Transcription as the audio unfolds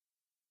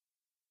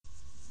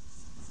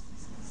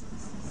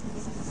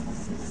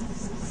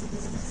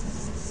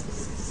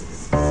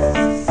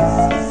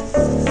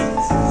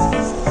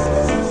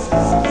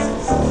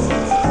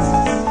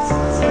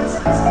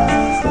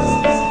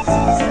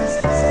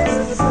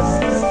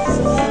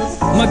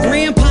My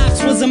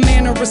grandpops was a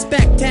man of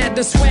respect, had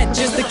to sweat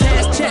just to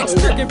cash checks,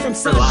 stricken from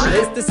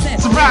sunrise to set.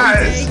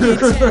 Surprise!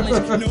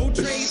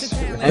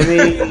 I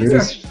mean,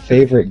 His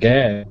favorite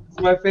gag.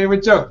 It's my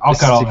favorite joke. I'll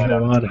cut all that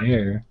out. On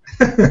air.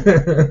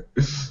 And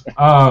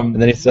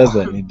And then he says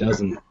that and he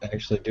doesn't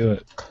actually do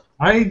it.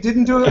 I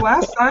didn't do it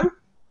last time.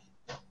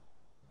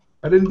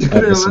 I didn't do it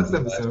in the last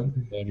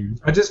episode.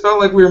 I just felt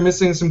like we were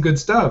missing some good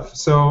stuff,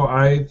 so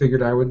I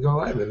figured I would go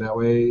live, and that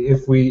way,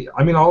 if we,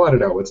 I mean, I'll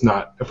edit out what's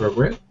not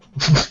appropriate.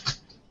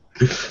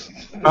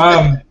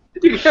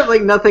 you have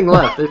like nothing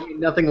left. There's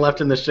nothing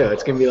left in the show.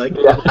 It's gonna be like,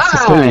 Hey,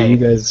 hi. you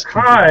guys.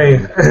 Hi.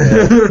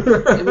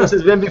 And this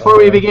has been before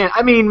we began.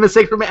 I mean,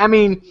 mistake for me. I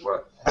mean,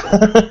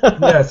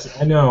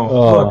 Yes, I know.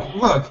 Oh,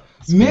 Look,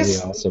 It's really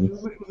awesome.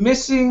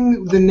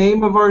 missing the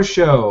name of our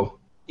show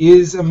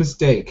is a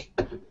mistake,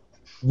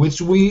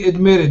 which we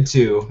admitted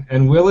to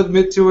and will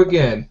admit to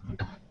again.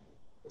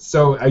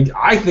 So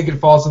I think it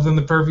falls within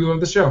the purview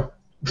of the show.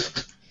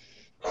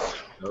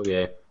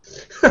 okay.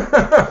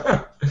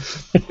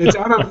 It's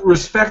out of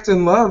respect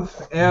and love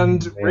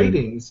and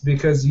ratings,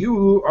 because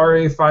you are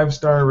a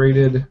 5-star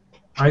rated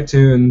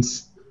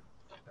iTunes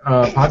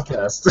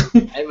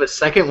podcast. I have a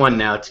second one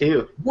now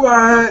too.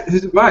 What?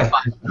 Why?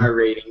 5-star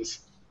ratings.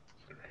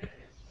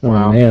 Oh,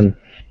 Wow. man.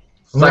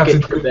 Suck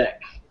it,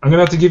 Quebec. I'm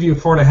gonna have to give you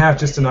 4.5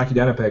 just to knock you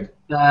down a peg.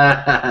 You're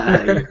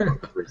a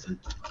person.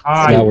 It's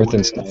not worth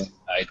installing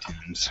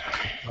iTunes.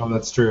 Oh,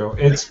 that's true.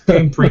 It's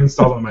being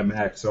pre-installed on my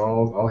Mac,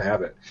 so I'll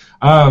have it.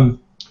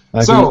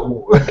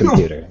 So,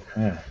 Computer.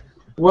 Yeah.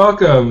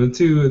 welcome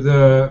to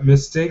the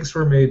Mistakes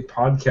Were Made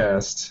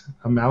podcast,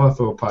 a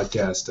Malifaux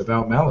podcast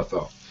about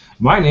Malifaux.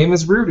 My name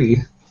is Rudy,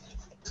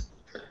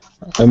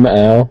 I'm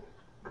Al.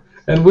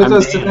 and with I'm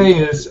us Dan. today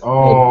is I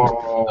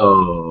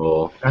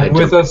and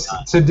with jumped us the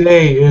gun.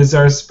 today is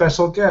our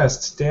special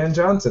guest, Dan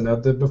Johnson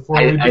of the Before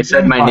We Begin I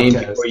said my name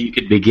podcast. before you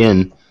could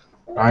begin.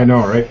 I know,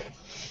 right?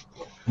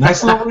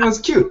 Nice little one. That's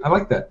cute. I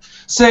like that.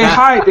 Say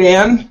hi,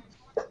 Dan.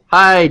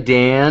 Hi,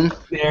 Dan.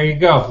 There you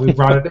go. We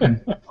brought it in.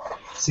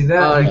 See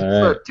that? Oh, Like, you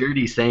feel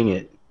dirty saying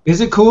it.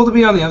 is it cool to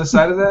be on the other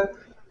side of that?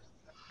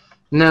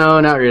 No,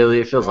 not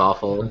really. It feels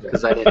awful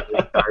because I didn't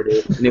really start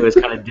it, and it was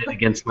kind of did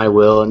against my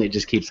will, and it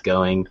just keeps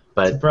going.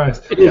 But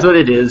Surprise. it is what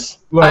it is.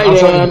 Look, Hi, I'll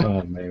tell Dan. you,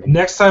 Oh, man.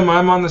 next time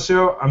I'm on the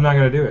show, I'm not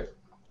going to do it.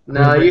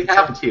 No, you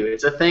have to.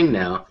 It's a thing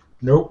now.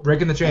 Nope,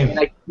 breaking the chain.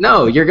 Like,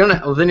 no, you're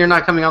gonna. Well, then you're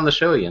not coming on the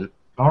show again.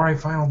 All right,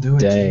 fine, I'll do it.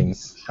 Dang.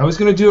 Jeez. I was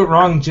going to do it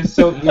wrong just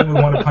so Ian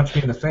would want to punch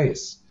me in the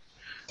face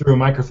through a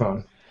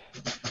microphone.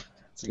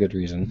 That's a good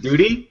reason.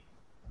 Duty?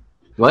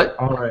 What?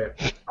 All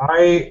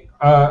right.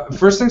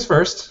 First things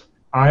first,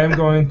 I am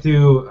going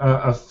to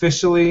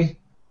officially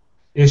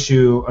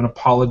issue an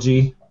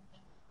apology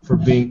for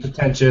being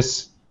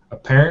pretentious.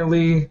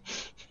 Apparently,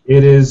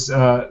 it is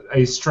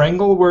a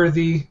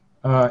strangle-worthy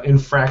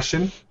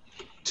infraction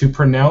to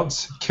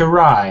pronounce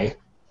Kirai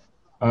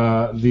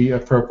the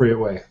appropriate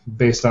way,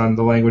 based on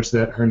the language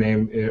that her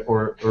name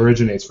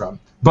originates from.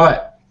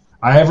 But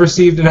I have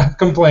received enough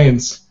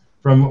complaints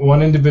from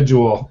one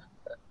individual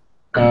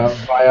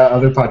via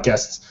other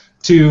podcasts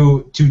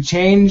to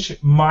change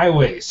my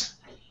ways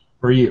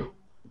for you.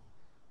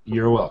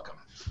 You're welcome.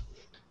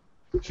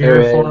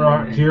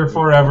 Here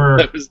forever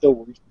That was the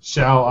worst.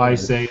 shall I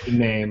say the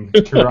name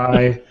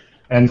Kirai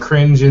and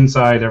cringe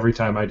inside every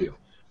time I do.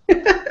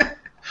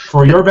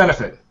 For your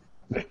benefit.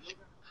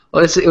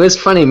 Well, it was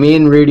funny. Me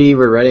and Rudy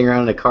were riding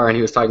around in a car, and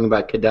he was talking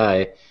about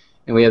Kadai,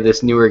 and we have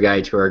this newer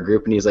guy to our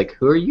group, and he's like,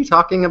 "Who are you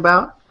talking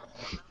about?"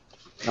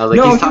 I was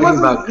like, "He's talking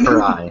about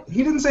Karai."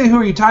 He didn't say who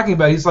are you talking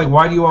about. He's like,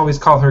 why do you always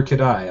call her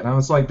Kadai? And I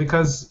was like,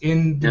 because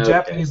in the Okay.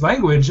 Japanese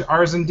language,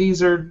 R's and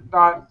D's are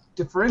not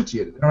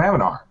differentiated. They don't have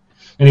an R.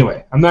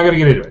 Anyway, I'm not going to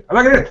get into it.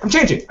 I'm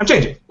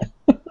changing.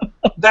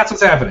 That's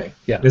what's happening.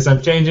 Yeah. Is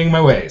I'm changing my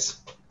ways.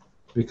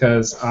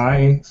 Because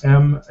I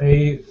am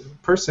a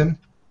person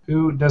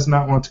who does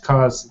not want to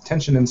cause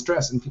tension and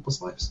stress in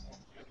people's lives.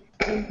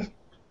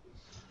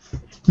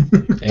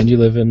 And you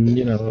live in,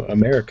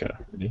 America.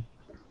 Really.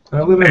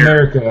 I live in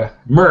America.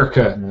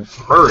 America.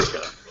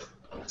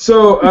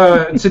 So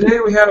today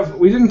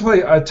we didn't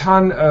play a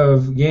ton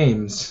of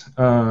games,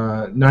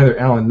 neither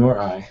Alan nor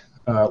I.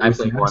 With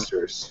played the one.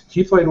 Masters.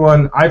 He played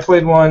one. I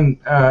played one.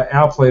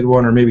 Al played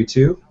one, or maybe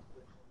two.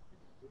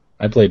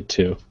 I played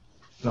 2.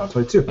 No, I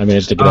played two. I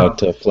managed to get out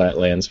to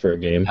Flatlands for a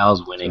game.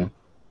 Al's winning.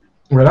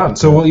 Right on.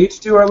 So we'll each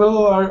do our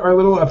little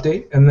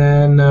update, and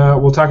then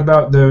we'll talk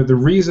about the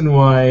reason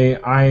why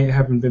I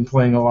haven't been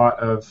playing a lot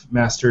of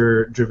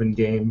master-driven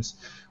games,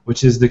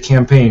 which is the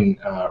campaign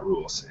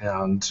rules,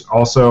 and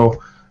also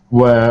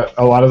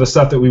a lot of the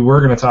stuff that we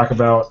were going to talk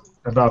about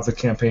the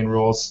campaign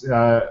rules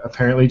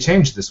apparently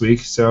changed this week.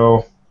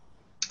 So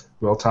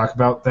we'll talk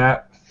about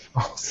that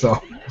also.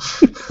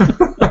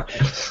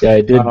 Yeah,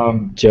 I did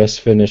Um,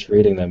 just finish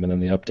reading them, and then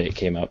the update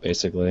came out,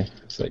 basically.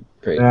 It's like,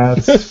 great.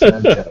 That's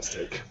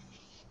fantastic.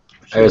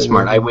 I was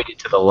smart. I waited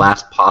to the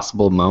last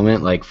possible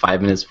moment, like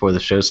 5 minutes before the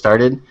show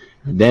started.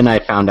 Then I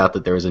found out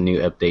that there was a new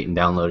update and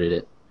downloaded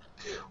it.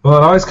 Well,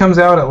 it always comes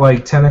out at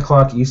like 10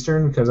 o'clock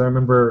Eastern, because I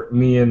remember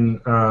me and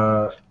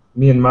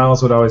me and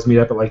Miles would always meet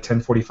up at like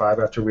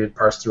 10:45 after we had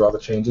parsed through all the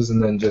changes,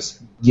 and then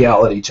just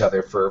yell at each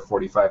other for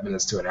 45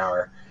 minutes to an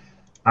hour.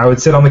 I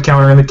would sit on the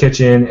counter in the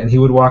kitchen, and he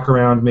would walk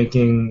around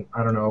making,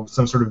 I don't know,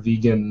 some sort of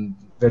vegan,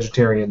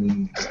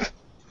 vegetarian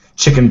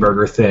chicken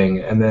burger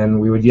thing, and then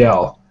we would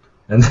yell,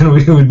 and then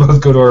we would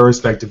both go to our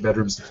respective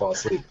bedrooms to fall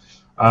asleep.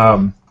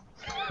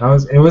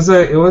 It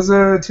was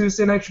a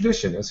Tuesday night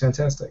tradition. It was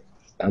fantastic.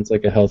 Sounds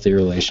like a healthy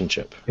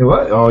relationship. It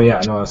was. Oh yeah,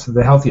 no, it's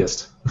the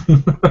healthiest.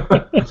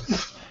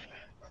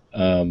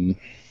 All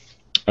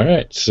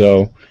right,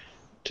 so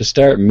to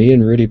start, me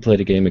and Rudy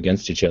played a game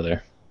against each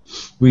other.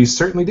 We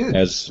certainly did.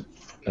 As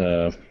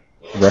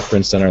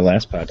referenced on our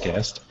last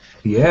podcast.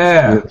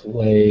 Yeah. We were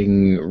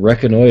playing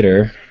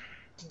Reconnoiter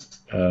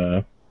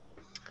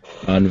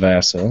on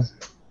Vassal. Do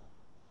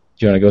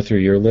you want to go through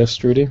your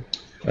list, Rudy?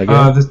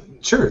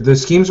 Sure. The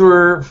schemes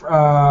were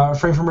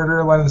Frame for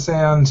Murder, Line in the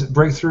Sand,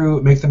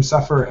 Breakthrough, Make Them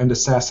Suffer, and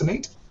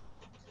Assassinate.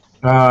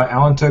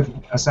 Alan took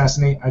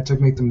Assassinate. I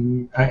took Make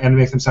Them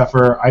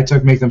Suffer. I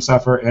took Make Them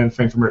Suffer and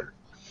Frame for Murder.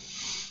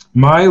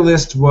 My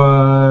list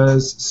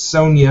was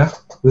Sonya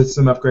with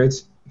some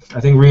upgrades. I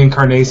think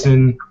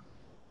Reincarnation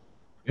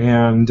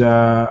and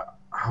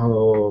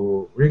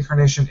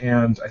Reincarnation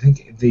and I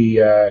think the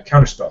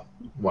Counterspell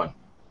one.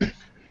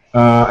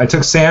 I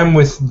took Sam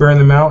with Burn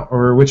Them Out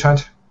or Witch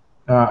Hunt.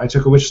 I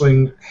took a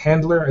Witchling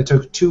Handler. I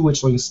took 2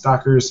 Witchling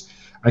Stalkers.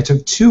 I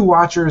took 2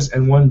 Watchers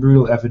and 1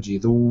 Brutal Effigy.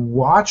 The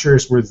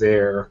Watchers were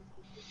there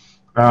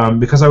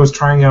because I was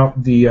trying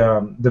out the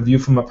View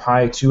from Up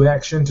High 2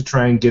 action to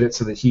try and get it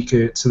so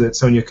that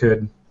Sonya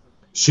could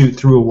shoot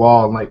through a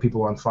wall and light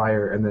people on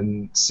fire, and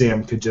then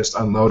Sam could just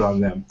unload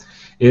on them.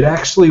 It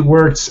actually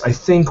worked, I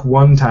think,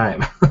 one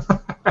time.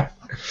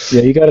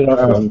 Yeah, you got it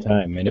off one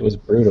time, and it was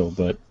brutal,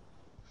 but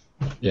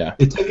yeah.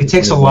 It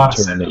takes a lot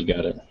of turn that you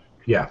got it.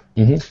 Yeah.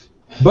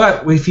 Mm-hmm.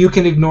 But if you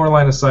can ignore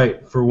line of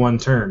sight for one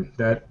turn,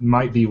 that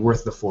might be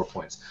worth the 4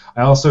 points.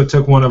 I also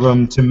took one of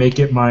them to make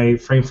it my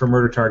Frame for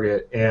Murder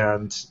target,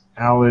 and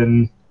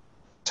Alan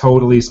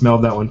totally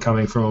smelled that one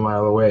coming from a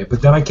mile away.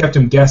 But then I kept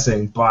him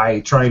guessing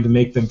by trying to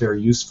make them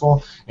very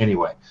useful.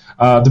 Anyway,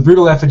 the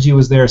Brutal Effigy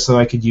was there so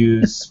I could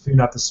use Fear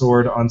Not the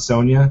Sword on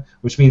Sonya,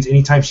 which means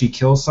anytime she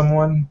kills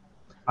someone,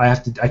 I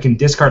can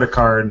discard a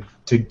card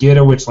to get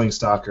a Witchling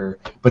Stalker,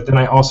 but then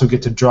I also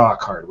get to draw a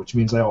card, which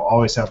means I will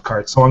always have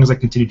cards. So long as I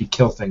continue to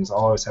kill things, I'll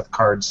always have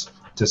cards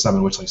to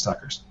summon Witchling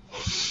Stalkers.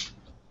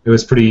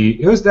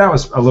 That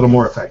was a little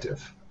more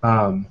effective.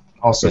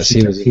 Also, yes,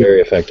 he was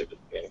very effective in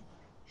the game.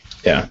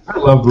 Yeah. I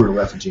love Brutal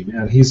Effigy,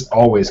 man. He's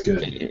always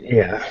good.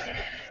 Yeah.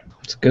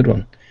 It's a good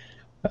one.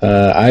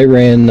 I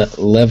ran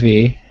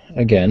Levy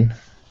again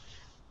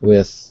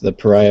with the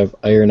Pariah of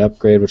Iron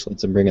upgrade, which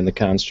lets him bring in the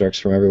constructs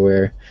from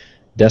everywhere,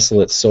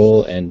 Desolate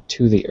Soul, and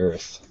To the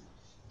Earth.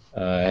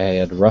 I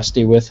had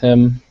Rusty with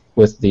him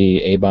with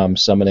the A-Bomb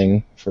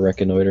summoning for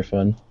Reconnoiter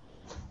fun.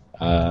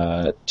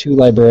 2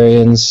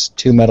 Librarians,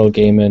 2 Metal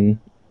Gaiman,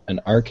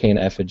 an Arcane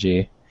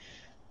Effigy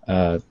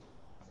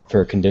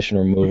for condition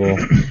removal,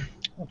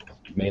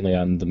 mainly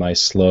on my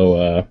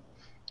slow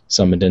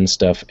summoned in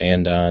stuff,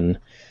 and on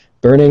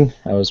Burning.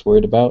 I was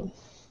worried about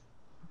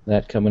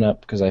that coming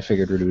up because I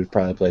figured Rudy would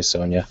probably play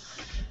Sonya.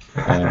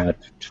 And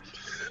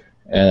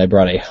I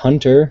brought a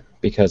Hunter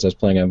because I was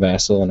playing on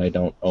Vassal and I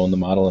don't own the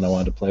model and I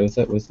wanted to play with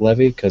it with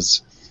Levy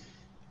because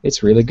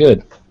it's really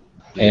good.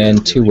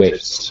 And 2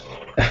 Waste.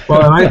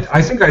 Well,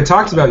 I think I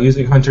talked about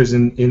using Hunters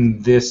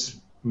in this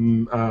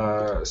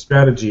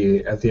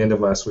strategy at the end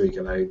of last week,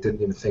 and I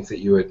didn't even think that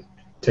you would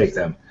take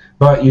them.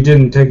 But you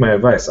didn't take my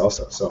advice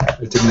also, so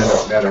it didn't end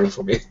up mattering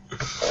for me.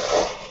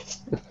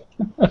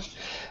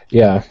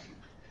 Yeah.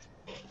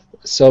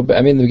 So,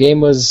 I mean, the game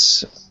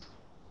was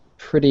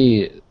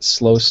pretty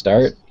slow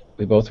start.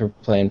 We both were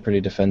playing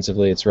pretty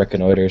defensively. It's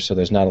Reconnoiter, so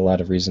there's not a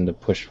lot of reason to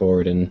push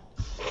forward. And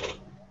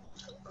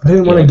I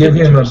didn't want to give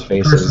him a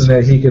person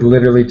that he could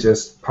literally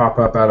just pop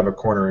up out of a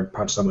corner and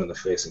punch someone in the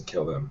face and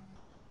kill them.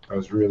 I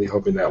was really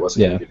hoping that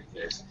wasn't going to be the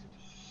case.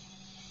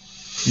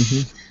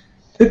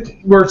 Mm-hmm.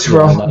 It worked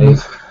well.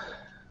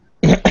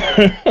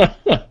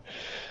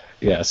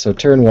 Yeah, so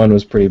turn 1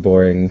 was pretty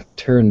boring.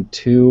 Turn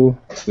 2,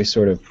 we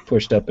sort of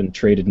pushed up and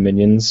traded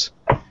minions.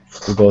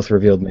 We both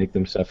revealed Make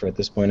Them Suffer at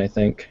this point, I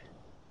think.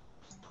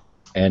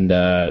 And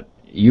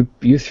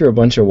you threw a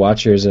bunch of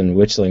Watchers and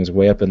Witchlings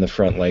way up in the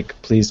front, like,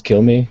 please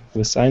kill me,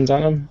 with signs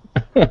on them.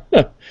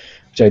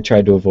 Which I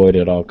tried to avoid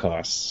at all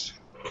costs.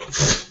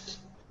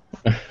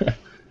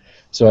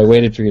 So I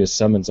waited for you to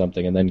summon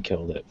something and then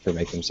killed it for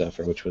Make Them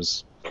Suffer, which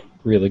was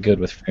really good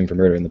with Frame for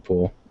Murder in the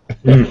pool.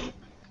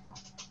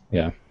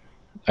 Yeah.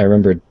 I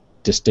remember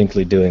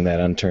distinctly doing that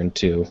on turn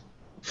 2.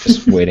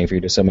 Just waiting for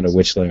you to summon a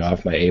Witchling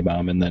off my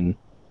A-Bomb, and then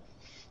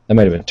that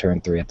might have been turn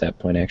 3 at that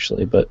point,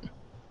 actually, but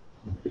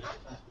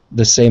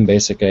the same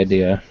basic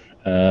idea.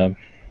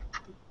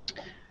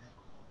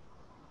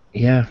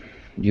 Yeah.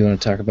 You want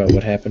to talk about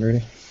what happened,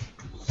 Rudy?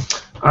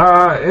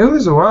 It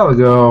was a while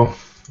ago.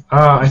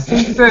 I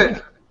think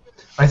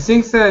I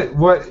think that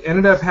what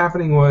ended up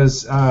happening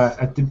was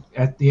at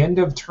the end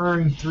of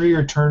turn 3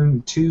 or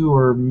turn 2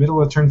 or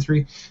middle of turn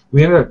 3,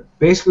 we ended up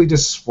basically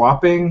just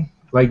swapping.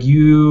 Like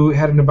you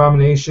had an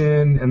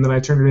abomination, and then I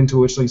turned it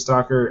into a Witchling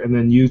Stalker, and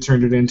then you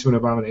turned it into an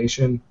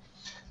abomination,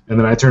 and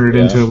then I turned it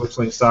into a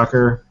Witchling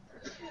Stalker.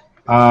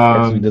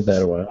 We did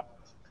that a while.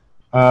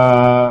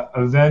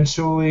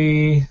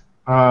 Eventually,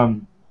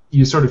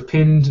 you sort of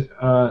pinned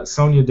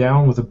Sonya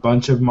down with a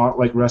bunch of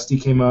like Rusty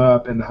came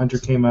up and the Hunter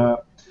came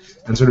up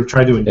and sort of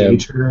tried to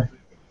engage her.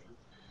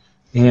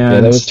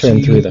 And that was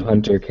turn 3. The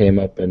Hunter came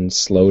up and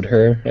slowed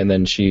her, and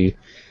then she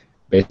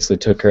basically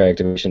took her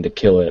activation to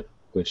kill it.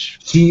 Which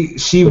she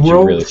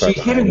really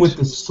hit him with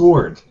the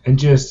sword and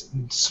just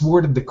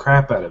sworded the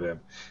crap out of him.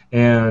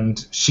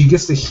 And she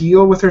gets to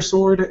heal with her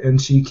sword,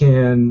 and she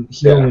can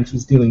heal when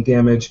she's dealing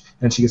damage,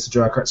 and she gets to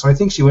draw a card. So I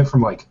think she went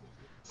from like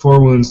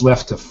 4 wounds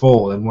left to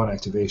full in one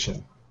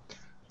activation.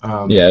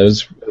 It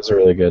was a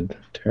really good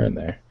turn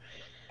there.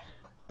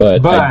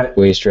 But I'd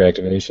waste your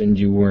activation.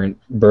 You weren't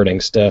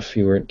burning stuff.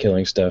 You weren't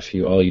killing stuff.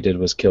 All you did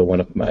was kill one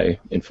of my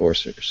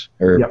enforcers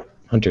or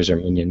hunters or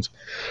minions.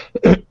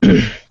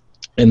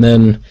 And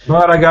then,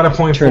 but I got a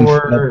point for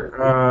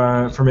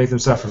make them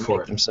suffer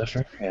for it. Them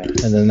suffer, yeah.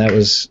 And then that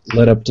was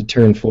led up to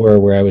turn 4,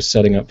 where I was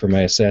setting up for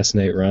my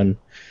assassinate run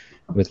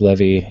with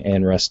Levy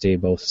and Rusty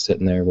both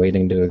sitting there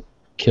waiting to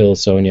kill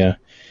Sonya.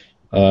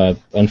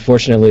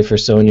 Unfortunately for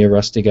Sonya,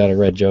 Rusty got a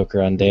red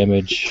joker on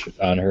damage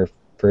on her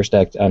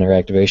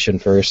activation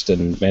first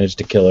and managed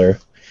to kill her,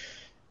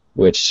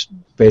 which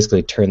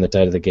basically turned the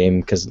tide of the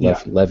game because it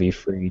left Levy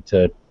free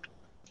to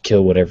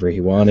kill whatever he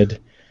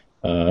wanted.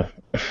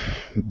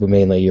 But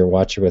mainly your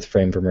Watcher with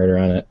Frame for Murder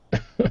on it.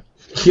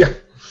 Yeah.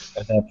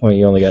 At that point,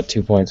 you only got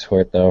 2 points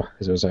for it, though,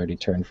 because it was already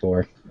turn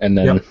 4. And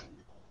then,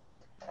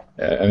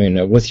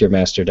 with your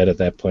Master dead at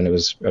that point, it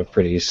was a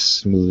pretty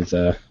smooth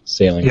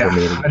sailing for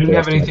me. I didn't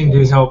have anything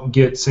to help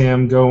get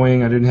Sam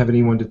going. I didn't have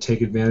anyone to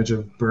take advantage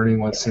of burning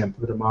once Sam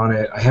put him on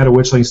it. I had a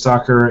Witchling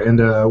Stalker and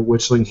a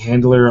Witchling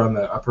Handler on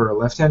the upper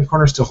left-hand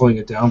corner, still holding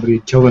it down, but he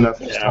killed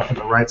enough stuff on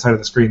the right side of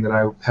the screen that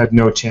I had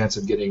no chance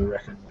of getting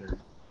Reconnoiter.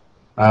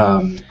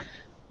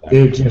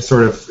 It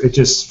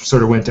just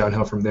sort of went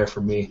downhill from there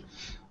for me.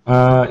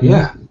 But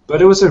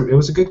it was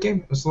a good game.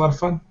 It was a lot of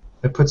fun.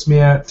 It puts me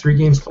at 3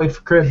 games played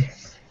for crit.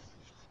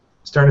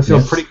 Starting to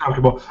feel pretty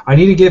comfortable. I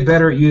need to get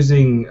better at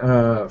using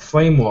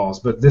flame walls,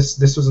 but this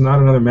was not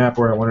another map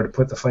where I wanted to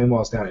put the flame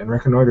walls down. And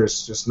Reconnoiter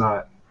is just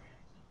not.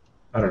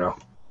 I don't know.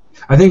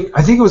 I think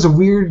it was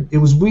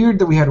weird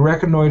that we had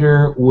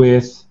Reconnoiter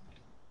with.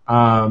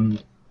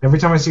 Every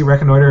time I see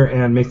Reconnoiter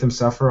and Make Them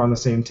Suffer on the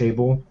same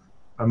table,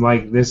 I'm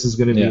like, this is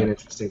going to be an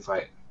interesting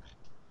fight.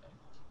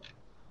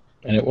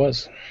 And it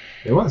was.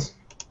 It was.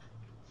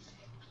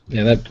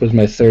 Yeah, that was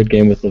my 3rd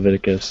game with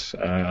Leviticus,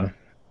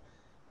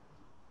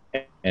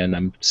 and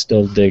I'm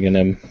still digging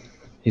him.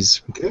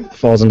 He's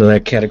falls into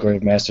that category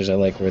of masters I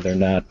like, where they're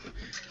not,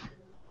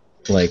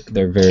 like,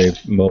 they're very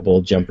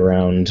mobile, jump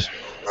around.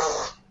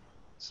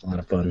 It's a lot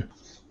of fun.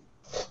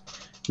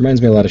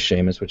 Reminds me a lot of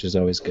Seamus, which is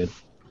always good.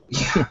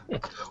 Yeah.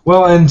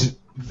 Well, and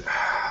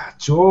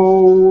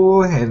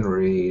Joel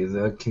Henry,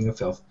 the King of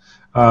Filth,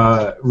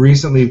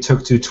 recently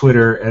took to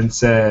Twitter and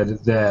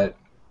said that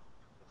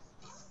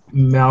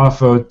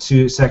Malifaux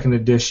 2 2nd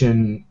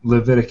Edition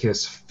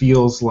Leviticus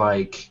feels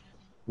like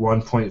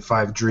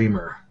 1.5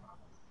 Dreamer.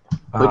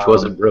 Which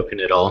wasn't broken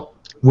at all.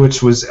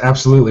 Which was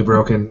absolutely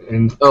broken.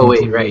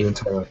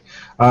 Entirely.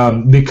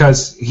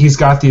 Because he's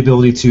got the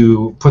ability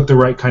to put the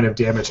right kind of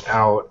damage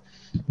out,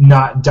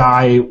 not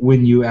die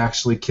when you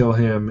actually kill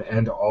him,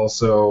 and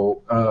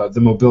also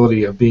the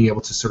mobility of being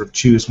able to sort of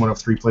choose one of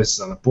 3 places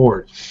on the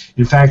board.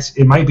 In fact,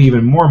 it might be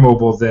even more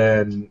mobile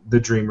than the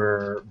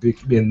Dreamer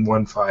in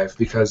 1.5,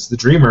 because the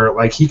Dreamer,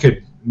 like, he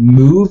could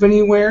move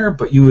anywhere,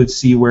 but you would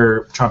see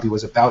where Chompy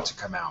was about to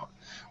come out.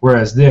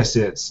 Whereas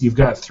this, you've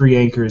got 3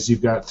 anchors,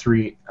 you've got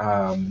 3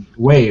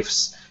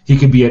 waifs. He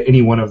could be at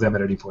any one of them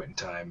at any point in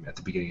time at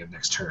the beginning of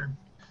next turn.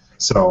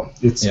 So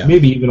it's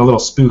maybe even a little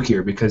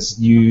spookier because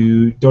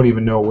you don't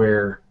even know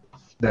where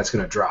that's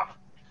going to drop.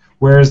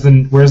 Where's the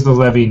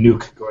Levy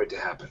nuke going to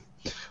happen?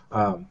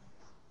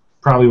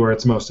 Probably where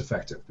it's most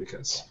effective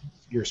because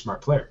you're a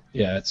smart player.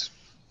 Yeah, it's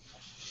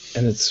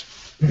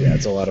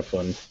a lot of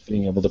fun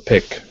being able to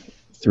pick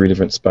 3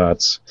 different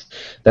spots.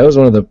 That was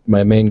one of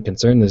my main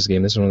concern in this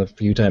game. This is one of the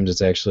few times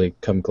it's actually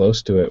come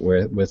close to it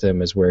with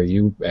him, is where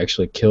you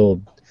actually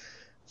killed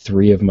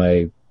 3 of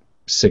my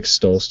 6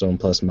 Stolestone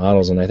plus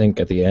models, and I think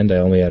at the end I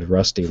only had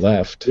Rusty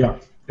left. Yeah,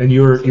 and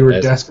you were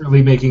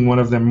desperately making one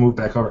of them move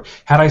back over.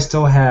 Had I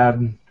still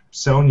had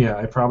Sonya,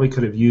 I probably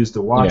could have used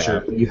the Watcher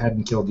that you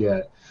hadn't killed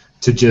yet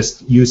to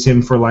just use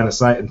him for line of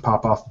sight and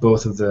pop off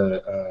both of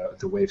the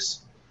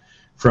waifs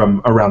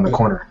from around the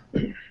corner,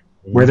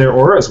 where their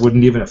auras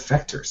wouldn't even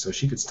affect her, so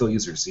she could still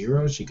use her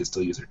zeros, she could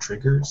still use her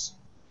triggers.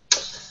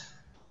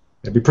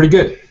 That'd be pretty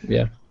good.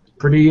 Yeah.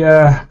 Pretty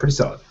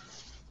solid.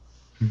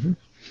 Mm-hmm.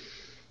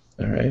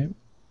 All right.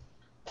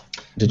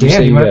 Did you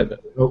say you got...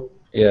 Oh.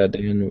 Yeah,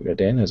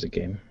 Dan has a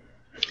game.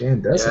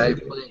 Dan does. Yeah, I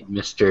played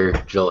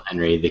Mr. Joel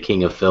Henry, the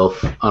King of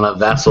Filth, on a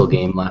Vassal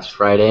game last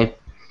Friday.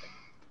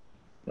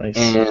 Nice.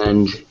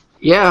 And,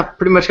 yeah,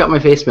 pretty much got my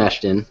face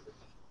smashed in.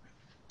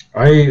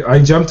 I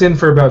jumped in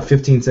for about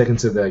 15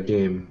 seconds of that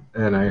game,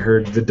 and I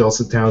heard the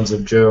dulcet tones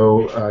of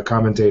Joe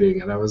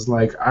commentating, and I was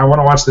like, I want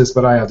to watch this,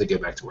 but I have to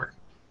get back to work.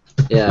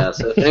 Yeah,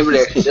 so if anybody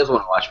actually does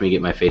want to watch me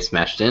get my face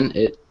smashed in,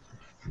 it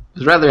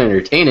was rather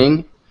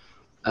entertaining.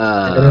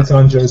 And it's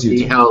on Joe's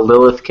See YouTube. how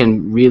Lilith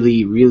can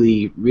really,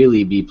 really,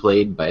 really be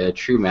played by a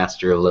true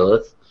master of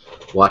Lilith.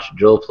 Watch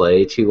Joel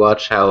play. To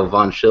watch how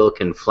Von Schill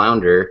can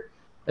flounder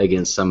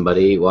against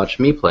somebody, watch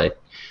me play.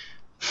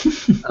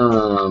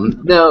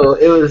 No,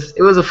 it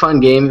was a fun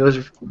game. It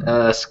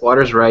was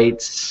squatters'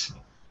 rights.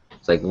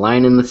 It's like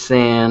line in the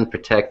sand,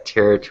 protect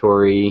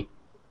territory.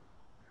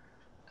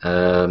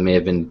 May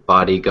have been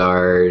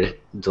bodyguard,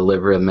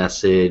 deliver a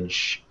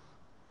message.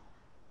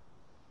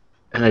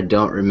 And I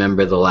don't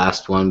remember the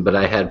last one, but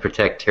I had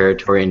protect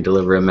territory and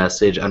deliver a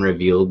message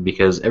unrevealed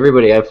because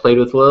everybody I've played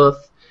with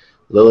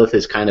Lilith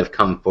has kind of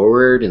come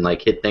forward and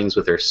like hit things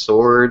with her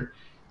sword,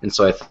 and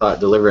so I thought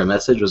deliver a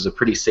message was a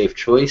pretty safe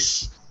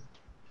choice.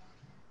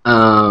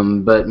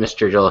 But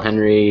Mr. Joel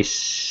Henry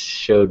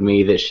showed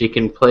me that she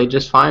can play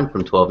just fine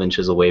from 12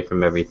 inches away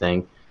from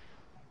everything.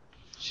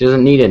 She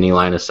doesn't need any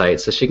line of sight,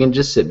 so she can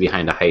just sit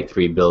behind a height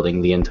 3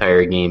 building the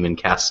entire game and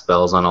cast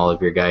spells on all of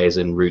your guys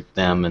and root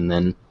them, and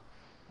then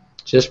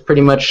just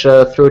pretty much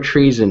throw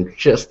trees in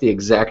just the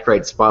exact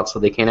right spot so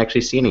they can't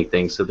actually see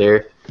anything, so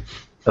they're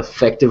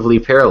effectively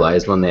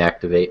paralyzed when they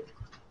activate.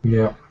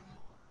 Yeah.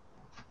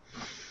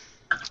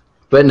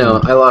 But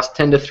no, I lost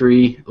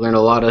 10-3. Learned a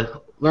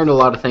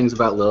lot of things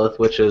about Lilith,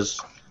 which is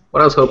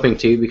what I was hoping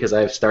to because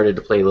I've started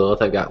to play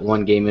Lilith. I've got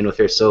one game in with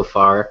her so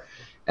far.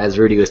 As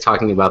Rudy was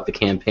talking about the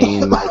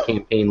campaign, my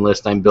campaign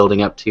list I'm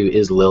building up to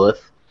is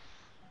Lilith.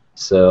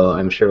 So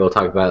I'm sure we'll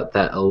talk about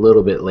that a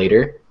little bit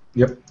later.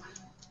 Yep.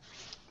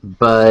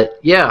 But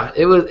yeah,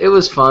 it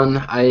was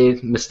fun.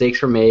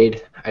 Mistakes were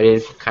made. I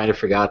kind of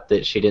forgot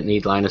that she didn't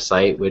need line of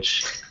sight,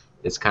 which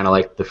is kind of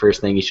like the first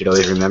thing you should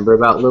always remember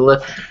about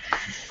Lilith.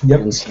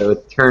 Yep. And so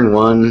turn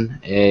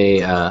 1,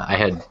 I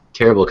had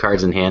terrible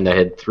cards in hand. I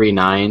had 3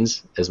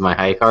 9s as my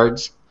high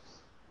cards.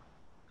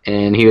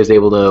 And he was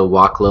able to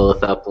walk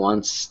Lilith up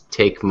once,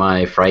 take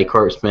my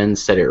Freikorpsman,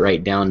 set it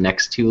right down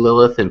next to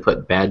Lilith, and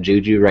put Bad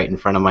Juju right in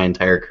front of my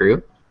entire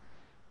crew.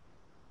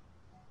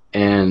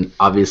 And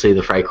obviously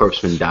the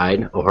Freikorpsman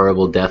died, a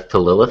horrible death to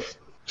Lilith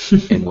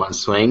in one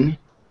swing.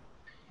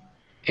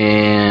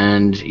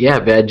 And yeah,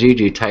 Bad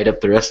Juju tied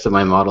up the rest of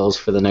my models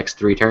for the next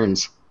 3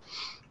 turns.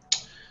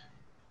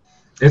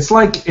 It's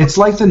like the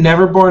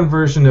Neverborn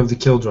version of the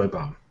Killjoy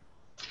Bomb.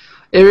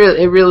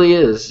 It really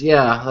is.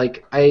 Yeah,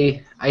 like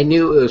I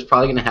knew it was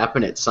probably going to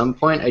happen at some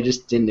point. I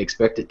just didn't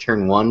expect it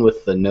turn 1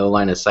 with the no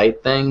line of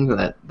sight thing.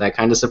 That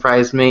kind of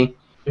surprised me.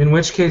 In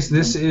which case,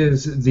 this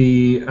is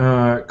the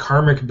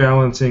karmic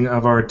balancing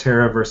of our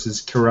Terra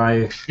versus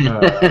Kirai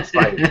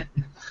fight.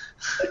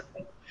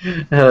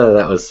 Oh,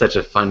 that was such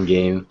a fun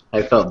game.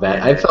 I felt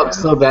bad. I felt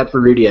so bad for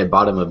Rudy. I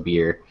bought him a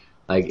beer.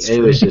 Like it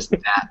was just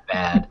that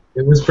bad.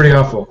 It was pretty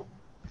awful.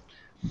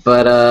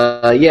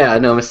 But yeah,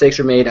 no, mistakes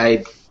were made.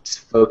 I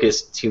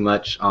focused too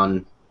much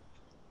on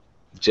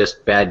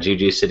just Bad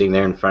Juju sitting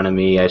there in front of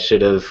me. I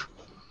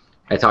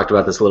talked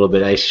about this a little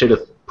bit. I should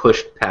have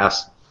pushed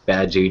past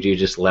Bad Juju,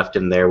 just left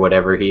him there,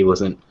 whatever. He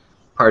wasn't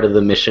part of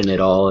the mission at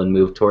all, and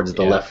moved towards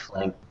the left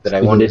flank that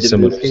I wanted to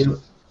move to.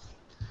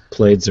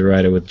 Played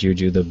Zoraida with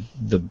Juju.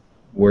 The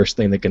worst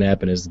thing that can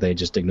happen is they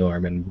just ignore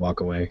him and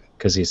walk away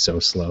because he's so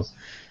slow.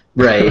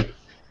 Right.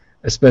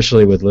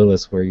 Especially with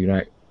Lilith, where you're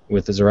not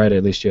with the Zoraida.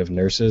 At least you have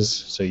nurses,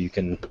 so you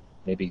can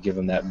maybe give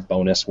him that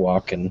bonus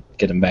walk and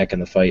get him back in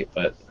the fight.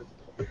 But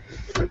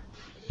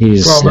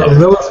he's but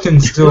Lilith can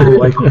still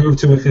like move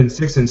to within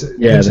 6 inches.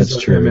 Yeah, that's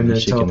true. Him and then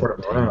She teleport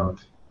him around.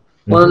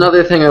 Well,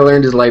 another thing I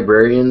learned is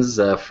librarians,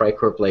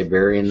 Freikorp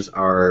librarians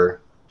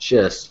are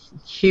just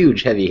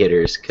huge heavy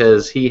hitters,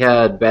 because he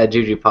had Bad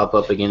Juju pop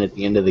up again at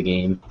the end of the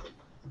game.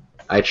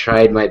 I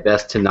tried my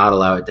best to not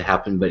allow it to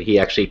happen, but he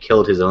actually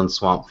killed his own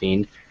Swamp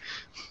Fiend.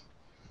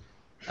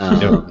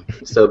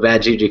 So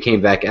Bad Juju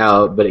came back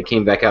out, but it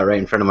came back out right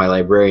in front of my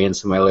librarian,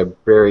 so my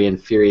librarian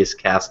Furious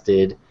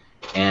casted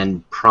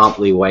and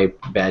promptly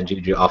wiped Bad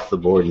Juju off the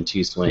board in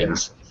 2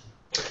 swings. Yeah.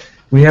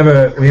 We had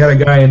a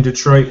guy in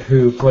Detroit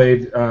who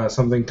played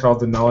something called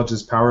the Knowledge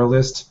is Power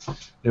list.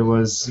 It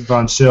was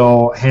Von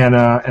Schill,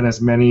 Hannah, and as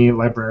many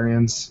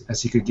librarians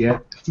as he could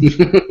get.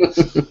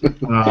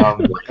 And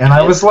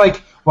I was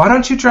like, why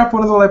don't you drop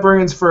one of the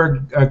librarians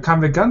for a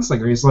convict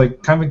gunslinger? He's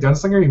like, convict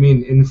gunslinger? You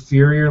mean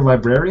inferior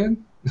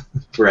librarian?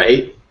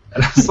 Right.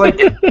 And I was like,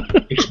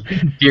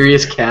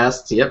 Furious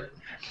casts, yep.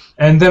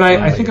 And then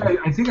I think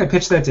I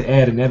pitched that to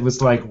Ed, and Ed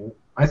was like,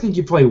 I think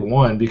you play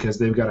 1 because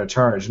they've got a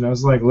charge. And I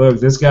was like, look,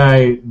 this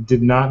guy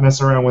did not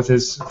mess around with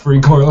his free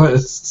core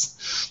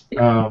lists.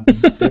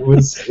 It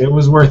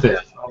was worth it.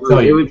 I'll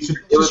tell you. It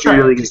was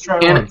really good.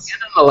 Hannah and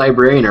the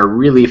librarian are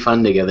really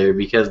fun together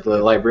because the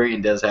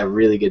librarian does have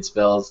really good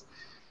spells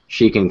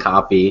she can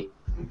copy.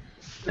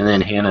 And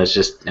then Hannah's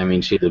just, I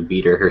mean, she's a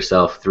beater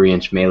herself,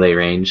 3-inch melee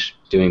range,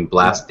 doing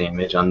blast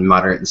damage on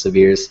moderate and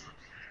severes.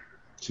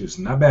 She was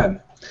not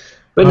bad.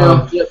 But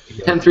no,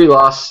 10-3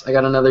 loss. I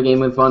got another game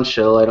with Von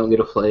Schill. I don't get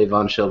to play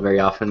Von Schill very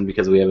often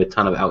because we have a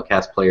ton of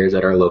Outcast players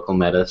at our local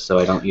meta, so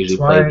I don't usually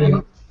play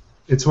them.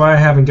 It's why I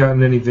haven't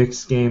gotten any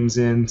VIX games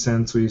in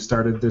since we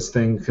started this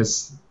thing,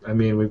 because, I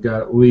mean, we've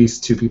got at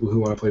least 2 people who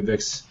want to play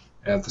VIX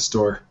at the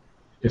store,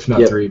 if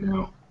not 3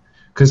 now.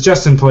 Because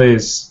Justin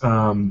plays...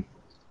 Vex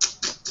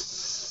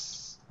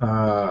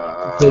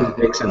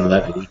and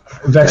Levy.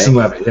 Vex and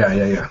Levy,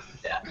 yeah.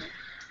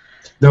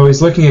 Though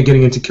he's looking at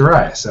getting into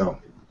Kirai, so...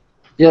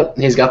 Yep,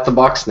 he's got the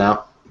box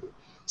now.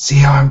 See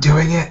how I'm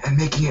doing it and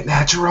making it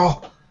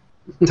natural?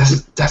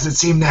 Does it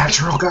seem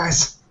natural,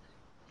 guys?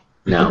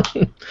 No.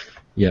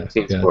 Yeah,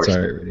 it's all right,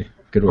 Rudy.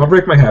 Good work. I'll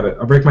break my habit.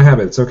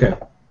 It's okay.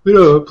 You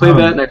know, I played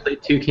that, and I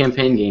played 2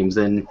 campaign games,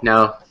 and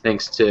now,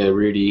 thanks to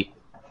Rudy,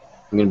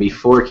 I'm going to be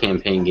 4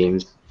 campaign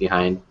games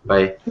behind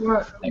by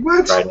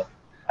What? Friday.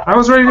 I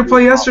was ready to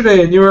play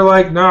yesterday, and you were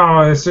like,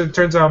 no, it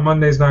turns out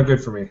Monday's not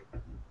good for me.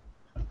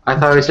 I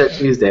thought we said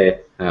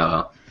Tuesday. Oh,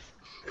 well.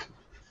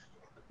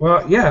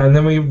 Well, yeah, and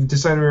then we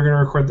decided we were going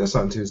to record this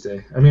on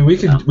Tuesday. I mean, we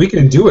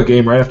can do a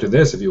game right after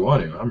this if you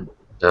want to.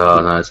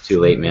 Oh, no, it's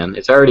too late, man.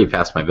 It's already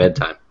past my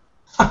bedtime.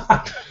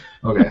 Okay.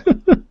 All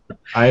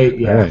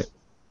right.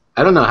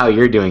 I don't know how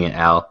you're doing it,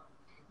 Al.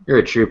 You're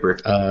a trooper.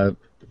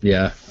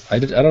 Yeah. I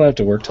don't have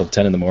to work till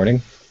 10 in the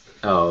morning.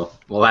 Oh,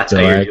 well, that's So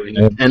how you're doing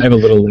it. I have a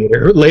little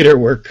later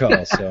work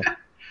call, so.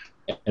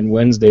 And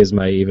Wednesday's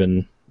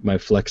my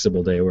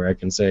flexible day where I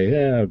can say,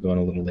 yeah, I'm going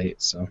a little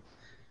late, so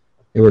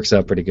it works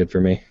out pretty good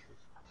for me.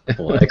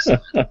 Well,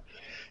 excellent.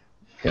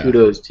 Yeah.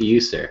 Kudos to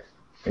you, sir.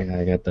 Yeah,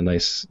 I got the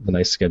nice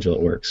schedule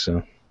at work,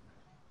 so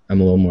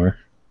I'm a little more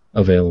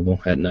available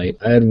at night.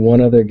 I had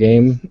one other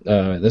game.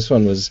 This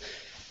one was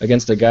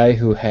against a guy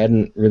who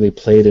hadn't really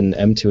played in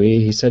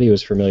M2E. He said he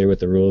was familiar with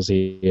the rules.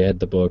 He had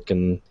the book,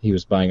 and he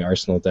was buying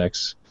Arsenal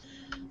decks.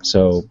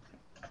 So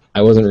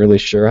I wasn't really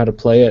sure how to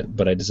play it,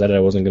 but I decided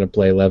I wasn't going to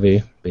play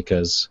Levy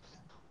because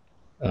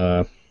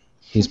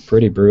he's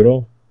pretty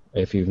brutal.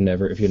 If you don't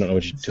know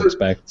what to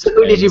expect. So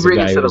who did you bring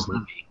instead of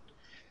Levy?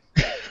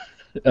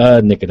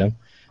 Nicodem.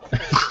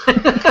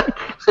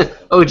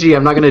 Oh, gee,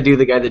 I'm not going to do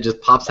the guy that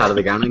just pops out of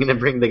the ground. I'm going to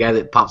bring the guy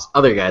that pops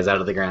other guys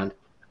out of the ground.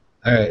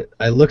 All right,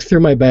 I looked through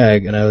my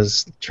bag, and I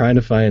was trying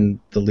to find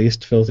the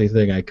least filthy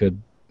thing I could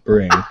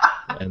bring,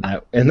 and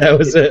that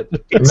was it.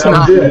 It's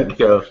not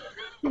Nico.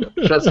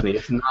 Trust me,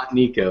 it's not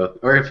Nico.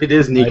 Or if it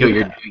is Nico,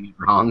 you're doing it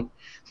wrong.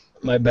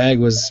 My bag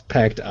was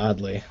packed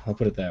oddly. I'll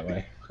put it that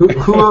way.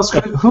 Who else?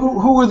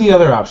 Who were the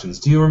other options?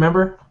 Do you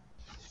remember?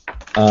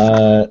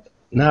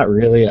 Not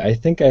really. I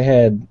think I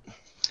had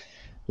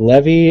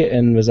Levy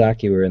and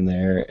Mizaki were in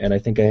there, and I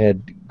think I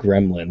had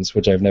Gremlins,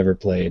 which I've never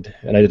played,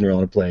 and I didn't really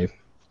want to play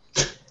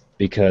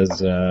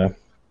because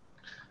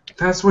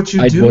that's what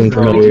you I do. wasn't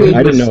familiar.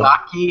 I didn't know.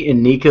 Misaki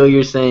and Nico,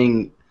 you're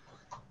saying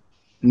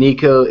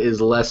Nico is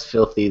less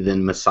filthy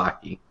than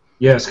Misaki.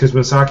 Yes, because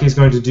Misaki's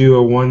going to do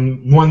a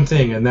one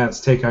thing, and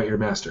that's take out your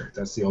master.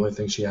 That's the only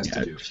thing she has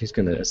to do. She's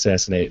going to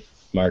assassinate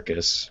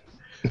Marcus.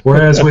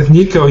 Whereas with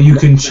Nico, you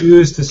can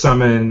choose to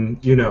summon,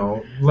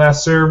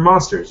 lesser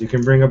monsters. You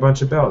can bring a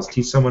bunch of bells,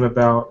 teach someone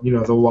about,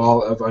 the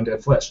wall of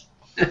undead flesh.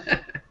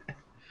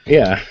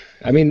 Yeah,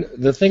 I mean,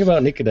 the thing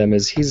about Nicodem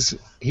is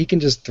he can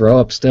just throw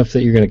up stuff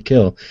that you're going to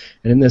kill.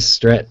 And in the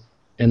strat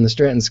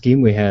and scheme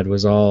we had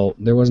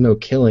there was no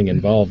killing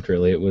involved,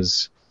 really. It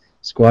was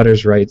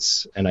squatter's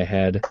rights, and I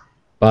had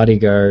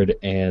bodyguard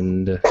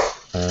and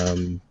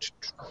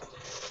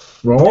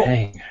roll.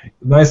 Dang.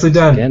 Nicely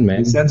done. Again, man.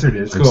 You censored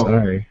it. It's I'm cool.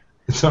 Sorry.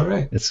 It's all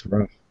right. It's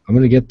rough. I'm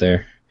gonna get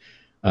there.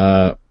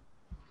 The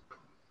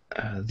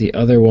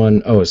other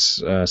one,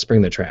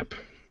 Spring the Trap.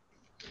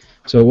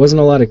 So it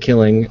wasn't a lot of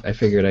killing. I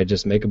figured I'd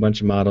just make a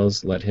bunch of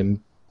models, let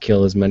him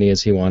kill as many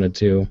as he wanted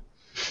to,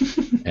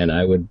 and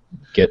I would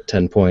get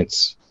 10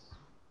 points.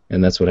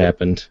 And that's what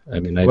happened. I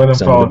mean, I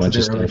summoned a bunch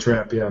of stuff.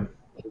 Trap, yeah.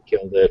 He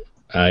killed it.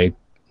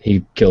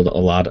 He killed a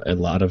lot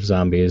of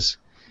zombies.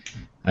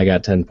 I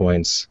got 10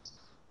 points.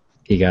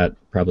 He got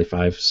probably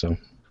 5, so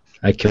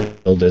I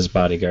killed his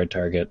bodyguard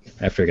target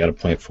after I got a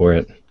point for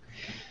it.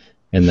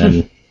 And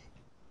then,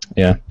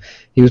 yeah,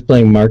 he was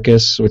playing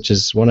Marcus, which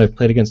is one I've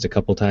played against a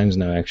couple times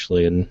now,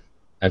 actually, and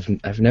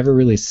I've never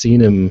really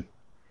seen him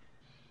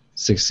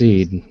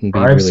succeed and be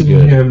I've really seen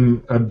good.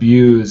 him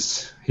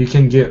abused. He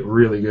can get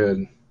really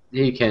good.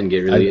 He can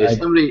get really good.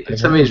 If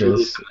somebody's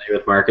really familiar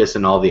with Marcus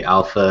and all the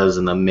alphas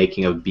and the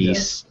making of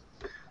beasts,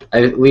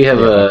 we have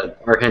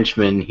our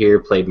henchman here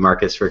played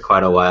Marcus for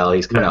quite a while.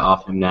 He's kind of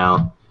off him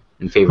now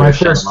in favor of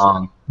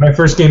Shenlong. My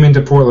first game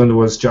into Portland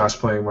was Josh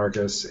playing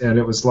Marcus, and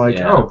it was like,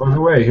 oh, by the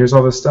way, here's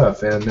all this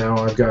stuff, and now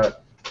I've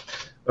got.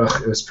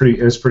 It was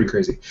pretty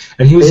crazy.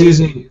 And he was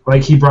using,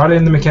 he brought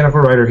in the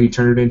Mechanical Rider, he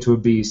turned it into a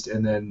beast,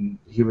 and then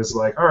he was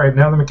like, all right,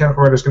 now the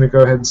Mechanical Rider's going to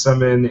go ahead and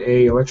summon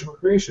a Electrical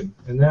Creation,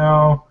 and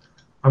now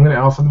I'm going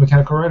to alpha the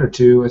Mechanical Rider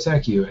to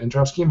attack you and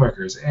drop scheme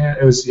markers, and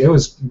it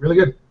was really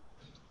good.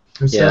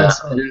 Yeah,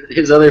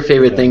 his other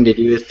favorite thing to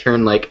do is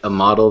turn like a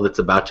model that's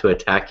about to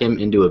attack him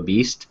into a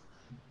beast.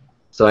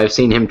 So I've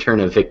seen him turn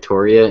a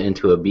Victoria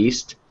into a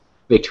beast.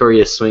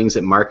 Victoria swings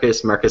at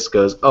Marcus. Marcus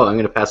goes, "Oh, I'm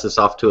going to pass this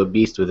off to a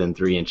beast within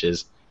 3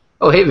 inches."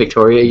 "Oh, hey,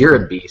 Victoria, you're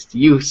a beast.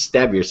 You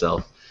stab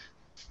yourself."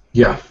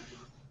 Yeah.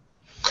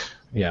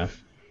 Yeah.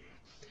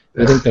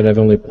 I think that I've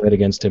only played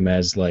against him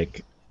as,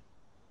 like,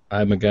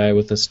 I'm a guy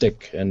with a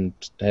stick and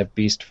have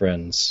beast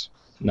friends,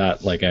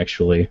 not, like,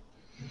 actually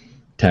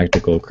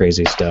tactical,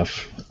 crazy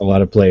stuff. A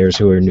lot of players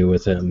who are new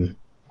with him,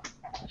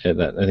 I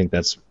think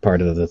that's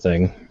part of the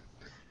thing.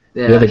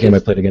 Yeah, the other game I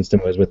played against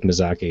him was with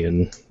Mizaki,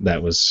 and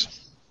that was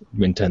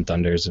in 10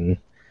 Thunders, and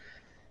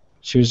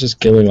she was just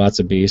killing lots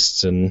of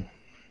beasts, and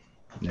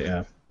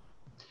yeah,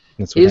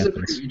 that's what he's happens. a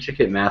pretty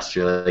intricate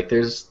master. Like,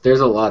 there's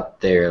a lot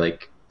there.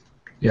 Like,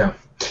 yeah,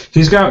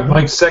 he's got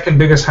like second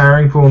biggest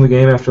hiring pool in the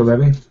game after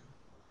Levy.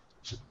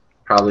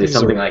 Probably He's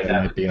something already like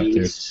that. might be up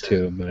there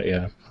too, but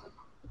yeah.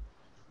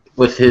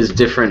 With his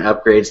different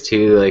upgrades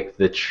too, like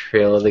the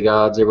Trail of the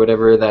Gods or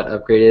whatever that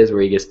upgrade is,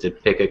 where he gets to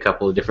pick a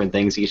couple of different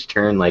things each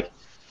turn. Like,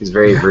 he's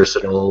very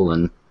versatile,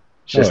 and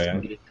just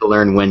to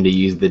learn when to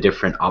use the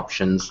different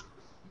options.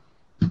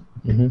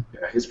 Mm-hmm.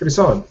 Yeah, he's pretty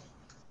solid.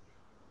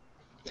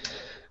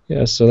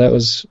 Yeah, so that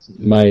was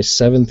my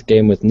 7th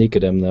game with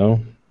Nicodem, though.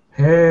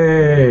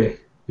 Hey,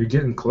 you're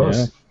getting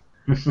close.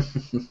 Yeah.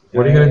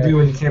 What are you gonna do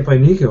when you can't play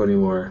Nico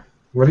anymore?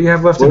 What do you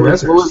have left in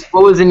Rezzers?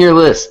 What was in your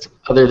list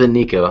other than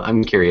Nico?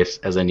 I'm curious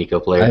as a Nico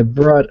player. I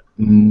brought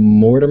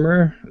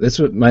Mortimer.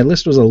 My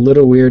list was a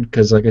little weird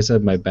because, like I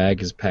said, my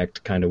bag is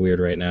packed kind of weird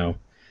right now.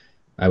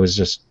 I was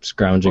just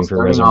scrounging for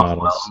Rezzer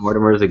models. Well,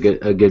 Mortimer's a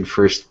good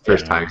first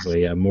hire.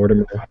 Yeah,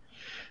 Mortimer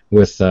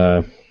with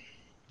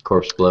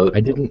Corpse Bloat.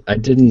 I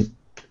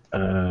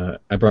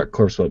brought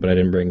Corpse Bloat, but I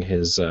didn't bring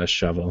his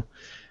shovel.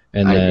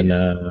 And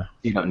then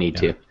you don't need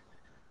to.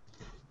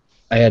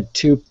 I had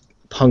 2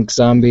 punk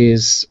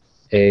zombies,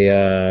 2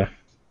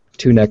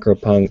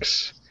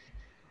 necropunks,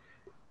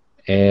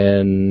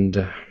 and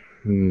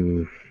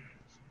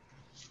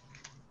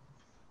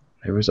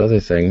there was other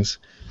things.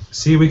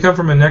 See, we come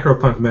from a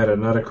necropunk meta,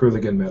 not a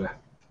Kruligan meta.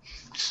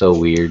 So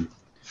weird.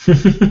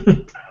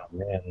 Oh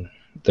man,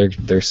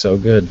 they're so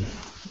good.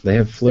 They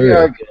have flurry. They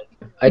are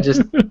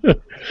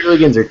good.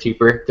 Kruligans are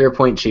cheaper. They're a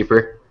point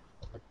cheaper.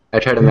 I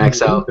try to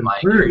max out my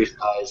increase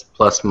size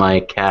plus my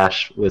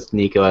cash with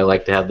Nico. I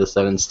like to have the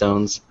 7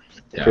 stones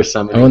for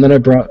summoning. Oh, and then I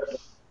brought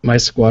my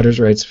Squatters'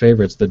 Rights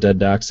favorites, the Dead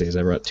Doxies.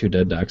 I brought 2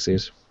 Dead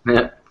Doxies.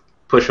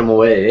 Push them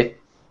away.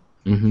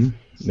 Mm-hmm.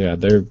 Yeah,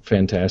 they're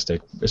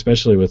fantastic,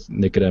 especially with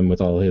Nicodem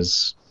with all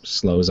his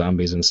slow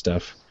zombies and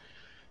stuff.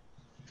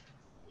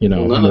 You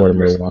know,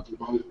 Mortimer.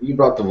 You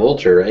brought the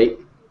Vulture, right?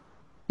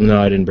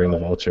 No, I didn't bring the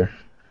Vulture.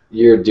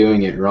 You're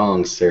doing it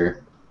wrong,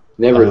 sir.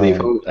 Never leave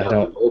home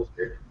without the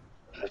Vulture.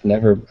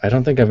 I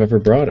don't think I've ever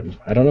brought him.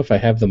 I don't know if I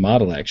have the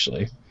model,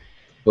 actually.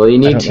 Well, you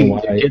need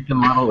to get the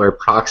model or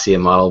proxy a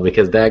model,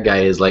 because that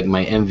guy is like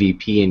my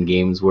MVP in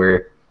games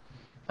where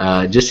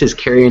just his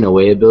carrying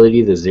away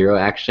ability, the 0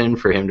 action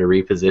for him to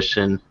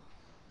reposition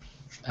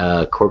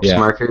corpse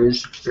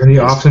markers. And he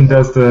often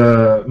does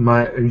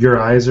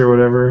your eyes or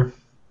whatever.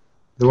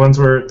 The ones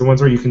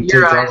where you can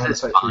your take eyes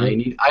is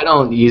fine. I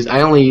only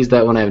use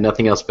that when I have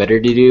nothing else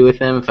better to do with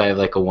him. If I have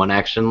like a 1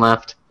 action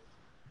left.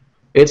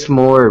 It's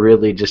more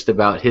really just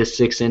about his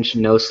 6-inch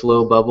no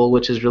slow bubble,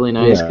 which is really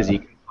nice because you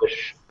can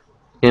push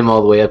him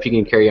all the way up. You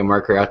can carry a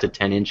marker out to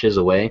 10 inches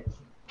away.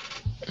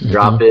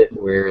 Drop it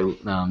where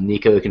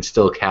Nico can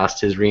still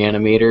cast his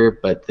Reanimator,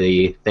 but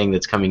the thing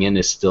that's coming in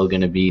is still going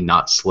to be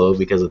not slow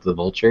because of the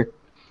Vulture.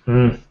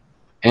 And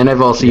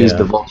I've also used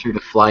the Vulture to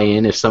fly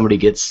in. If somebody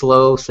gets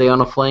slow, say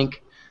on a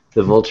flank,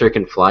 the Vulture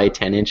can fly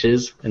 10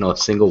 inches in a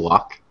single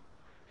walk.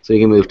 So he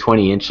can move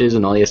 20 inches,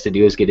 and all he has to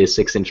do is get his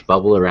 6-inch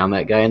bubble around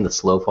that guy, and the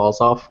slow falls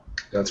off.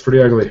 That's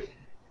pretty ugly.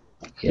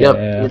 Yep,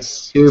 it's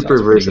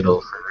super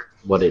versatile for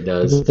what it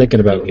does. I'm thinking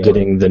about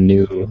getting the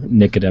new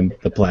Nicodem,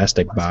 the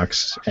plastic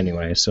box,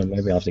 anyway, so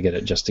maybe I'll have to get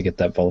it just to get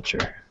that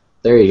Vulture.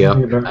 There you go.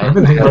 I've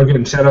been thinking about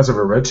getting Shadows of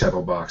a Red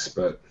Chapel box,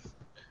 but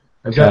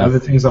I've got other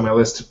things on my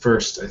list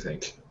first, I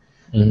think.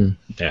 Mm-hmm.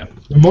 Yeah.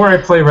 The more I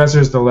play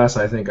Rezzers, the less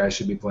I think I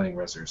should be playing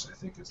Rezzers. I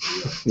think is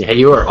the Yeah,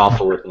 you are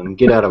awful with them.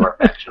 Get out of our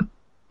faction.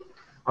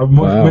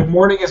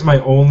 McMorning is my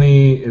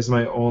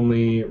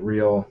only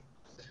real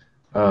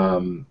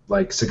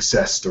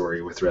success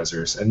story with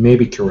Rezzers, and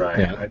maybe Kirai.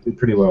 Yeah. I did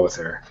pretty well with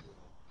her.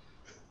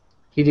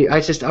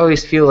 I just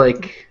always feel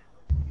like,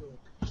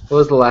 what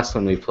was the last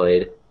one we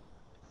played?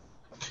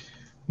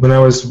 When I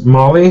was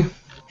Molly,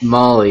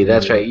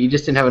 that's right. You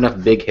just didn't have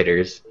enough big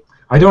hitters.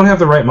 I don't have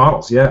the right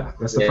models. Yeah,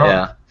 that's the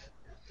problem.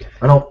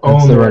 I don't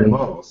own the right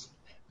models.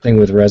 Thing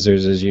with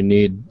Rezzers is you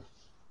need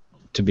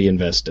to be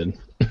invested.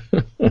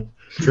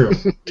 True.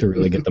 To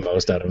really get the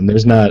most out of them.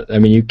 There's not. I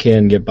mean, you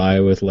can get by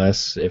with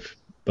less,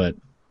 but.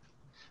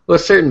 Well,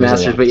 certain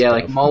masters, but yeah,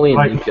 like Molly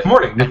and Nico.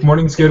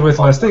 McMorning's good with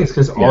less things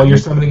because all you're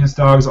summoning is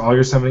dogs, all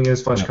you're summoning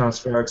is flesh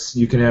constructs.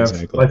 You can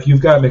have like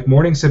you've got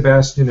McMorning,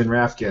 Sebastian, and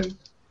Rafkin,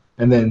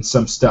 and then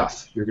some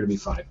stuff. You're gonna be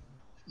fine.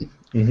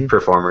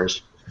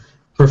 Performers.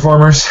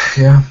 Performers,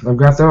 yeah, I've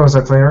got those.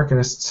 I play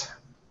Arcanists.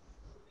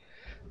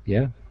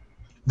 Yeah.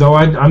 Though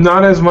I'm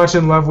not as much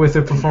in love with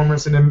the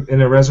performance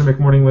in a Resurrect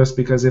morning list,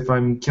 because if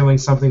I'm killing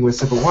something with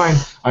Sip of Wine,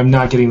 I'm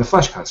not getting the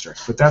flesh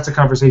construct. But that's a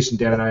conversation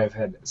Dan and I have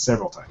had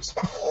several times.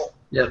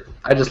 Yep,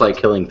 I just like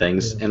killing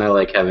things, and I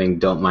like having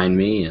Don't Mind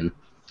Me and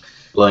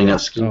blowing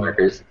up ski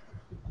markers.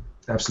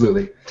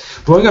 Absolutely.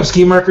 Blowing up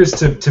ski markers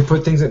to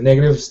put things at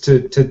negatives to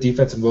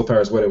defense and willpower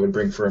is what it would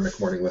bring for a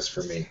McMorning list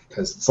for me.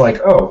 Because it's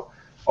like, oh,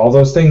 all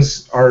those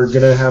things are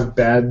going to have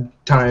bad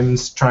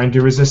times trying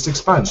to resist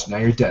Expunge. Now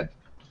you're dead.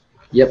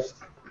 Yep.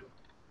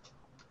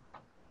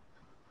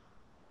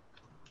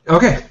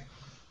 Okay.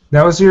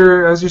 That was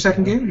your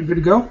second game? You good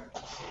to go?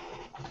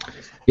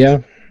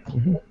 Yeah.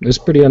 Mm-hmm. It was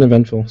pretty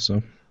uneventful,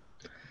 so...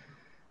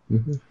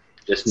 Mm-hmm.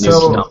 Just new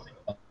stuff.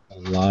 A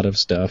lot of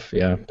stuff,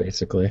 yeah,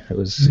 basically. It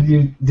was.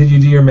 Did you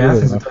do your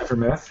math? Is it time for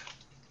math?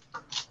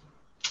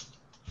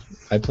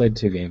 I played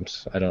 2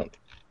 games. I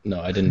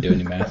didn't do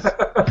any math.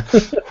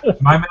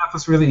 My math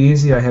was really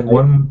easy. I had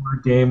one more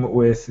game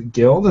with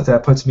Guild.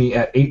 That puts me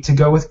at 8 to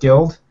go with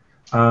Guild.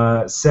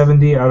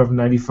 70 out of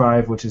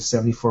 95, which is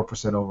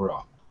 74%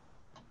 overall.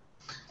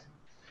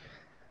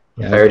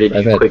 Yeah, if I already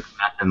did quick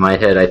math in my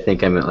head, I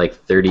think I'm at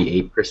like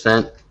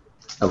 38%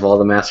 of all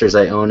the Masters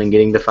I own and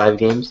getting to 5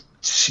 games.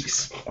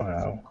 Jeez.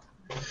 Wow.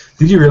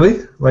 Did you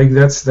really? Like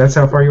that's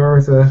how far you are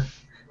with the...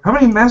 How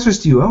many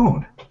Masters do you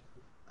own?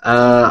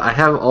 I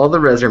have all the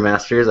Resur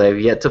Masters. I have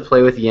yet to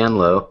play with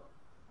Yanlo.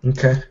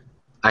 Okay.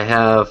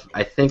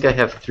 I think I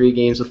have 3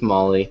 games with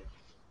Molly.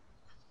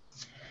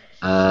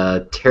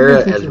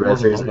 Terra as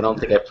Resurs, I don't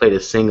think I played a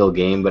single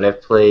game, but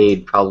I've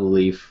played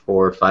probably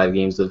 4 or 5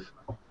 games of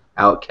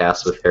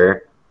Outcast with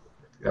her.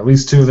 At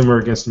least 2 of them are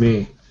against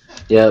me.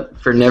 Yep.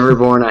 For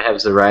Neverborn, I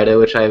have Zoraida,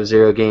 which I have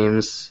 0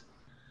 games.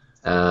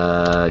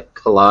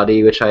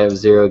 Kaladi, which I have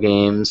 0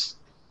 games.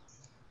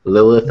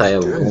 Lilith, I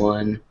have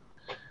 1.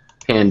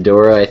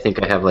 Pandora, I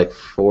think I have like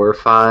 4 or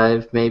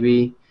 5,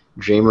 maybe.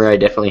 Dreamer, I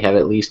definitely have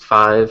at least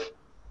 5.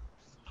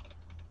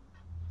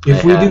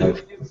 If we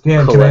do,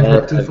 Dan,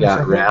 Colette, I've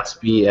got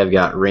Raspy, I've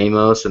got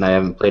Ramos, and I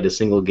haven't played a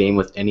single game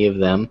with any of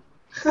them.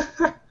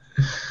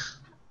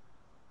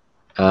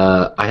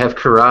 I have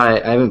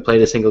Karai. I haven't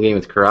played a single game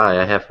with Karai.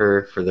 I have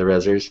her for the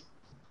Resurs.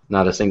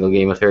 Not a single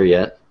game with her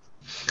yet.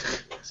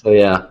 So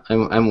yeah,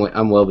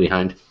 I'm well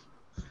behind.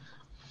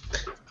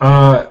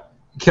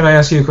 Can I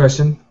ask you a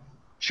question?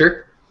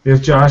 Sure.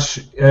 If Josh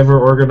ever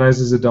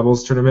organizes a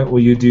doubles tournament,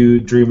 will you do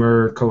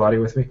Dreamer Kaladi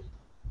with me?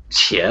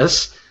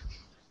 Yes.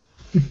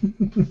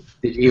 Did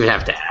you even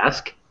have to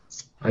ask?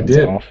 I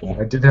did. Awful.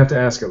 I did have to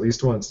ask at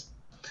least once.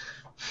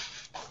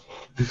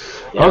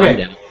 Yeah,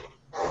 okay.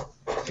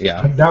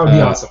 Yeah. That would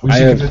be awesome. We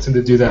should convince him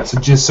to do that,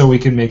 just so we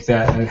can make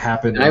that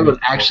happen. And I would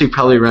actually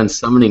probably run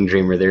Summoning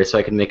Dreamer there, so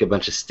I can make a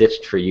bunch of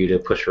Stitched for you to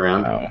push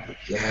around. Wow.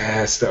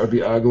 Yes, that would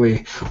be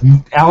ugly.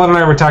 Alan and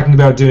I were talking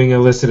about doing a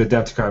list at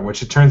Adepticon,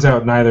 which it turns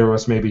out neither of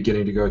us may be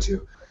getting to go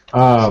to,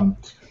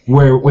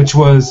 which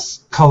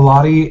was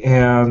Kaladi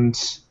and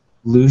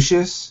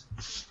Lucius,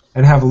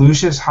 and have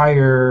Lucius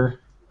hire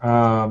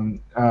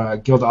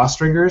Guild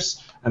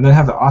Ostringers, and then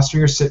have the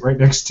Ostringers sit right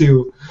next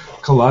to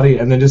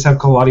Kaladi, and then just have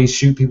Kaladi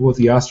shoot people with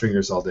the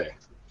Ostringers all day.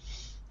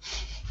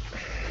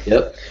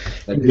 Yep.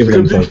 Give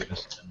them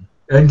focus.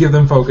 And give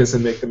them focus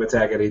and make them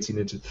attack at 18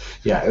 inches.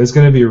 Yeah, it was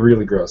going to be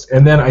really gross.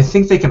 And then I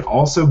think they can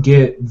also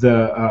get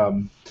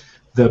the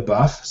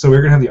buff. So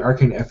we're going to have the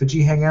Arcane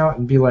Effigy hang out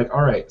and be like,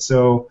 all right,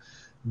 so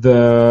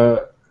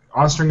the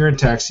Ostringer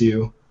attacks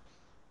you,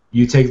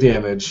 you take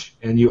damage,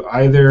 and you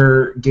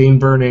either gain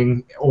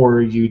burning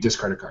or you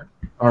discard a card.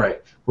 All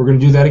right, we're going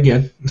to do that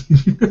again.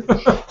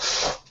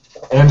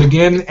 and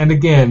again, and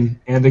again,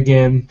 and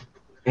again,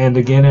 and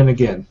again, and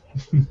again.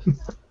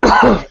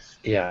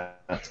 Yeah.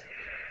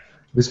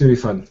 It's going to be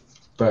fun.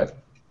 But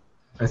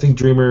I think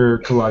Dreamer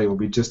Kaladi will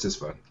be just as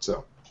fun.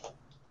 So.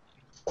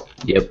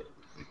 Yep.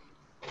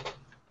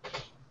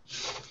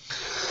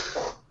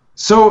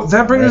 So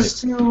that brings us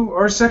to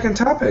our second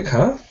topic,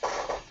 huh?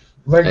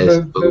 Like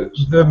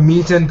the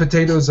meat and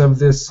potatoes of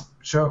this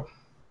show,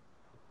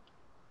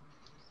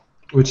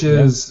 which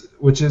is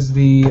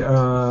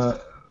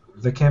the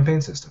campaign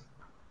system.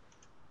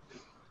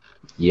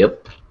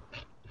 Yep.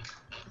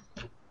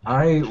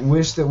 I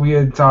wish that we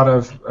had thought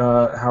of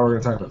how we're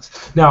going to talk about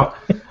this. Now,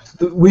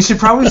 we should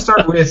probably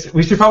start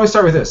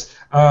with this.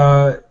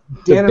 Dan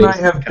and I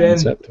have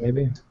concept,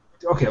 maybe.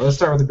 Okay, let's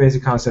start with the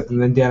basic concept,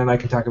 and then Dan and I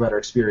can talk about our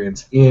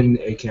experience in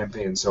a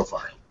campaign so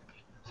far.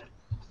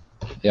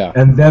 Yeah.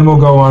 And then we'll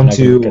go on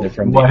to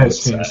what has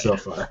outside. changed so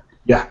far.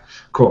 Yeah,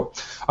 cool.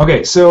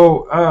 Okay,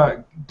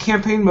 so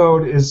campaign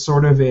mode is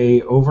sort of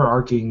a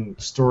overarching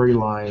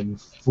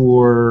storyline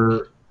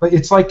for. But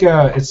it's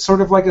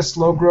sort of like a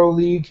slow grow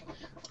league,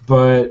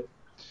 but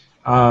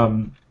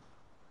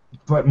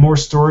more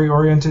story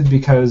oriented,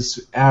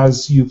 because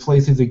as you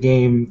play through the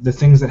game, the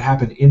things that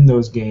happen in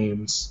those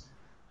games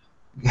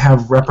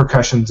have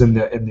repercussions in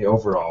the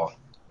overall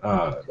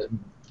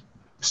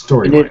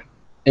storyline.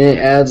 And it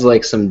adds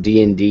like some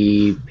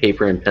D&D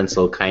paper and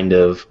pencil kind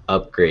of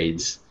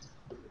upgrades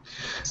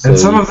So and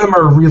some of them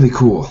are really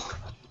cool.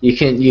 You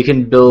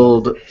can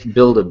build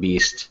a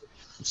beast.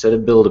 Instead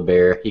of build a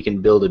bear, you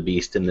can build a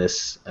beast in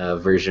this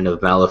version of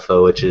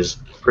Malifaux, which is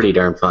pretty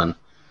darn fun.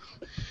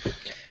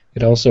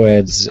 It also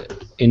adds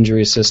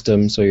injury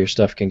system, so your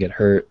stuff can get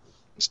hurt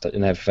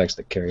and have effects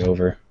that carry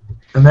over.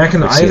 And that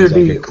can either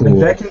be cool.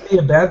 that can be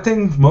a bad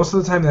thing. Most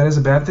of the time, that is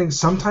a bad thing.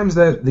 Sometimes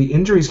that the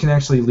injuries can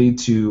actually lead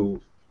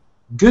to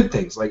good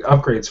things, like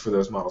upgrades for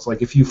those models.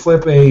 Like if you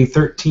flip a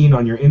 13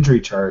 on your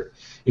injury chart,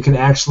 it can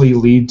actually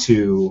lead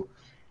to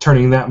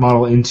turning that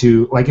model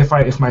into, like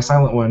if my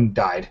Silent One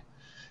died,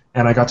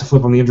 and I got to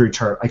flip on the injury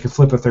chart, I could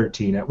flip a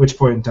 13, at which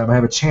point in time I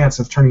have a chance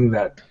of turning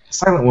that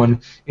Silent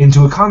One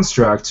into a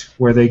construct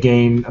where they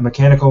gain a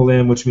mechanical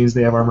limb, which means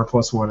they have armor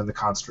 +1 in the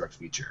construct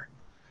feature.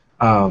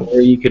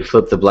 Or you could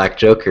flip the Black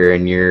Joker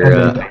and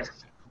your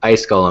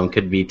Ice Golem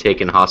could be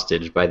taken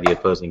hostage by the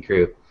opposing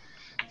crew.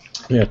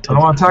 Yeah, I don't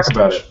want to talk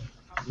about it.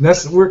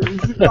 We're going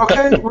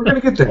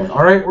to get there.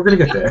 All right, we're going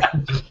to get there.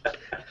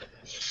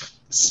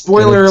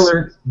 Spoiler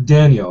alert,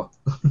 Daniel.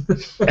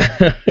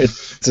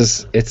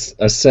 It's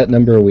a set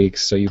number of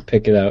weeks, so you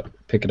pick it out,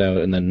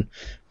 and then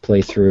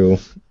play through.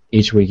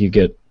 Each week you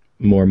get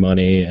more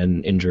money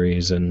and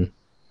injuries and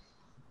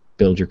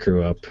build your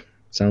crew up.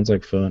 Sounds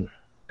like fun.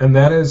 And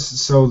that is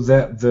so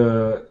that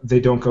they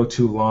don't go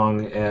too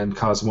long and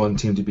cause one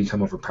team to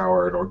become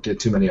overpowered or get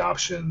too many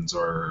options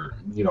or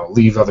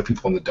leave other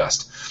people in the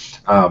dust.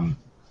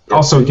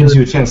 Also, it gives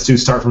you a chance to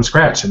start from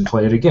scratch and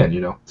play it again.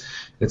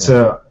 It's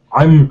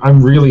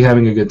I'm really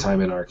having a good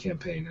time in our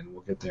campaign, and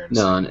we'll get there.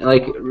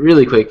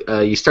 Really quick,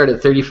 you start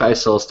at 35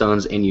 soul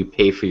stones and you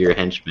pay for your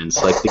henchmen.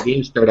 So the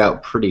games start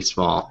out pretty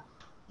small.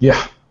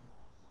 Yeah.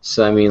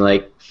 So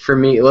for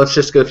me, let's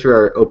just go through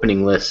our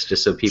opening list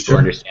just so people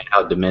understand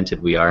how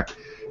demented we are.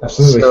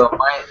 Absolutely. So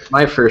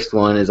my first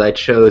one is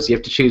you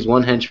have to choose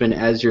one henchman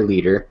as your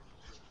leader,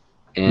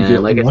 and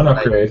you get one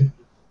upgrade.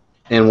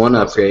 And one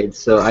upgrade.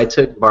 So I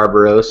took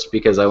Barbaros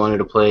because I wanted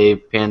to play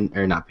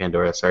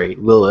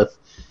Lilith,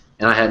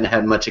 and I hadn't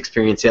had much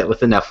experience yet with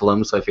the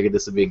Nephilim, so I figured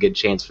this would be a good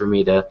chance for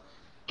me to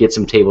get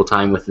some table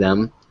time with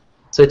them.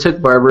 So I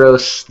took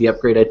Barbaros. The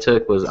upgrade I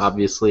took was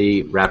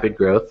obviously Rapid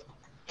Growth.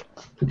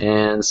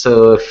 And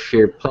so if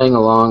you're playing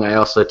along, I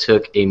also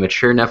took a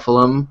mature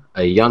Nephilim,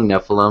 a young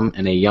Nephilim,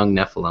 and a young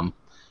Nephilim.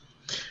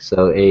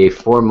 So a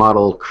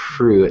 4-model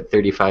crew at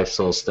 35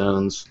 soul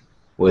stones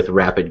with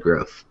Rapid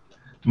Growth.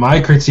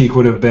 My critique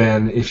would have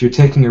been, if you're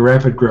taking a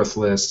Rapid Growth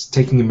list,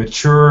 taking a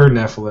mature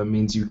Nephilim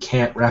means you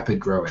can't Rapid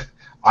Grow it.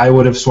 I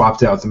would have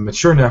swapped out the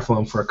mature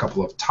Nephilim for a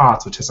couple of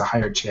Tots, which has a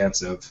higher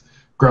chance of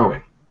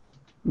growing.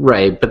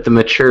 Right, but the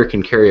mature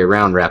can carry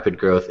around Rapid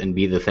Growth and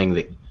be the thing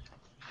that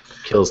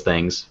kills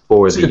things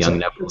for the young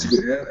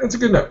Nephilim.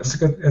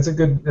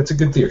 That's a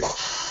good theory.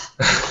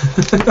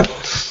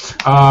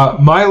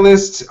 My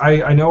list,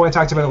 I know I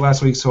talked about it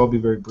last week, so I'll be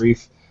very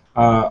brief.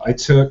 I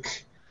took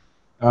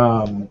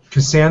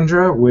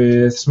Cassandra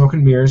with Smoke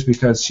and Mirrors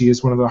because she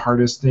is one of the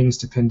hardest things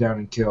to pin down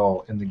and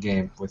kill in the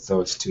game with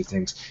those two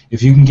things.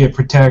 If you can get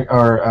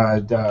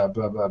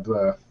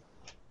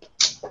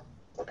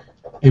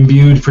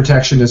imbued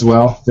protection as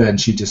well, then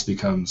she just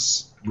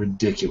becomes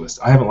ridiculous.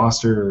 I haven't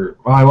lost her.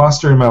 Well, I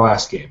lost her in my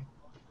last game,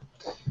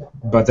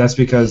 but that's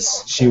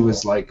because she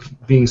was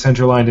being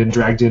centerlined and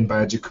dragged in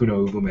by a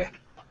Jakuno Ugume.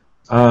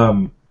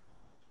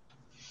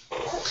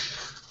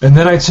 And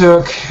then I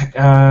took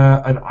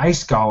an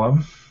Ice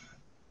Golem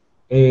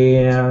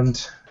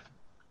and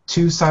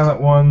 2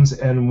 Silent Ones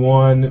and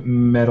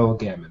 1 Metal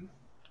Gammon.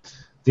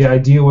 The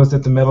idea was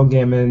that the Metal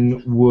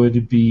Gammon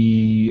would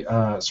be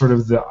sort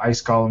of the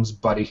Ice Golem's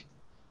buddy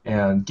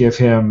and give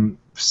him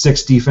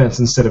 6 defense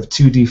instead of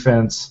 2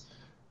 defense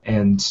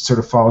and sort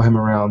of follow him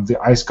around.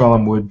 The Ice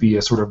Golem would be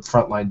a sort of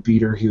frontline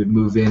beater. He would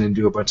move in and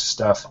do a bunch of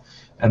stuff.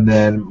 And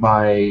then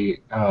my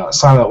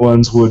Silent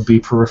Ones would be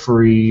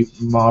periphery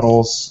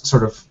models,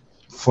 sort of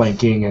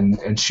flanking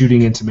and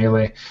shooting into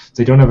melee.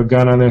 They don't have a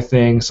gun on their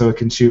thing, so it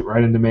can shoot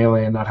right into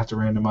melee and not have to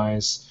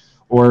randomize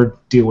or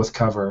deal with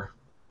cover.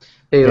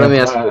 Hey, let me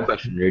ask you a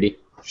question, Rudy.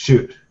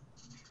 Shoot.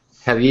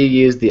 Have you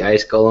used the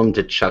Ice Golem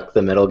to chuck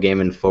the Metal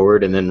Gammon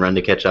forward and then run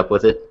to catch up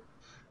with it?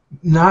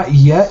 Not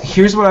yet.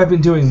 Here's what I've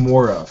been doing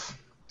more of.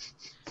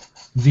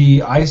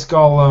 The Ice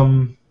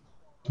Golem,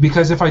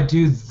 because if I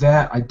do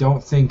that, I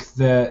don't think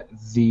that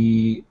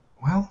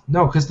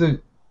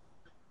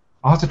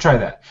I'll have to try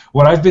that.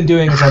 What I've been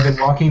doing is I've been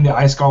walking the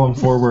Ice Golem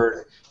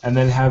forward and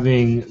then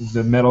having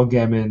the Metal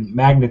Gammon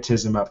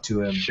magnetism up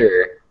to him.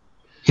 Sure.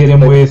 Hit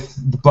him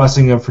with the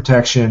Blessing of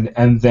Protection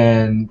and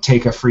then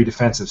take a free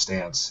defensive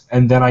stance.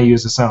 And then I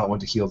use the Silent One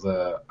to heal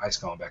the Ice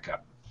Golem back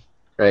up.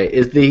 Right.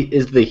 Is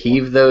the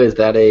heave though? Is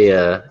that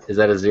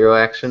a 0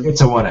 action?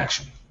 It's a 1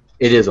 action.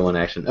 It is a 1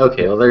 action.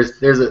 Okay. Well,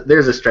 there's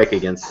a strike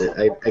against it.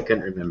 I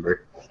couldn't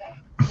remember.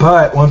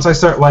 But once I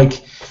start,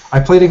 I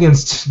played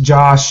against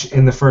Josh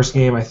in the first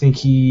game. I think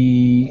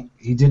he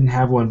didn't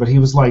have one, but he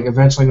was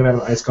eventually going to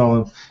have an Ice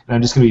Golem, and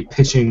I'm just going to be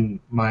pitching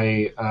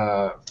my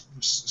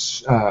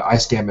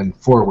Ice Gammon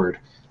forward.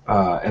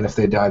 And if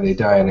they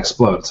die and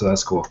explode. So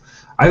that's cool.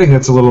 I think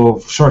that's a little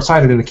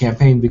short-sighted in a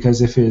campaign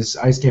because if his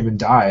Ice Gammon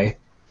die,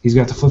 he's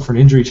going to have to flip for an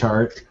injury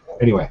chart.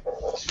 Anyway,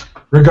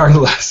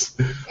 regardless,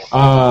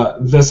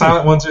 the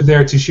Silent Ones are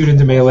there to shoot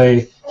into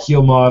melee,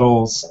 heal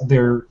models.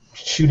 Their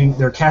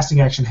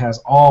casting action has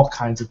all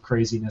kinds of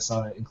craziness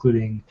on it,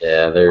 including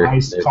they're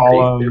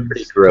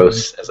pretty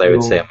gross, as I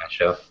would say on my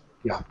show.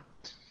 Yeah,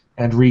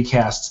 and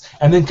recasts.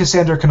 And then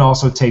Cassandra can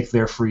also take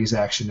their freeze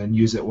action and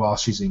use it while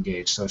she's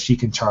engaged, so she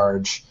can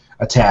charge,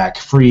 attack,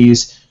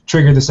 freeze,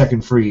 trigger the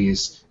second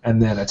freeze,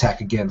 and then attack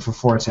again for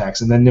 4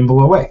 attacks, and then nimble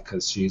away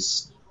because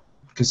she's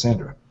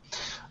Cassandra.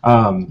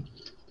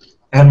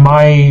 And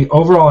my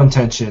overall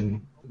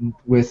intention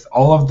with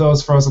all of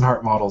those Frozen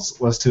Heart models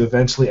was to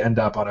eventually end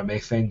up on a Mei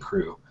Feng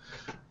crew,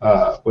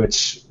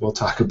 which we'll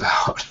talk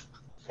about.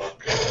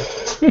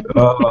 You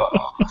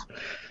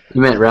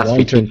meant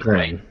Rasputin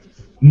Crane.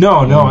 No,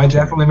 I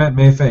definitely meant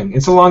Mei Feng.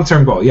 It's a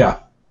long-term goal, yeah.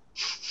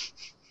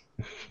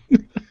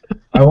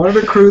 I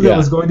wanted a crew that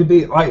was going to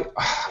be like.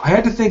 I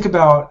had to think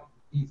about: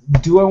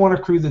 do I want a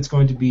crew that's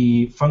going to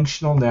be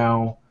functional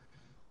now,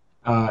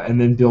 and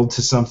then build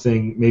to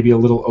something maybe a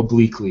little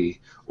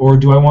obliquely, or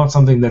do I want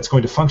something that's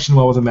going to function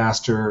well with a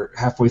master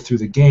halfway through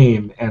the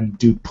game and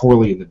do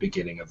poorly in the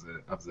beginning of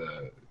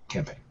the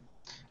campaign?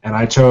 And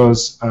I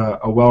chose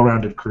a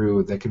well-rounded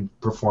crew that can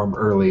perform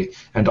early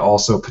and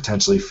also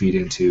potentially feed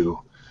into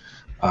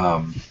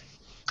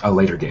a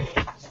later game.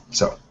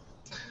 So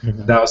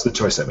that was the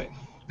choice I made.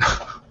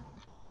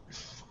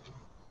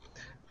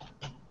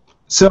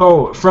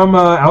 So, from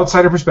an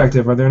outsider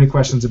perspective, are there any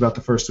questions about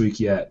the first week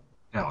yet,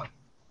 Alan?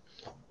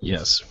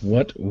 Yes.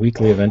 What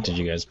weekly event did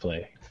you guys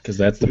play? Because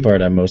that's the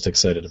part I'm most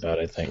excited about,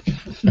 I think.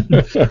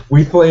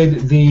 We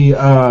played the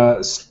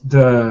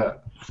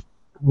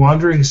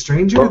Wandering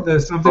Stranger, the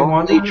something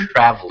Lonely Wanderer?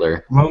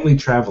 Traveler. Lonely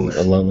Traveler.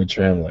 The Lonely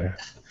Traveler.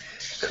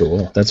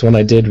 Cool. That's one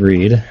I did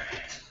read.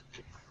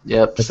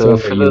 Yep, That's so one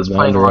for where you those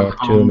playing wander along up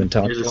to 'em and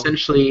talk there's to 'em.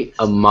 essentially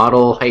a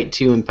model height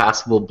 2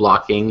 impassable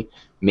blocking,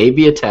 may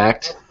be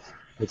attacked.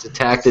 Its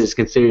attack that is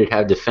considered to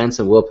have defense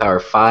and willpower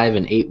 5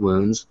 and 8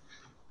 wounds.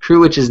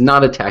 Crew which is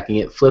not attacking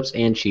it flips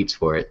and cheats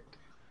for it.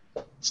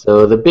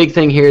 So the big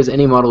thing here is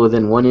any model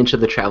within 1 inch of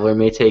the Traveler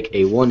may take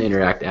a 1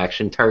 interact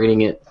action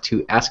targeting it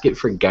to ask it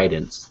for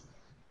guidance.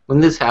 When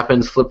this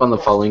happens, flip on the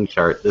following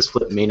chart. This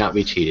flip may not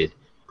be cheated.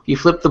 If you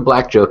flip the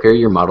Black Joker,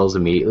 your model is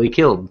immediately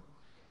killed.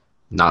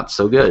 Not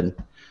so good.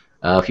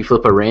 If you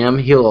flip a Ram,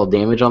 heal all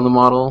damage on the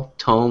model.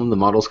 Tome, the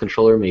model's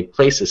controller may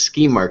place a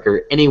ski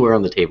marker anywhere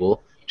on the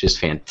table, which is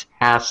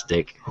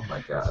fantastic. Oh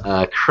my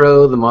god.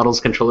 Crow, the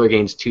model's controller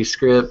gains 2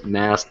 script.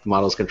 Mask, the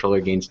model's controller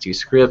gains 2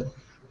 script.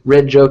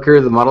 Red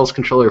Joker, the model's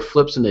controller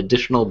flips an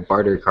additional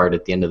barter card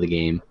at the end of the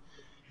game.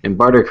 And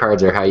barter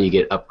cards are how you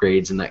get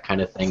upgrades and that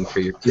kind of thing for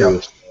your crew.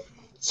 Yep.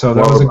 So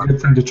that was a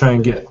good thing to try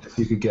and get, if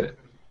you could get it.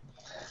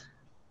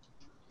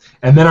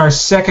 And then our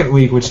second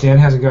week, which Dan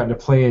hasn't gotten to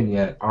play in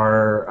yet,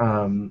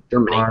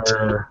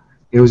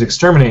 it was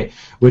Exterminate,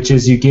 which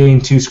is you gain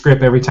 2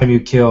 script every time you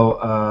kill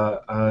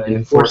an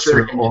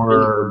Enforcer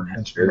or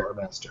Henchman or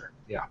Master.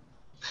 Yeah.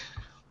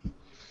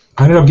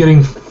 I ended up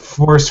getting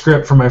 4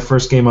 script for my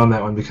first game on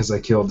that one because I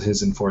killed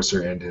his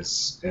Enforcer and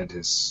his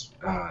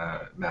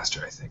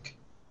Master, I think.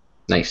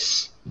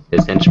 Nice.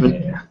 His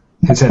henchman? Yeah.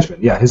 His henchman,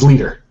 yeah, his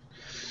leader.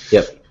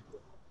 Yep.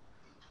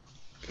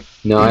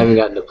 No, I haven't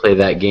gotten to play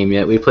that game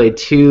yet. We played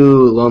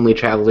 2 Lonely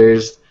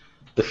Travelers.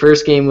 The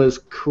first game was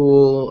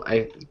cool.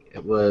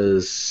 It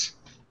was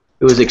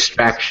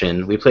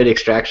Extraction. We played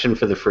Extraction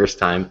for the first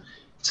time.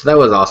 So that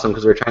was awesome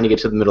because we were trying to get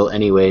to the middle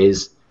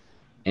anyways.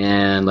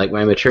 And like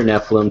my mature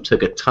Nephilim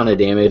took a ton of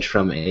damage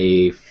from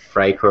a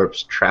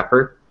Freikorps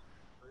Trapper.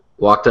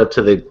 Walked up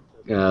to the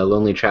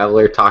Lonely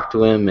Traveler, talked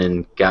to him,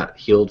 and got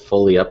healed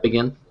fully up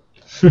again.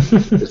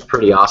 It was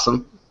pretty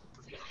awesome.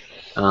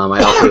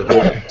 I also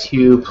hit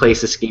 2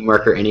 place a ski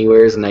marker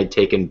anywheres, and I'd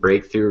taken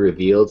Breakthrough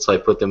Revealed, so I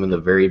put them in the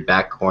very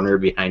back corner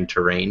behind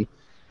terrain.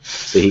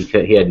 So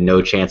he had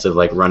no chance of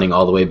like running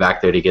all the way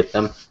back there to get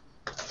them.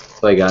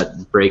 So I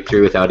got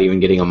Breakthrough without even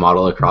getting a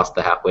model across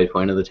the halfway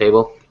point of the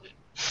table.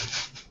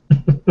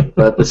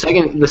 But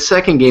the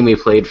second game we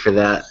played for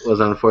that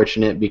was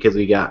unfortunate because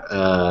we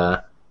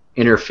got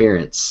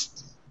Interference.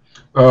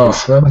 Oh,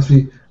 that must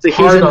be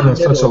hard on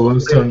such a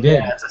low-stone game.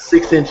 Yeah, it's a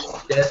 6-inch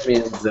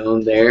Deathman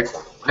zone there.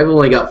 I've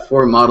only got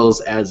 4 models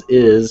as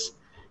is,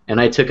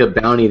 and I took a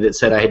bounty that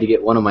said I had to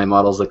get one of my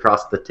models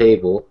across the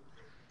table.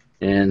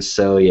 And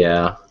so,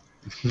 yeah.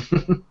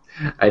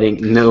 I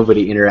think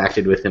nobody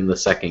interacted with him the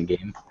second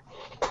game.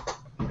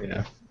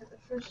 Yeah.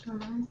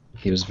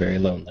 He was very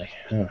lonely.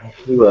 Oh.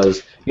 He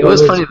was. It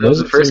was funny, though.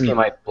 The first game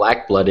I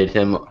black-blooded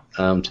him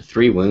to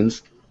 3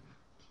 wounds.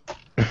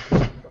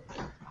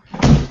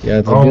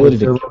 Yeah, the ability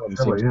to kill him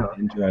seems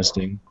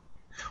interesting.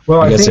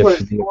 Well, I guess if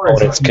the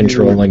opponent's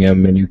controlling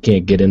him and you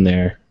can't get in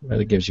there,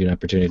 it gives you an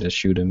opportunity to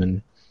shoot him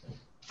and.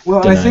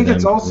 Well, I think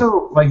it's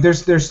also like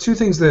there's 2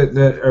 things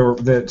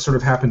that sort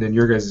of happened in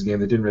your guys' game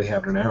that didn't really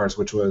happen in ours,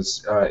 which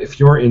was if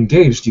you're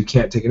engaged, you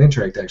can't take an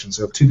interact action.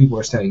 So if 2 people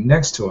are standing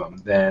next to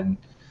him, then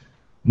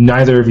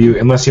neither of you,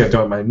 unless you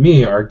don't mind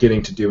me, are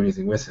getting to do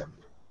anything with him.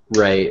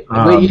 Right.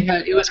 But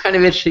it was kind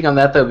of interesting on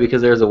that, though,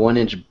 because there was a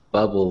 1-inch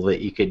bubble that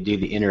you could do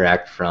the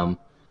interact from.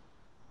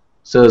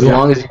 So as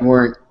long as you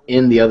weren't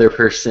in the other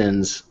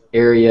person's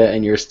area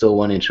and you're still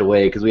 1 inch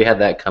away, because we had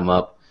that come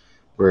up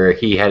where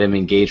he had him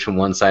engaged from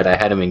one side, I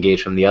had him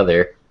engaged from the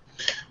other.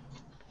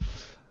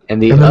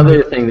 And the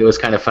other thing that was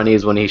kind of funny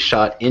is when he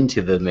shot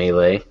into the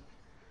melee,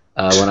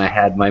 when I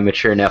had my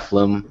mature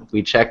Nephilim,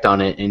 we checked on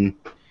it, and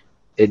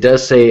it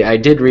does say, I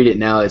did read it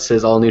now, it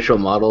says all neutral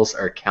models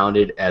are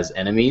counted as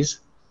enemies.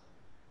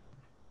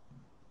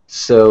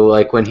 So,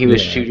 like, when he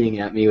was shooting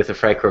at me with the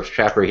Freikorps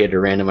Trapper, he had to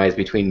randomize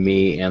between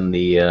me and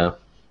the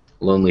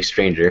Lonely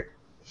Stranger,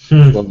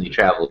 Lonely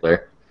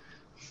Traveler.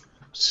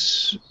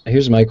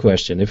 Here's my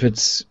question. If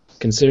it's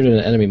considered an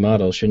enemy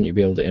model, shouldn't you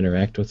be able to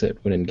interact with it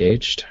when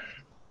engaged?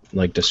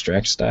 Like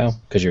distract style?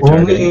 Because you're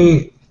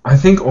targeting? I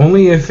think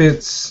only if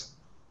it's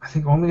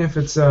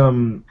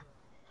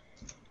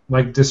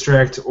like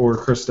distract or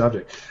cursed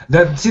object.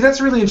 That's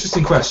a really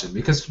interesting question,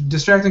 because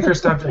distract and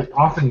cursed object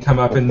often come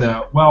up in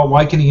the, well,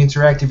 why can he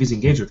interact if he's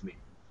engaged with me?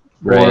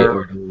 Right,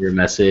 or your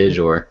message,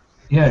 or...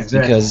 Yeah,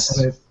 exactly.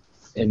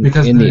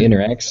 Because in the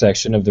interact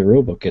section of the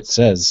rulebook, it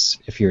says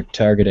if you're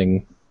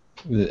targeting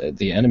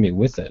the enemy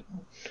with it.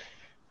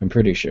 I'm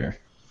pretty sure.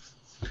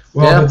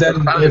 Well,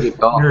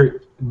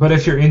 but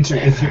if you're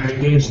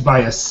engaged by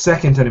a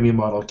second enemy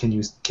model, can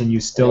you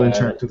still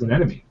interact with an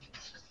enemy?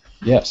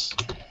 Yes.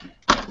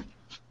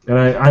 And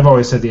I've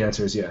always said the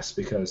answer is yes,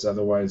 because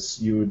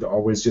otherwise you would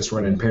always just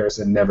run in pairs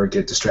and never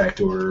get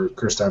distract or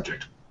cursed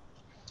object.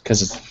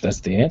 Because that's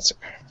the answer.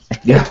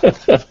 Yeah,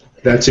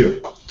 that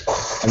too.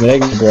 I mean, I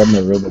can grab my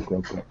rulebook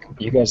real quick.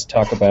 You guys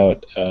talk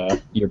about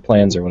your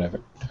plans or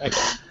whatever.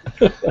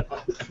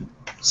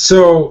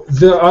 So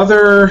the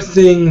other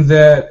thing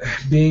that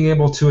being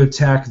able to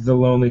attack the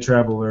Lonely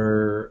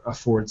Traveler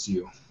affords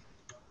you.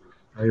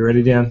 Are you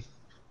ready, Dan?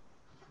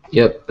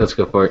 Yep, let's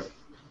go for it.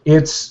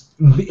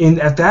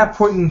 At that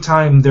point in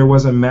time, there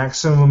was a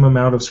maximum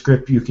amount of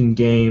script you can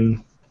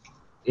gain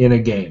in a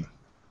game.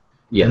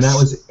 Yes. And that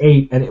was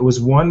 8, and it was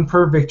 1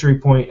 per victory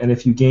point, and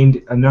if you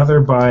gained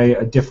another by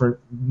a different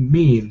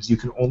means, you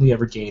can only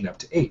ever gain up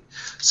to 8.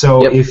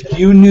 So if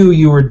you knew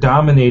you were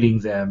dominating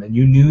them, and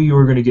you knew you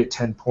were going to get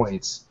 10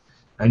 points,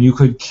 and you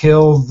could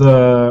kill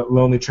the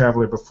Lonely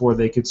Traveler before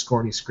they could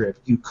score any script,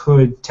 you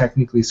could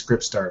technically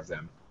script starve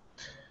them.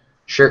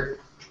 Sure.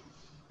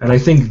 And I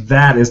think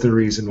that is the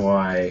reason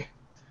why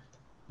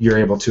you're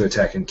able to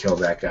attack and kill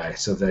that guy,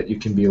 so that you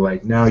can be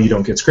like, now you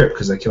don't get script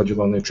because I killed your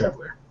Lonely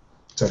Traveler.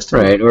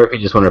 Right, or if you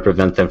just want to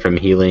prevent them from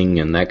healing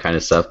and that kind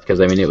of stuff, because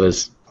I mean it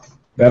was...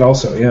 That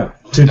also, yeah.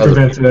 To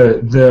prevent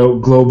the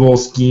global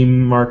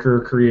scheme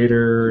marker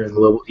creator.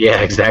 And...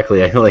 Yeah,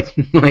 exactly. Like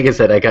I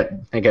said, I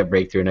got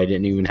breakthrough and I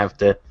didn't even have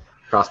to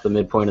cross the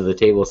midpoint of the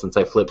table since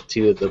I flipped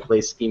 2 of the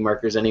place scheme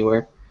markers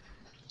anywhere.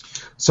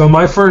 So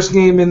my first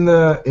game in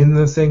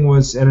the thing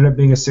ended up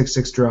being a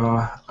 6-6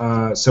 draw.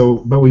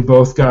 But we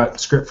both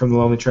got script from the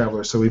Lonely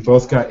Traveler, so we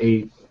both got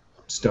 8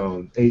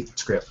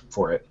 script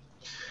for it.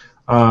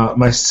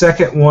 My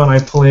second one I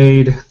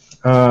played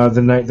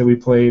the night that we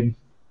played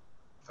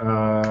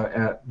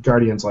at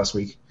Guardians last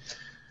week,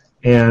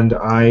 and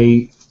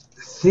I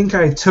think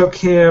I took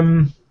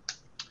him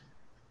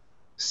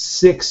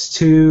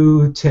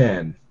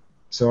 6-10.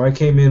 So I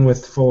came in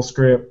with full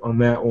script on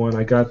that one.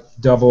 I got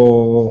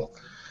double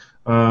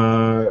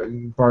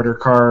barter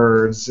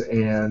cards,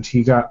 and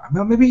he got,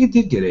 well, maybe he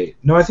did get 8.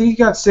 No, I think he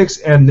got 6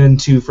 and then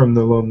 2 from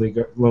the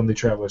Lonely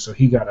Traveler, so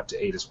he got up to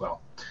 8 as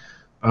well.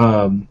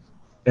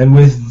 And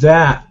with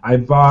that,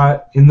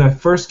 in the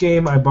first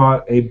game, I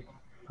bought a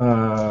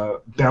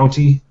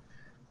bounty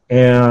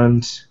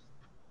and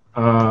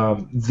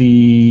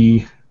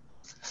the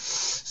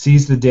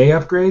Seize the Day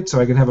upgrade, so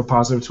I can have a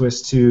positive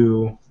twist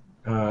to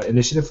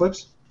initiative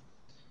flips.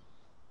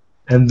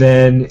 And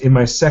then in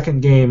my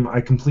second game,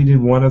 I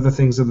completed one of the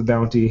things of the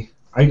bounty.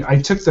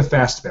 I took the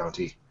fast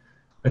bounty.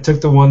 I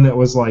took the one that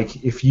was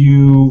like, if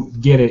you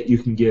get it, you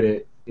can get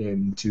it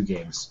in 2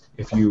 games.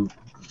 If you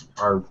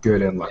are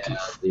good and lucky.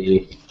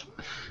 Yeah,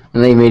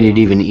 and they made it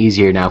even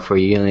easier now for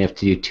you. You only have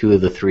to do 2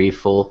 of the 3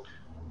 full.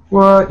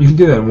 What? You can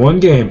do that in 1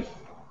 game.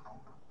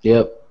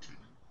 Yep.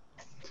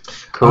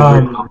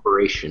 Covert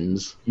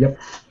operations. Yep.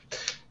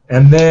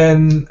 And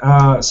then,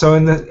 so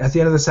at the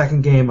end of the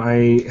second game,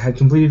 I had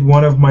completed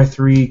one of my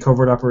 3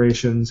 covert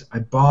operations. I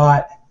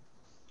bought,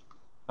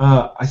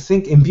 I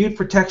think, Imbued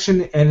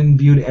Protection and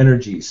Imbued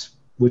Energies,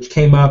 which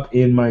came up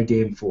in my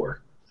game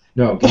 4.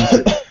 No, game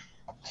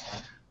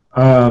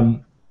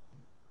 3.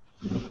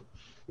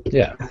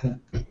 Yeah.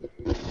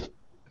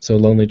 So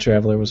Lonely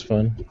Traveler was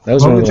fun. That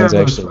was one of the ones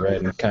I actually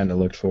read and kind of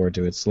looked forward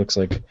to. It looks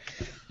like you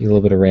get a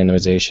little bit of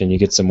randomization. You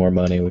get some more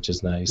money, which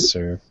is nice,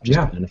 or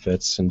just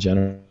benefits in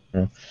general.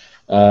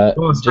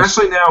 Well,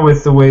 especially now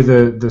with the way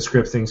the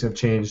script things have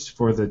changed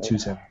for the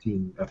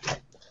 2.17 update.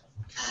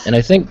 And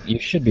I think you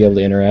should be able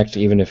to interact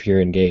even if you're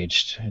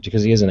engaged,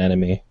 because he is an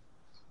enemy.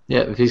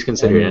 Yeah, if he's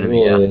considered an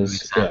enemy, yeah.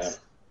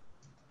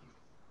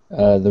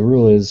 The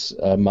rule is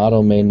a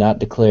model may not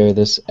declare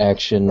this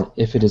action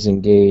if it is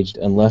engaged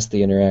unless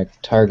the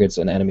interact targets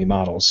an enemy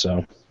model.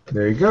 So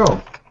there you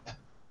go.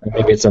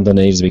 Maybe it's something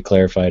that needs to be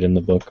clarified in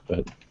the book,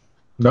 but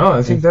no,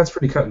 I think that's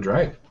pretty cut and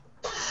dry.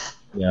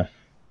 Yeah,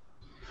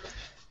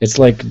 it's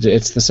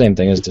the same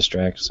thing as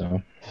distract,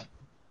 so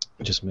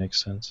it just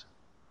makes sense.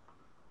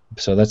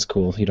 So that's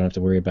cool. You don't have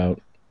to worry about.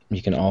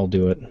 You can all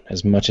do it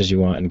as much as you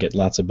want and get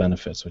lots of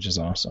benefits, which is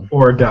awesome.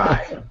 Or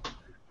die.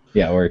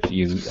 Yeah, or if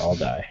you all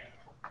die.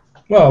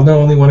 Well, no,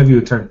 only one of you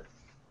a turn,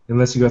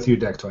 unless you go through your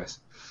deck twice.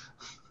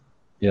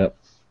 Yep.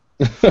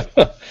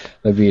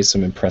 That'd be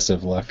some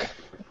impressive luck.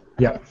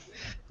 Yeah.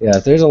 Yeah,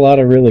 there's a lot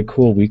of really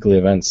cool weekly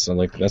events. So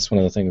that's one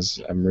of the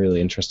things I'm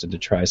really interested to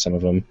try some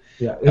of them.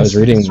 Yeah, I was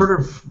reading sort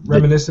of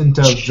reminiscent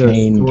of the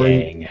Chain story.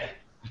 Gang.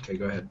 Okay,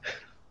 go ahead.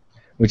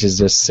 Which is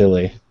just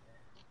silly.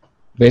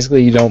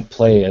 Basically, you don't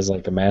play as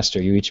like a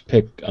master. You each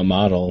pick a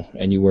model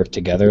and you work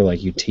together,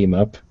 like you team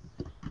up.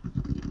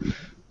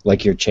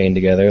 Like you're chained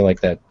together,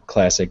 like that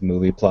classic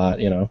movie plot,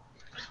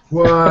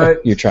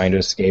 What? You're trying to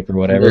escape or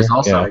whatever. There's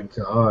also Oh my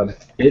God.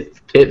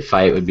 Pit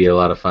fight would be a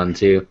lot of fun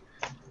too.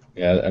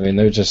 Yeah, I mean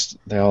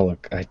they all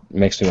look. It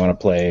makes me want to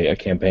play a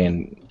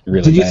campaign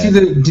really.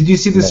 Did you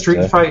see the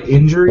Street Fight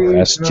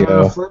injury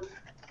flip?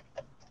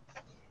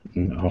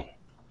 No.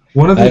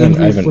 One of the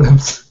injury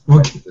flips.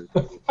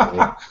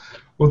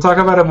 We'll talk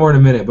about it more in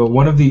a minute, but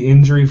one of the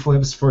injury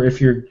flips for if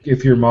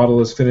your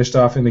model is finished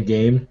off in the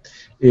game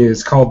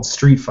is called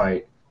Street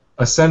Fight.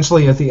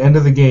 Essentially, at the end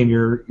of the game,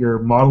 your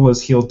model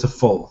is healed to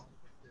full,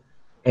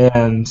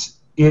 and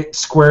it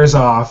squares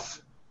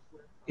off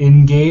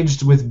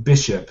engaged with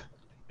Bishop,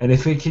 and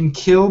if it can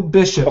kill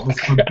Bishop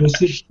before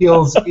Bishop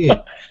kills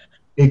it,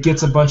 it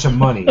gets a bunch of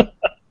money,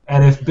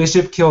 and if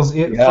Bishop kills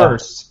it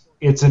first,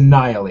 it's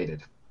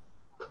annihilated.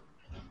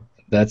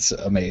 That's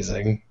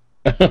amazing.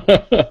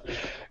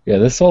 Yeah,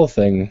 this whole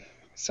thing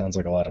sounds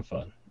like a lot of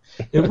fun.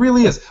 It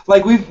really is.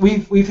 Like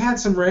we've had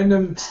some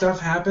random stuff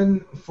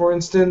happen. For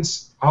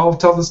instance, I'll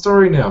tell the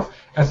story now.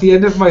 At the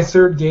end of my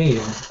third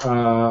game,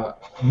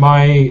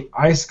 my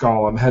ice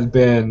golem had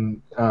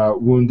been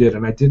wounded,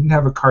 and I didn't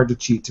have a card to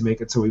cheat to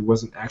make it so he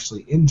wasn't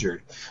actually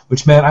injured,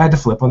 which meant I had to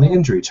flip on the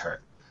injury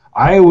chart.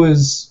 I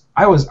was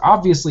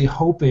obviously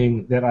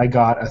hoping that I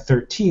got a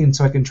 13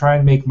 so I can try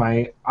and make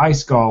my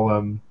ice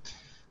golem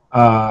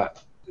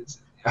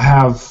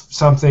have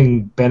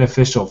something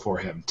beneficial for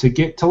him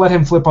to let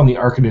him flip on the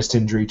Arcanist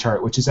injury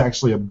chart, which is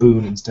actually a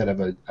boon instead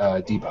of a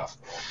debuff.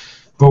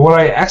 But what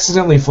I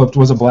accidentally flipped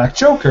was a black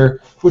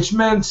joker, which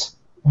meant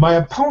my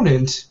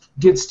opponent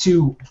gets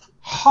to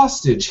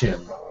hostage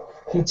him.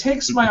 He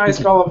takes my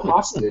ice golem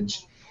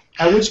hostage,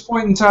 at which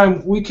point in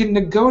time we can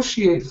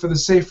negotiate for the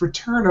safe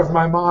return of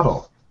my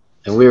model.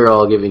 And we were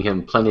all giving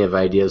him plenty of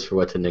ideas for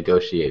what to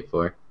negotiate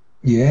for.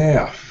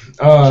 Yeah.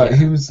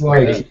 He was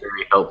like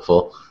very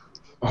helpful.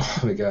 Oh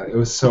my God, it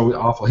was so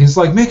awful. He's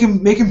like, make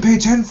him pay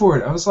 10 for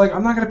it. I was like,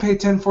 I'm not gonna pay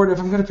 10 for it. If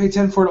I'm gonna pay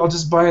 10 for it, I'll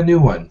just buy a new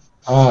one.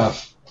 Yeah.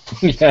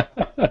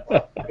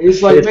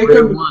 He's like, make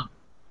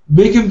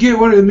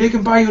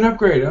him buy you an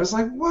upgrade. I was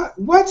like,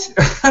 what?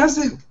 How does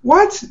it?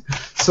 What?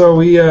 So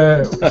he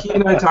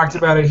and I talked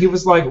about it. He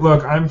was like,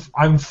 look,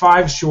 I'm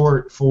 5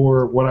 short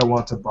for what I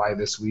want to buy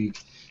this week.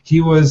 He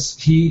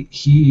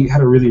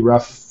had a really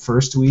rough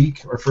first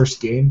week or first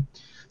game.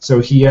 So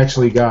he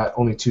actually got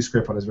only 2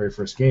 script on his very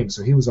first game,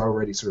 so he was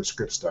already sort of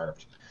script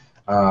starved.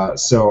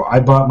 So I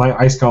bought my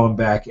Ice Golem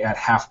back at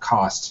half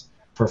cost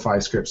for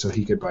 5 script so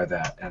he could buy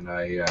that, and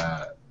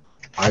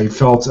I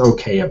felt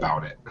okay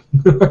about it.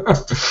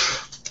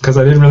 Because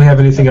I didn't really have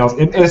anything else.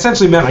 It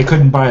essentially meant I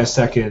couldn't buy a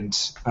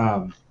second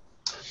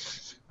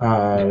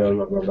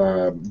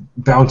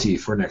bounty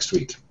for next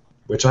week,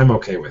 which I'm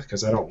okay with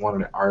because I don't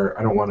want an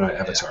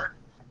avatar.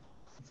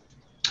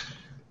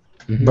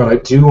 Mm-hmm. But I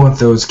do want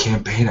those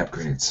campaign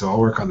upgrades, so I'll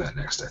work on that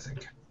next, I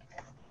think.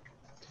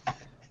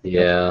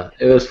 Yeah,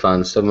 it was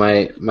fun. So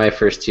my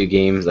first 2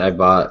 games, I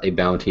bought a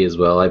bounty as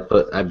well. I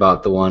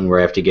bought the one where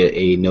I have to get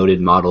a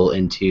noted model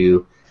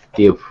into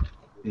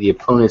the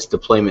opponent's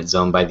deployment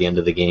zone by the end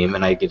of the game,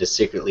 and I get to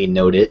secretly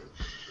note it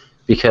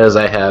because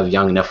I have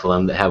young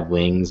Nephilim that have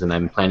wings, and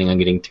I'm planning on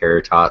getting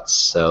Terror Tots,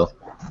 so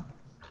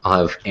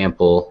I'll have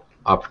ample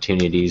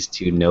opportunities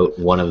to note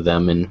one of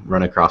them and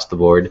run across the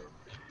board.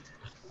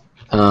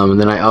 And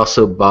then I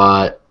also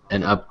bought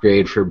an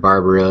upgrade for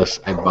Barbaros.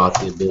 I bought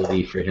the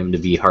ability for him to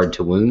be hard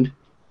to wound.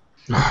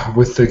 Yeah.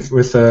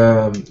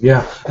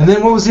 And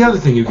then what was the other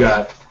thing you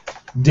got,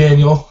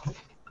 Daniel?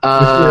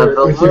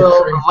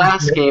 The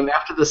last game,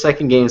 after the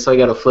second game, so I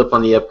got a flip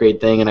on the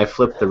upgrade thing, and I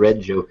flipped the red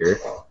joker.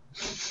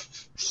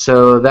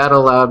 So that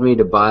allowed me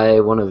to buy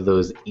one of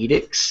those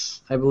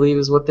edicts, I believe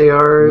is what they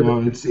are.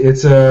 No,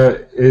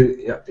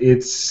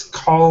 it's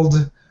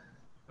called.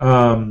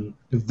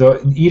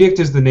 The edict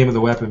is the name of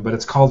the weapon, but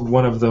it's called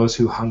One of Those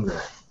Who Hunger.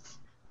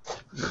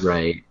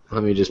 Right.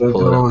 Let me just pull it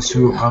up. Those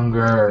who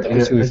hunger.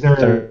 Those who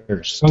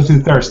thirst. Those who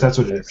thirst. That's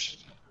what it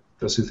is.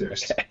 Those who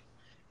thirst. Okay.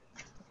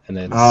 And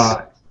it's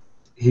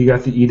He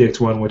got the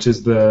Edict one, which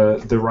is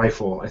the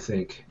rifle, I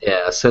think.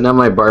 Yeah, so now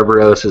my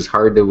Barbaros is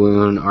hard to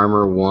wound,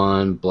 armor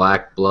 1,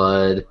 black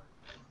blood,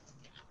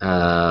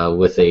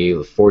 with a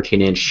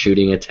 14-inch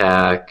shooting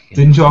attack.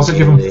 Didn't you also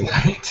give him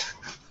flight?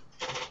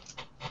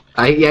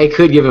 I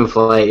could give him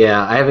flight,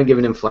 yeah. I haven't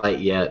given him flight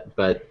yet,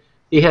 but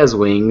he has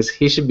wings.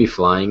 He should be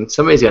flying.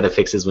 Somebody's got to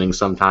fix his wings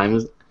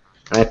sometimes.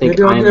 And I think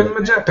maybe I'll give him a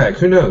jetpack.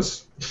 Who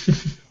knows?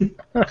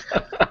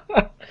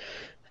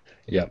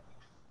 Yep.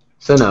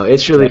 So no,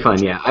 it's really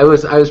fun. Yeah, I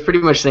was pretty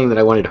much saying that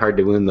I wanted hard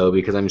to wound though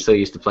because I'm so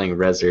used to playing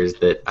Rezzers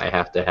that I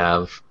have to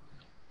have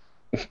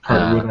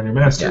hard to wound on your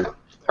master. Yeah,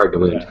 hard to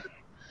wound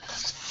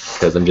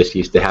because I'm just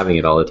used to having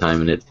it all the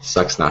time, and it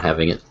sucks not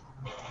having it.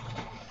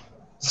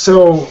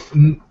 So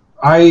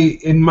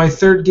in my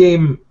third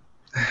game,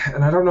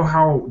 and I don't know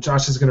how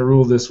Josh is going to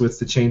rule this with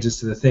the changes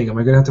to the thing. Am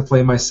I going to have to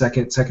play my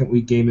second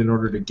week game in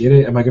order to get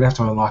it? Am I going to have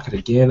to unlock it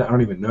again? I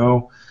don't even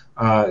know.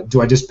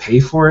 Do I just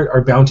pay for it?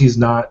 Are bounties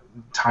not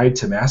tied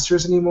to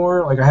masters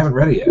anymore? Like, I haven't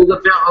read it yet.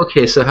 Well,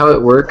 okay, so how it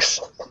works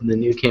in the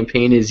new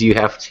campaign is you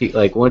have to,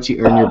 like, once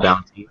you earn your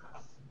bounty,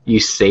 you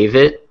save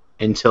it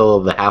until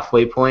the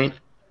halfway point,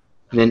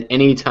 and then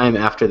any time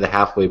after the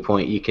halfway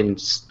point, you can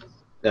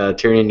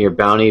turn in your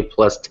bounty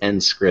plus 10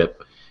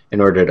 script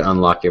in order to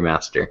unlock your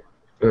master.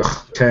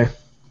 Ugh, okay.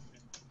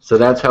 So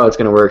that's how it's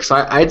going to work.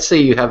 So I'd say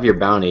you have your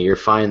bounty. You're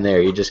fine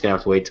there. You're just going to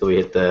have to wait till we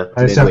hit the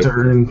I just have to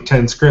earn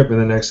 10 script in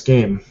the next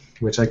game,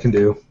 which I can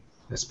do,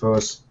 I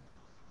suppose.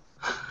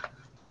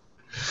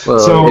 Well,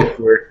 so,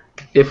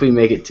 if we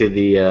make it to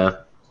the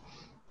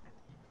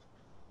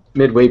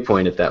midway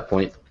point at that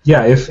point.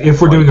 Yeah,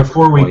 if we're doing a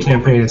 4-week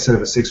campaign instead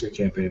of a 6-week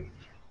campaign,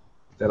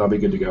 then I'll be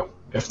good to go.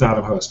 If not,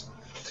 I'm host.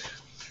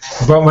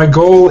 But my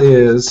goal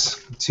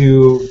is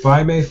to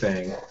buy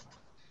Mayfang,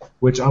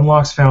 which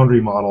unlocks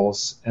Foundry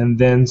models, and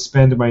then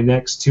spend my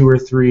next 2 or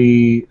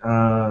 3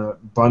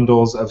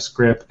 bundles of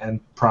script and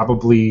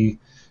probably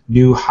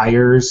new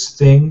hires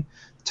thing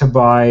to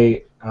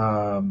buy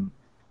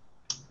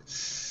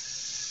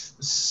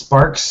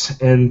Sparks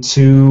and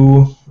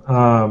 2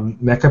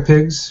 Mecha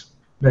Pigs,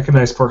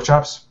 mechanized pork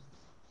chops,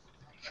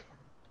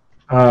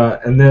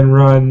 and then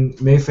run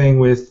Mayfang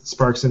with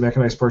Sparks and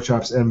mechanized pork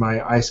chops and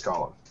my Ice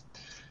Golem.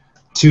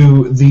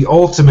 To the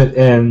ultimate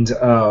end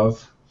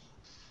of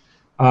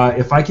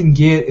if I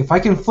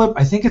can flip,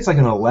 I think it's like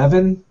an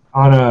 11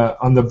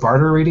 on the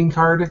barter rating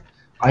card,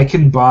 I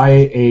can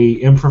buy a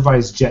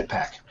improvised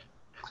jetpack.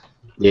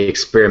 The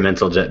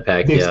experimental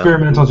jetpack.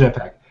 Experimental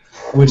jetpack,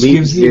 which Leap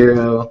gives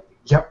 0.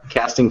 Yep.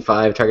 Casting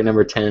 5, target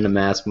number 10 in a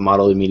mask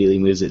model immediately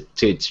moves it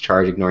to its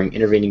charge, ignoring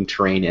intervening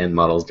terrain and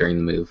models during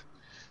the move.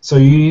 So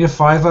you need a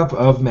 5-up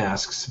of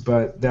masks,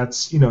 but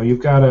that's,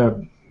 you've got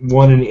a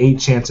 1 in 8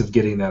 chance of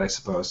getting that, I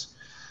suppose.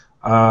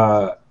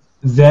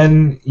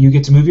 Then you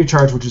get to move your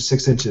charge, which is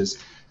 6 inches.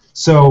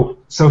 So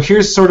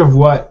here's sort of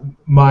what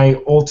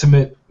my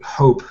ultimate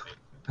hope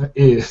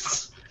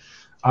is.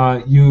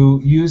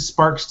 You use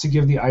Sparks to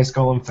give the Ice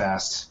Golem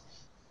fast.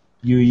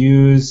 You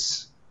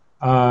use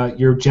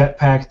your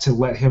jetpack to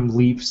let him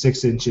leap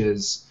 6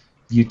 inches.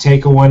 You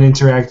take a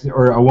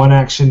 1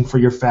 action for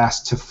your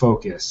fast to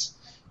focus.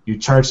 You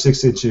charge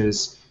 6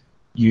 inches.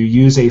 You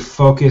use a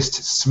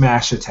focused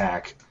smash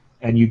attack,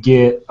 and you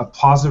get a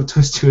positive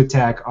twist to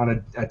attack on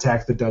an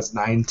attack that does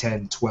 9,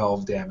 10,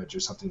 12 damage or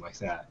something like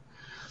that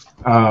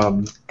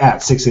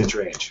at 6-inch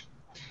range.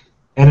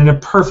 And in a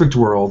perfect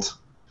world,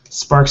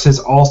 Sparks has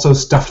also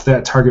stuffed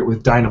that target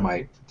with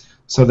dynamite,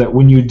 so that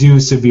when you do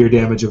severe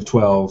damage of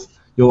 12,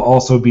 you'll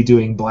also be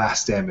doing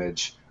blast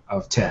damage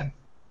of 10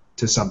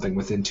 to something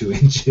within 2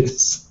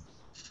 inches.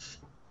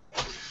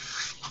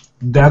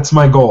 That's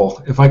my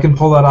goal. If I can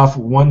pull that off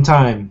one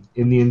time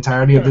in the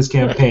entirety of this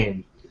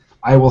campaign,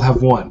 I will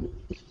have won.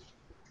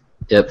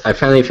 Yep, I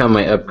finally found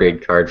my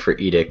upgrade card for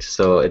Edict.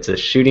 So it's a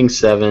shooting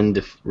 7,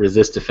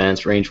 resist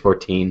defense, range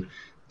 14.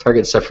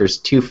 Target suffers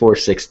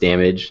 2/4/6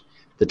 damage.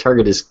 The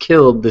target is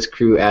killed. This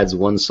crew adds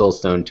 1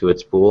 soulstone to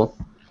its pool.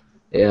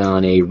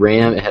 On a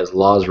ram, it has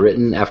laws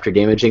written. After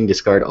damaging,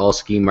 discard all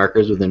ski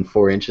markers within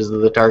 4 inches of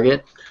the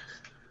target.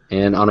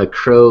 And on a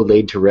crow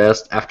laid to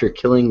rest, after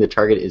killing, the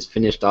target is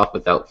finished off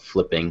without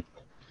flipping.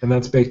 And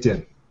that's baked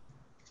in.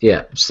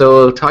 Yeah,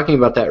 so talking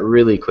about that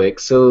really quick.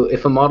 So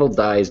if a model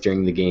dies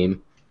during the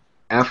game,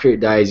 after it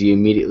dies, you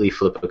immediately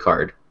flip a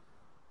card.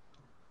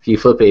 If you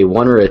flip a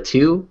 1 or a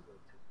 2,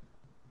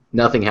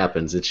 nothing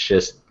happens. It's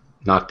just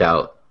knocked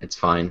out. It's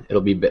fine.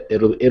 It'll be better.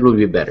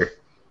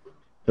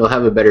 It'll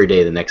have a better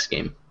day the next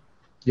game.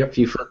 Yep. If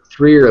you flip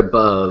 3 or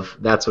above,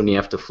 that's when you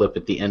have to flip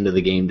at the end of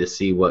the game to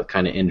see what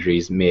kind of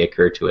injuries may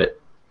occur to it.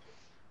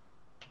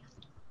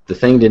 The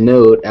thing to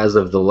note, as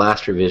of the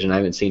last revision, I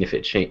haven't seen if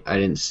it changed. I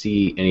didn't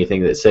see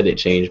anything that said it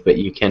changed, but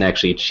you can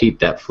actually cheat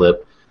that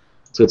flip.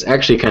 So it's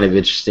actually kind of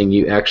interesting.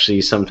 You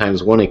actually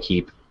sometimes want to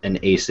keep an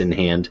ace in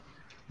hand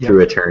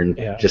through a turn,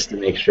 just to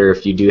make sure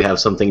if you do have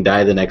something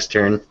die the next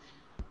turn,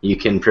 you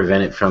can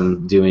prevent it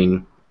from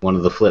doing one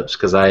of the flips.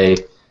 Because I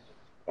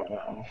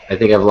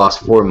think I've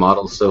lost 4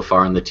 models so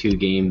far in the 2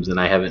 games, and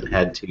I haven't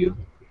had to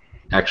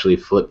actually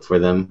flip for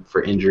them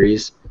for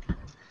injuries.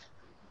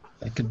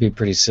 That could be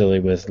pretty silly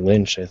with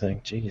Lynch, I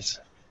think. Jeez.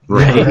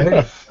 Right.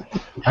 Yeah,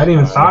 I hadn't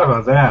even thought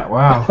about that.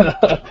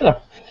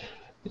 Wow.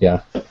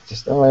 Yeah.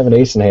 Just don't have an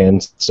ace in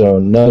hand, so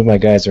none of my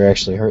guys are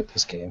actually hurt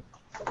this game.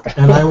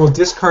 And I will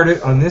discard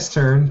it on this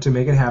turn to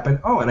make it happen.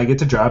 Oh, and I get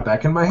to draw it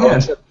back in my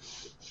hand.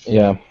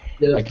 Yeah.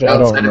 Yeah, I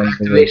don't outside of remember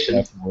activation.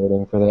 the exact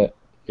wording for that.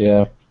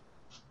 Yeah.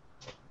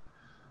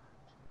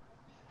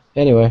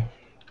 Anyway.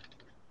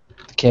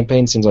 The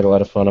campaign seems like a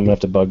lot of fun. I'm going to have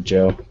to bug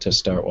Joe to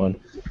start one.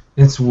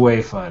 It's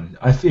way fun.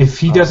 If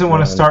he doesn't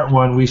want to start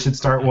one, we should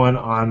start one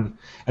on...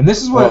 And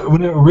this is what,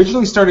 when it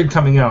originally started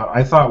coming out,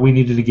 I thought we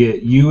needed to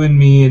get you and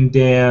me and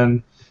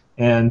Dan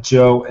and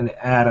Joe and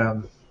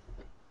Adam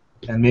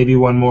and maybe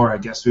one more. I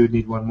guess we would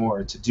need one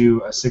more to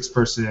do a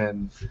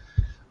 6-person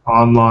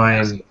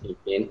online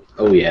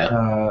Oh,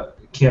 yeah.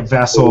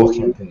 Vassal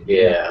campaign.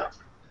 Yeah.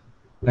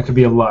 That could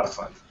be a lot of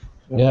fun.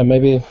 Yeah,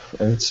 maybe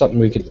it's something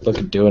we could look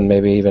at doing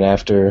maybe even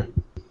after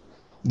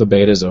the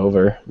beta's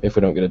over, if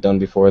we don't get it done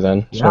before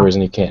then. There's no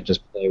reason you can't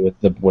just play with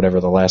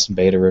whatever the last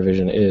beta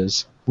revision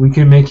is. We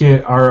can make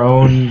it our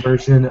own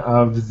version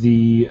of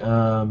the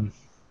Tales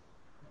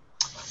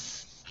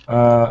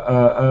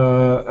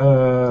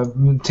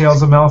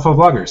of Malifaux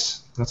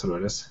Bloggers. That's what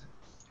it is.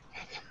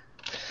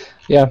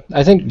 Yeah,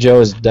 I think Joe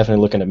is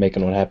definitely looking at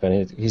making one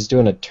happen. He's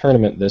doing a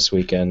tournament this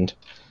weekend,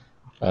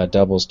 a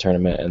doubles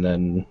tournament, and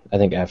then I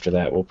think after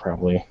that we'll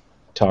probably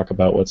talk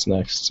about what's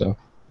next. So.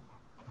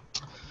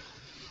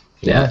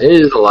 Yeah, it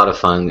is a lot of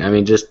fun. I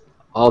mean, just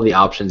all the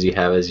options you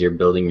have as you're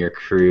building your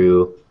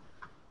crew.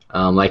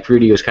 Like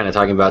Rudy was kind of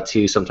talking about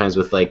too, sometimes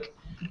with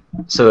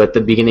so at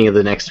the beginning of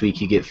the next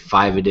week you get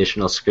 5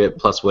 additional script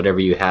plus whatever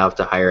you have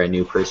to hire a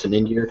new person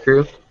into your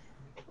crew.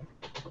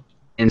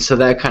 And so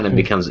that kind of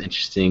becomes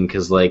interesting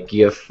because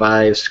you have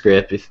 5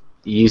 script, if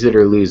you use it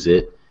or lose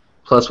it,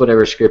 plus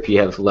whatever script you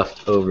have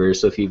left over.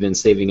 So if you've been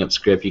saving up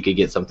script, you could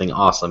get something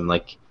awesome.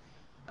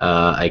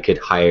 I could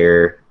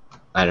hire...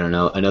 I don't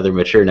know, another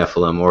mature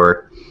Nephilim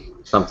or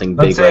something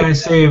big.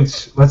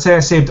 Let's say I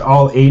saved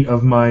all 8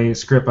 of my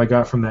script I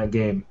got from that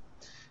game,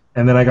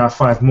 and then I got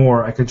 5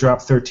 more. I could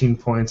drop 13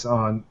 points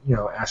on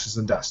Ashes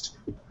and Dust.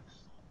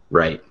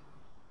 Right.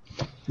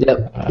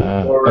 Yep.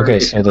 Okay,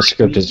 so the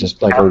script is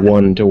just like a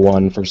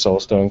 1-to-1 for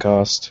Soulstone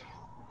cost.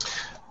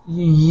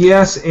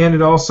 Yes, and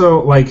it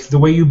also the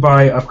way you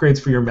buy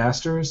upgrades for your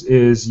masters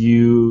is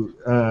you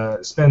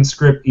spend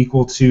script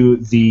equal to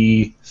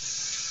the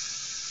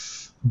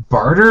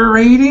barter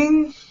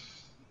rating?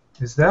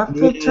 Is that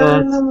the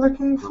term I'm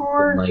looking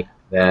for? Like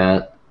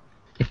that.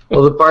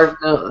 Well, the barter...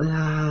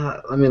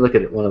 let me look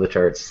at one of the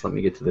charts. Let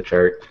me get to the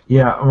chart.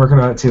 Yeah, I'm working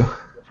on it too.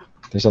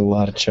 There's a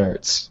lot of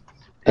charts.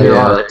 There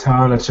are a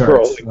ton of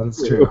charts.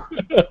 That's true.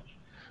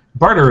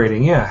 Barter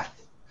rating, yeah.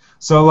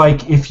 So,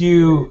 if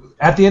you...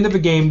 At the end of a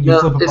game, you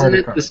flip a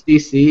barter card. Isn't it the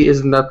CC?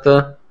 Isn't that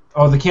the...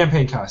 Oh, the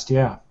campaign cost,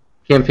 yeah.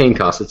 Campaign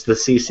cost. It's the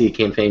CC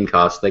campaign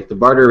cost. The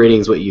barter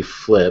rating is what you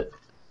flip.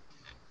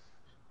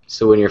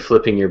 So when you're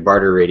flipping your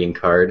barter rating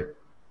card.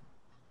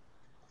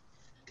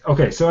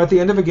 Okay, so at the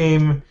end of a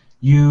game,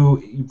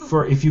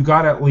 if you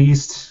got at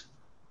least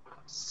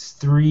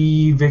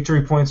 3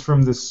 victory points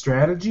from the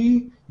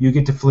strategy, you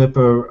get to flip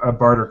a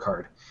barter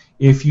card.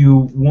 When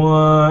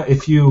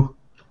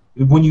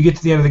you get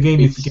to the end of the game,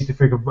 you get to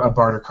pick a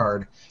barter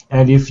card,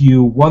 and if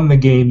you won the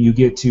game, you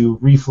get to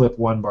reflip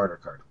 1 barter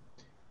card.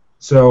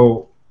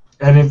 So.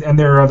 And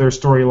there are other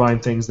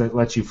storyline things that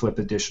let you flip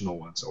additional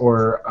ones.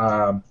 Or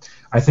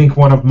I think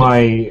one of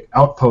my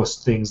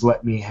outpost things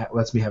lets me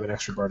have an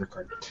extra barter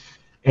card.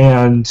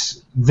 And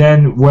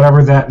then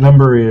whatever that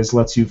number is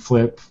lets you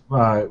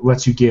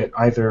get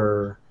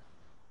either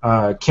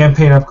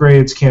campaign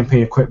upgrades,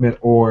 campaign equipment,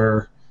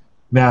 or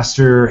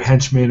master,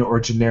 henchman, or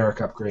generic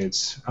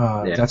upgrades.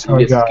 That's how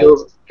I got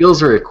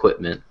skills or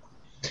equipment.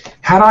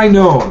 Had I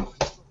known,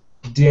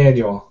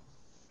 Daniel,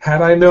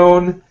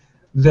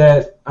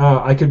 that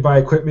I could buy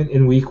equipment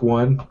in week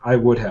 1, I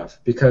would have.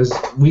 Because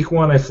week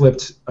 1 I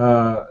flipped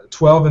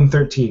 12 and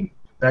 13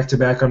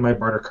 back-to-back on my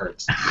barter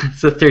cards.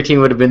 So 13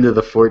 would have been to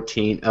the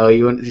 14. Oh,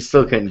 you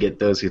still couldn't get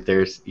those who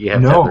thirst. You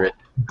have to have it.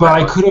 But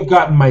I could have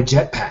gotten my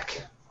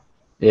jetpack.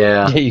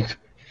 Yeah. You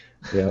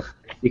could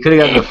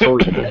have gotten the full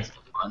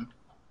one.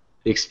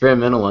 The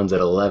experimental one's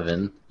at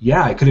 11.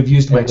 Yeah, I could have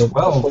used my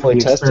 12 for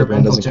the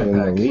experimental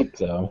jetpack. Elite,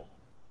 though.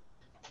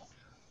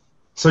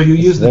 So you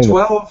use the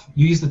 12.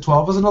 You use the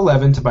 12 as an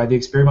 11 to buy the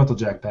experimental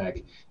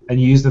jetpack,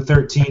 and you use the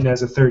 13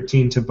 as a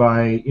 13 to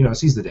buy,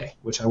 Seize the Day,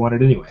 which I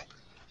wanted anyway.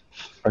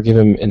 Or give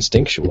him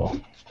instinctual.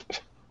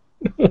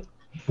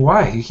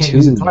 Why? You can't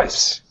use it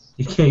twice.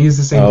 You can't use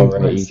the same thing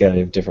twice. Oh, right. You gotta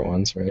have different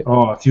ones, right?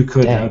 Oh, if you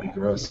could, that would be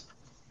gross.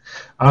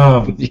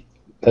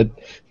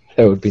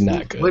 That would be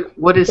not good.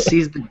 What is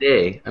Seize the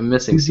Day? I'm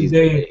missing Seize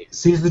the Day.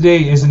 Seize the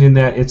Day isn't in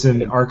that. It's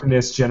an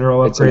Arcanist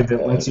general upgrade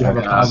that lets you have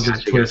a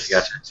positive twist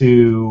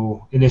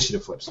to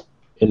initiative flips.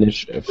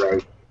 Initiative.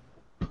 Right.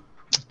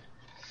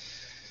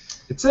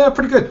 It's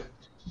pretty good.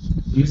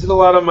 I used it a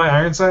lot on my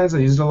Ironsides. I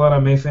used it a lot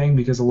on Mei Fang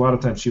because a lot of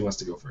times she wants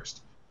to go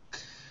first.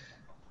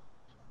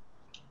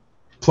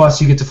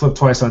 Plus, you get to flip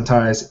twice on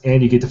ties,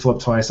 and you get to flip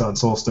twice on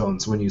soul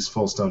stones when you use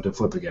full stone to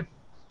flip again.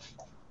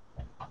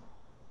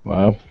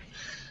 Wow.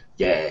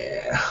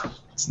 Yeah,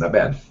 it's not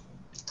bad.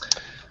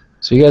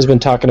 So you guys have been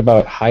talking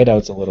about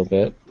hideouts a little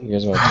bit. You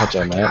guys want to touch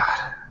on that?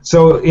 God.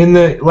 So in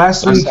the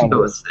last week, That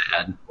was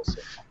sad.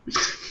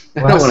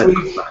 I Last don't want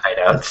to week- talk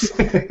about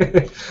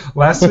hideouts.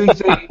 last week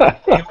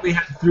they only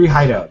had 3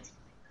 hideouts,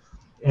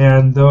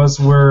 and those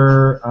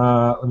were.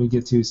 Let me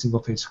get to single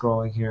page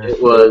scrolling here.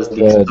 It was the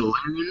Good.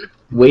 Saloon,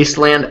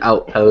 Wasteland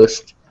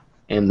Outpost,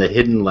 and the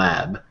Hidden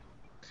Lab.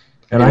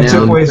 And I and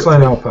took now-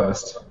 Wasteland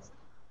Outpost.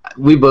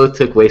 We both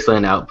took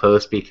Wasteland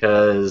Outpost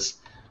because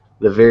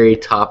the very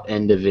top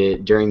end of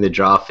it, during the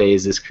draw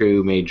phase, this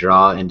crew may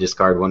draw and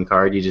discard 1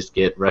 card. You just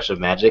get Rush of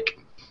Magic.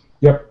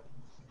 Yep.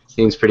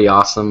 Seems pretty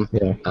awesome.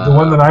 Yeah. The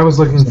one that I was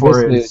looking so for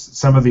basically- is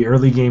some of the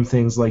early game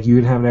things, like you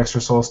can have an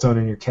extra soul stone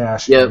in your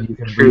cache. Yep, and you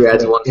can crew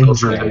adds reflect 1 soul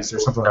stone injuries or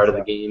something start like of the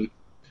that. game.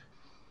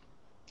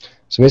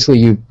 So basically,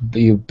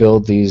 you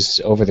build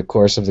these over the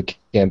course of the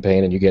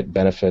campaign, and you get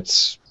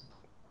benefits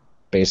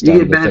based You on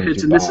get the benefits, things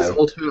you and this buy. is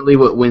ultimately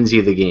what wins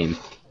you the game.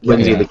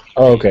 Wins you Yeah. the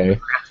Oh, okay.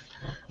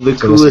 The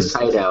So coolest this is-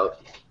 hideout,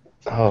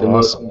 Oh, the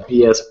awesome. most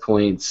BS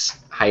points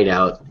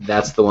hideout,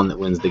 that's the one that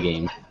wins the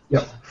game.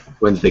 Yep.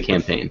 Wins the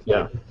campaign.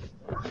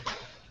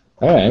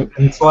 All right.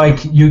 It's like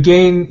you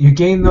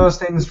gain those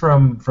things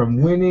from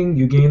winning.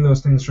 You gain those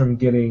things from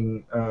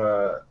getting.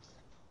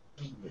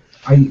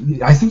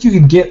 I think you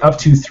can get up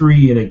to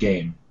 3 in a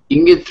game. You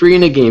can get 3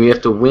 in a game. You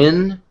have to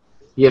win.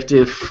 You have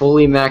to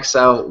fully max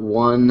out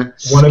one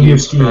One of your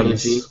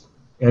strategy. schemes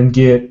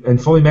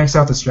and fully max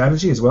out the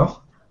strategy as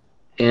well.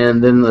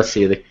 And then let's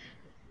see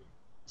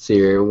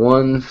here,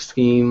 one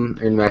scheme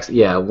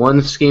or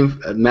one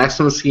scheme,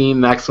 maximum scheme,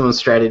 maximum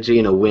strategy,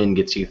 and a win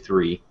gets you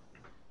 3.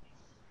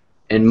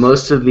 And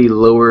most of the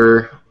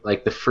lower,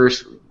 like the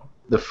first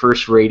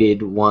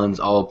rated ones,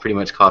 all pretty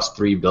much cost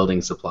 3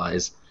 building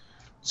supplies.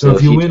 So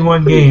if you win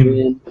one game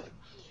win,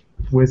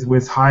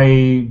 with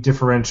high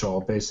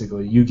differential,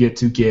 basically, you get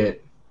to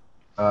get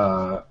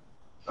all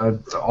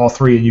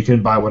 3, and you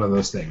can buy one of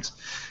those things.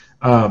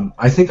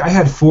 I think I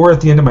had 4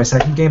 at the end of my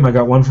second game. I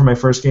got 1 for my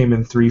first game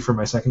and 3 for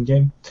my second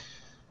game.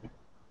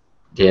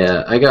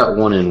 yeah, I got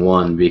 1 and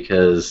 1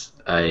 because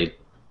I'm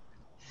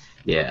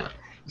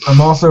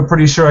also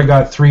pretty sure I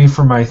got 3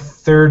 for my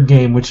third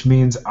game, which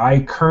means I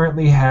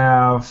currently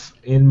have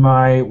in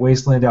my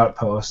Wasteland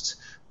Outpost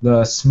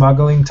the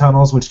Smuggling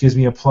Tunnels, which gives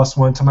me a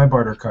 +1 to my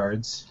barter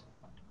cards,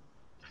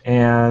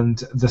 and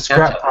the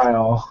Scrap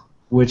Pile,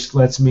 which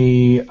lets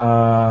me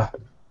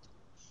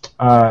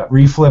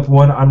reflip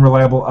 1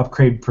 unreliable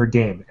upgrade per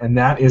game, and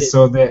that is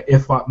so that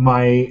if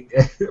my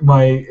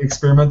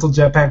experimental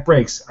jetpack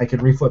breaks, I can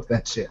reflip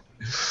that shit.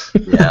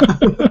 yeah.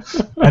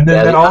 And then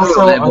Yeah, that the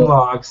also unreliable-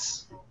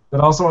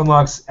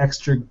 unlocks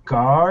extra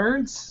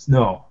guards.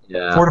 No,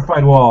 Yeah.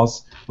 fortified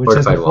walls, which says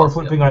Fortified before walls,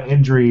 flipping on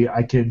injury,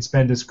 I can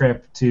spend a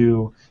script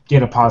to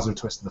get a positive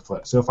twist in the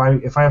flip. So if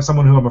I have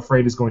someone who I'm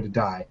afraid is going to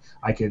die,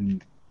 I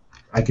can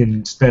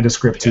spend a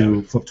script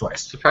to flip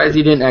twice. Surprised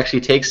you didn't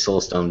actually take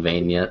Soulstone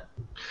Vein yet.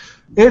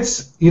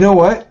 It's, you know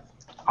what?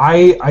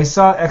 I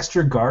saw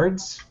extra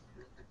guards.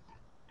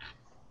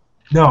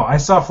 No, I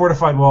saw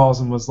fortified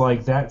walls and was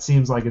like, that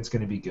seems like it's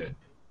going to be good.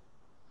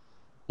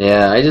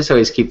 Yeah, I just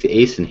always keep the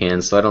ace in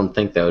hand, so I don't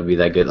think that would be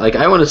that good. Like,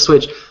 I want to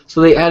switch. So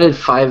they added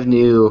 5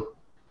 new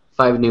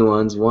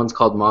ones. One's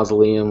called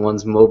Mausoleum,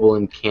 one's Mobile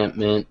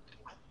Encampment,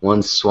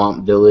 one's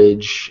Swamp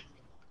Village,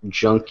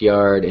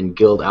 Junkyard, and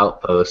Guild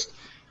Outpost.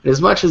 And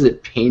as much as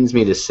it pains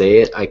me to say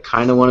it, I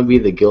kind of want to be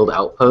the Guild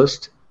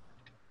Outpost.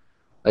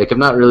 Like, I'm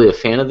not really a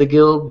fan of the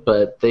Guild,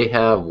 but they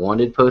have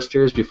wanted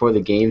posters before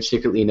the game.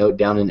 Secretly note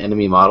down an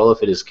enemy model.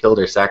 If it is killed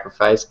or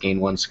sacrificed,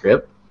 gain 1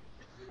 script.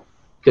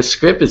 Because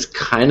script is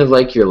kind of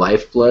like your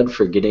lifeblood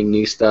for getting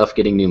new stuff,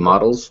 getting new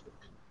models.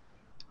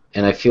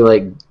 And I feel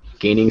like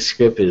gaining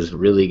script is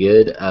really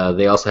good.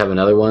 They also have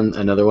another one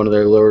of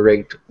their lower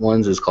ranked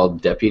ones is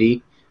called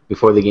Deputy.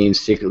 Before the game,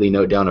 secretly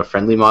note down a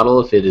friendly model.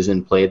 If it is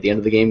in play at the end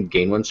of the game,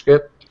 gain 1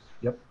 script.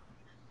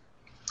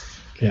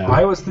 Yeah.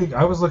 I was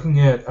looking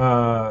at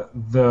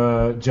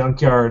the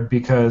Junkyard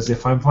because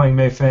if I'm playing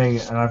Mei Fang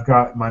and I've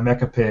got my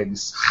Mecha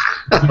Pigs,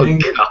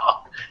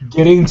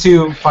 getting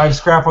to 5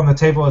 scrap on the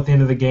table at the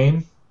end of the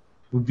game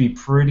would be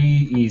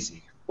pretty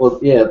easy. Well,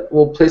 yeah,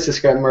 we'll place a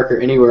scrap marker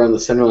anywhere on the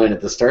center line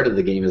at the start of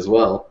the game as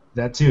well.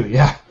 That too,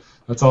 yeah.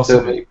 That's So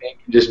also you can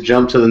just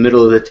jump to the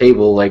middle of the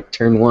table like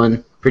turn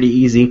 1. Pretty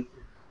easy.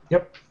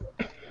 Yep.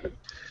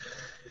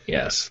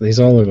 Yes, these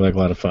all look like a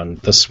lot of fun.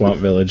 The Swamp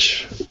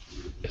Village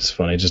is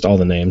funny, just all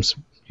the names.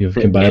 You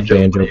can buy a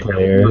banjo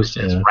player, Who's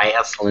just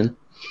wrestling.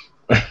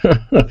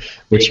 which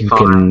Big you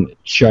farm. can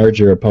charge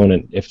your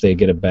opponent if they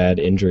get a bad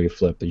injury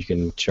flip. You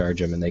can charge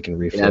them and they can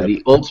reflip. Yeah,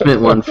 the ultimate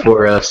one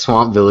for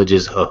Swamp Village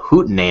is a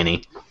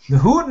Hootenanny. the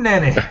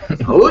Hootenanny.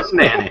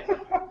 Hootenanny.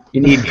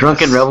 You need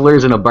drunken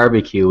revelers and a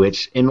barbecue,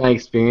 which, in my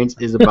experience,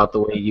 is about the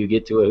way you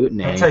get to a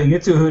That's how Hootenanny. you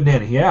get to a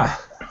Hootenanny, yeah.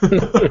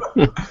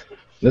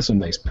 This one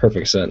makes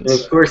perfect And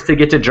sense. of course, to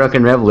get to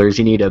drunken revelers,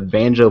 you need a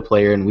banjo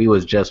player, and we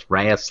was just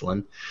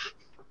wrestling.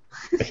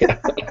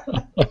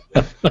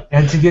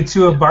 And to get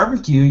to a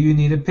barbecue, you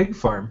need a pig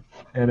farm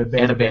and a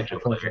banjo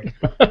player.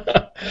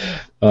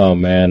 Oh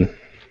man,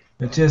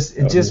 it just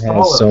has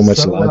follows so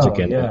much logic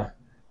in yeah. it.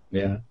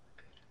 Yeah,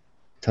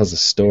 tells a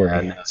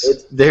story.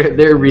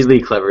 They're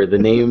really clever. The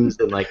names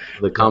and like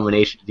the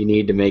combinations you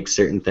need to make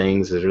certain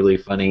things is really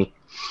funny.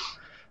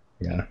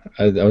 Yeah,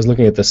 I was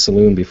looking at the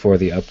saloon before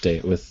the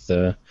update with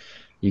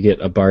you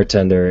get a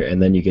bartender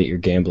and then you get your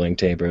gambling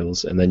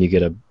tables and then you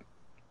get a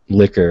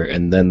liquor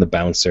and then the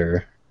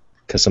bouncer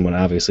because someone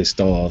obviously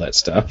stole all that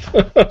stuff.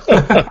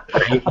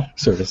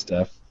 Sort of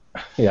stuff.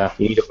 Yeah.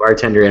 You need a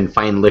bartender and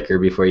fine liquor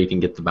before you can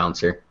get the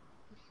bouncer.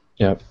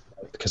 Yeah,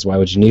 because why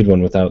would you need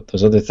one without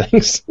those other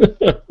things?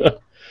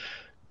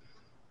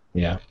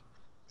 Yeah.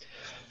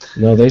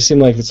 No, they seem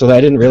like so.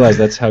 I didn't realize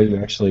that's how you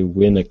actually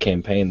win a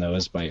campaign, though,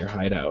 is by your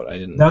hideout.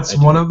 That's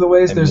one of the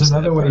ways. There's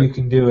another way you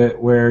can do it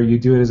where you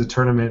do it as a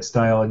tournament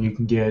style and you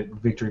can get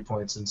victory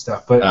points and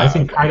stuff. But I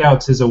think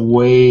hideouts is a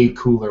way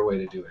cooler way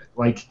to do it.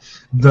 Like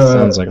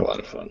sounds like a lot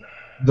of fun.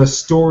 The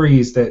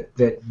stories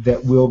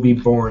that will be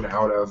born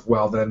out of,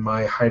 well, then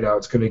my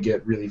hideout's going to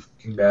get really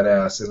fucking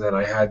badass, and then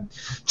I had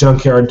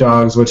junkyard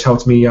dogs, which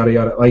helped me, yada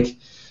yada. Like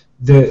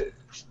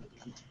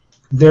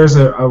there's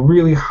a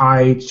really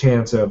high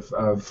chance of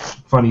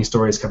funny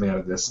stories coming out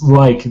of this,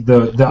 like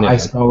the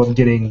ice golem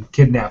getting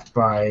kidnapped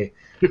by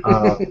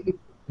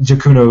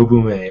Jakuno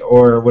Ubume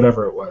or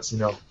whatever it was, you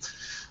know.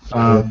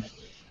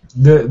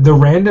 The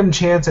random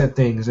chance at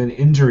things and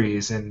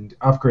injuries and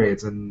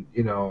upgrades and,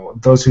 you know,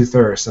 those who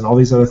thirst and all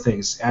these other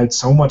things add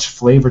so much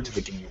flavor to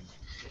the game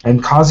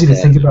and cause you to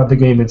think about the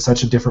game in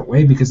such a different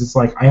way, because it's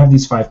like, I have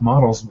these 5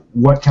 models,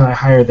 what can I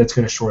hire that's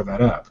going to shore that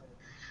up?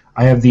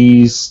 I have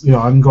these, you know,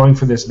 I'm going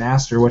for this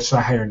master, what should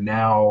I hire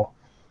now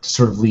to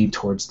sort of lead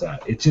towards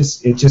that? It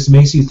just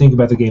makes you think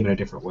about the game in a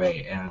different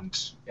way and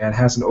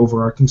has an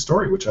overarching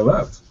story, which I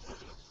love.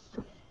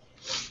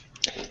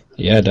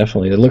 Yeah,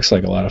 definitely. It looks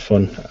like a lot of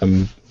fun.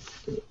 I'm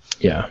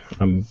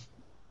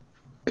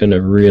going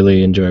to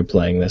really enjoy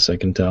playing this, I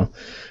can tell.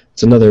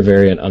 It's another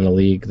variant on the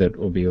League that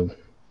will be a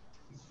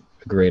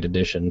great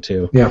addition,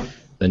 too. Yeah.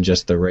 Than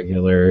just the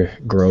regular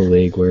Grow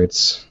League, where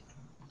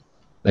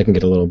that can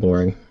get a little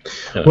boring.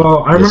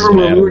 Well, I remember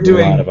when we were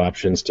doing a lot of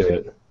options to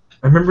it.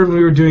 I remember when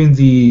we were doing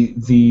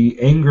the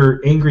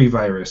angry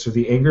virus or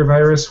the anger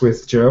virus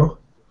with Joe,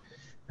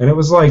 and it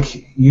was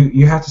like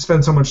you have to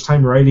spend so much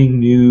time writing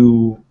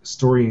new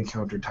story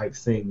encounter type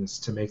things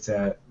to make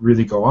that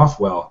really go off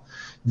well.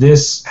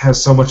 This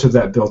has so much of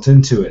that built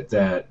into it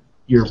that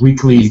your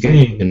weekly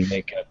thing can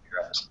make up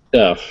your own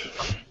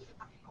stuff.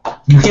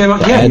 You can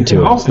add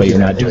to it, but you're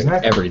not doing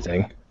exactly.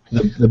 everything.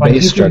 The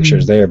base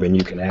structure's there, but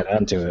you can add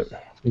on to it.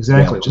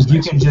 Exactly. Yeah,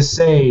 you can just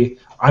say,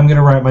 I'm going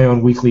to write my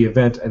own weekly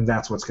event, and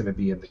that's what's going to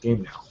be in the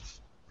game now.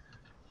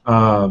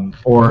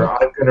 Or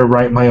I'm going to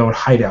write my own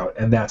hideout,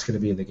 and that's going to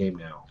be in the game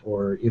now.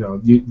 Or, you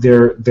know,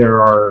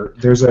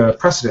 there's a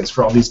precedence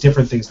for all these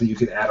different things that you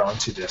can add on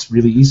to this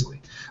really easily.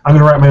 I'm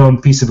going to write my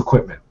own piece of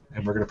equipment,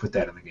 and we're going to put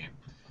that in the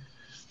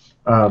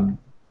game.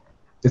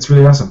 It's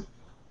really awesome.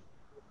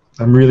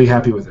 I'm really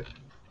happy with it.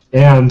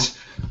 And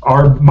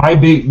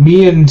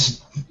me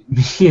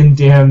and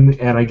Dan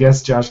and I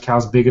guess Josh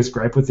Cow's biggest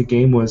gripe with the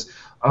game was,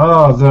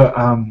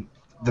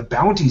 the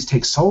bounties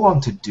take so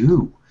long to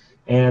do,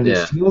 and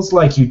it feels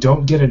like you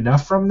don't get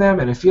enough from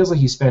them, and it feels like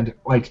you spend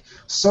like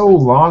so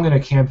long in a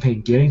campaign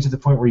getting to the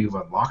point where you've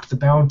unlocked the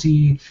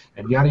bounty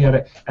and yada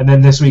yada, and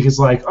then this week it's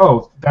like,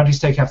 oh, bounties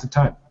take half the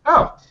time.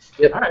 Oh,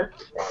 yep. All right.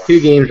 2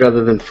 games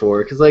rather than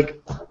 4, because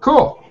like,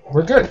 cool.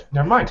 We're good.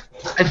 Never mind.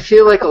 I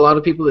feel like a lot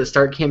of people that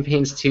start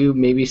campaigns too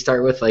maybe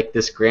start with like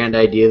this grand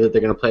idea that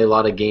they're going to play a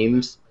lot of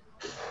games,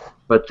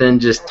 but then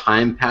just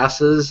time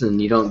passes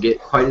and you don't get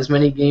quite as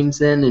many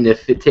games in, and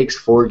if it takes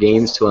 4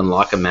 games to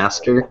unlock a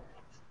master,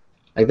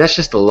 like that's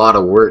just a lot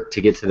of work to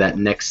get to that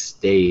next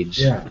stage.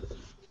 Yeah.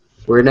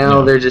 Where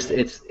now they're just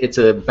it's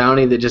a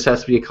bounty that just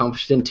has to be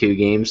accomplished in 2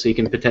 games, so you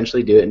can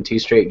potentially do it in 2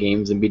 straight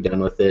games and be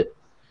done with it.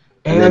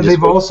 And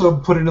they've also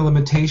put in a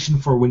limitation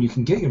for when you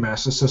can get your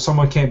master, so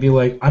someone can't be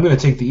like, I'm going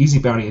to take the easy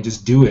bounty and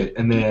just do it,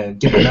 and then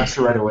get my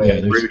master right away,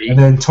 and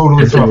then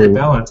totally throw off the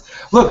balance.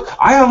 Look,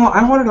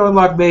 I wanted to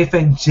unlock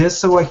Mayfang just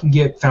so I can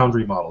get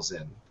Foundry models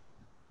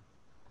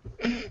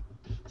in.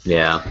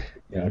 Yeah.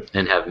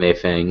 And have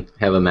Mayfang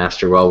have a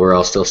master while we're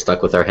all still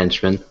stuck with our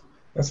henchmen.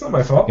 That's not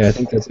my fault. Yeah, I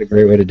think that's a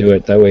great way to do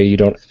it. That way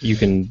you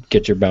can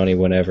get your bounty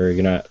whenever.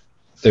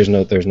 There's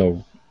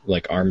no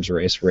like arms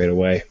race right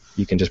away.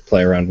 You can just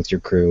play around with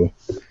your crew,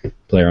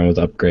 play around with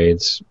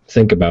upgrades,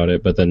 think about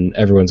it, but then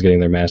everyone's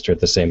getting their master at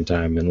the same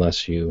time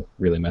unless you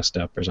really messed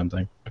up or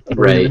something.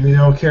 Right. And you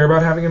don't care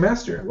about having a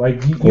master.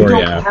 Like, you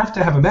don't have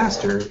to have a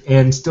master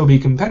and still be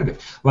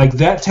competitive. Like,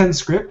 that 10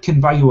 script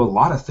can buy you a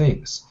lot of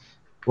things.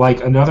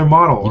 Like another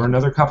model or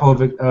another couple of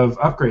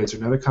upgrades or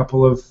another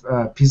couple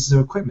of pieces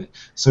of equipment.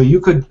 So you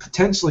could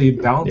potentially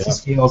balance the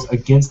scales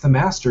against the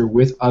master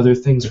with other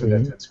things for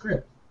that 10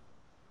 script.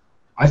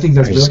 I think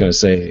that's I was just going to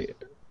say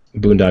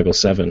Boondoggle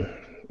 7.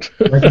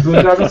 Like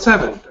Boondoggle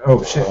 7.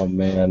 Oh, shit. Oh,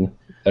 man.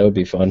 That would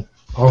be fun.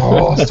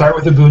 Oh, start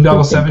with the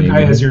Boondoggle 7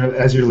 guy as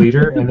your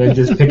leader, and then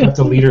just pick up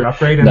the leader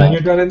upgrade, and then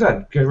you're done and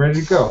done. Get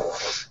ready to go.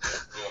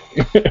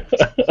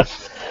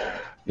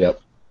 Yep.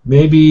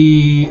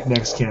 Maybe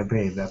next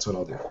campaign, that's what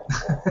I'll do.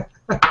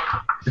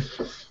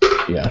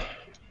 Yeah.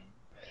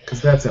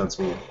 Because that sounds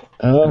mean.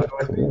 Oh,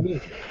 cool.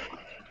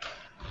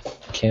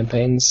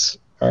 Campaigns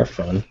are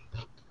fun.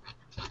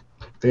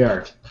 They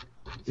are.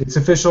 It's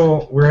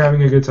official. We're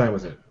having a good time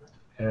with it.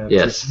 And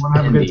Yes, if you want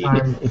to have a good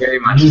time, very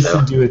much you so.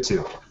 should do it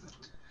too.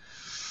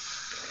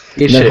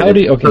 You Now,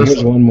 should. okay,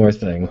 here's one more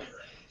thing.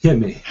 Hit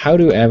me. How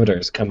do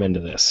avatars come into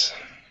this?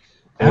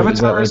 Is that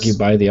Avatars. like you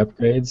buy the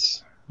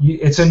upgrades?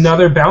 It's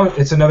another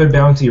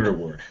bounty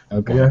reward.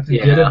 Okay. You have to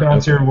get a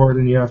bounty reward,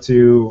 and you have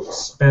to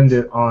spend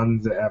it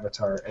on the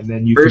avatar, and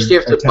then you First, can you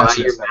have to buy attach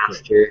your this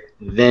upgrade.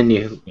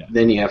 master.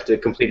 Then you have to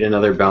complete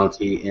another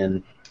bounty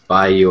and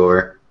buy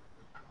your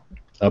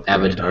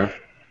Upgrade. Avatar.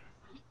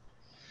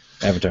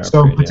 So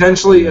upgrade,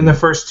 potentially in the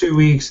first 2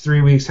 weeks,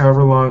 3 weeks,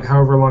 however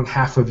long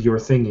half of your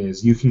thing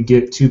is, you can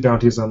get 2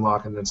 bounties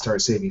unlocked and then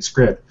start saving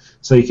script.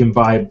 So you can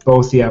buy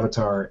both the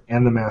avatar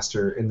and the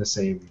master in the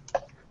same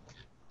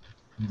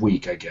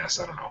week, I guess.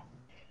 I don't know.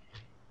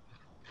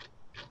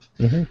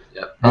 Mm-hmm.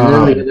 Yep. And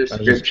then the other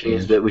just script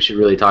change that we should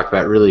really talk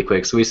about really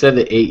quick. So we said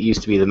that 8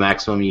 used to be the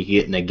maximum you could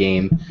get in a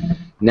game.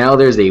 Now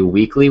there's a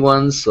weekly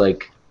ones.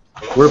 Like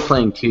we're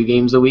playing 2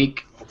 games a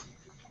week.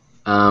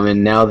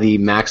 And now the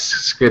max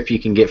script you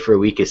can get for a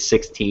week is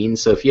 16.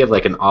 So if you have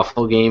like an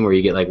awful game where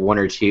you get like 1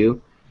 or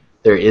 2,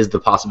 there is the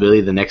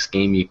possibility the next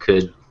game you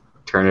could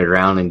turn it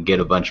around and get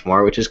a bunch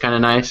more, which is kind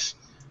of nice.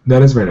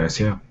 That is very nice,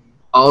 yeah.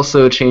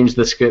 Also changed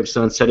the script,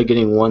 so instead of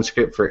getting 1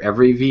 script for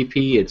every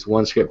VP, it's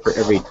 1 script for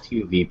every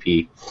 2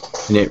 VP.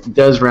 And it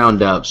does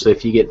round up, so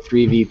if you get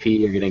 3 VP,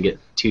 you're going to get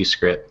 2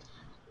 script.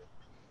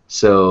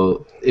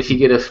 So if you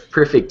get a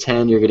perfect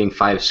 10, you're getting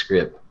 5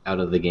 script out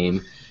of the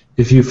game.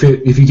 If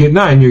you get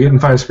 9, you're getting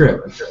 5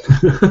 script.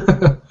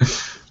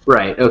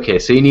 Right, okay,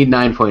 so you need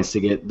 9 points to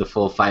get the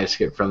full 5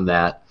 script from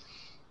that.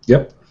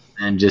 Yep.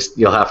 And just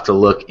you'll have to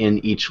look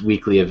in each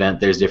weekly event.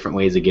 There's different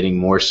ways of getting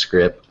more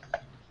script.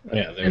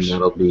 Yeah, And there's.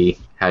 that'll be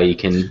how you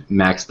can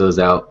max those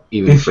out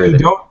even further.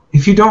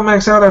 If you don't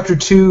max out after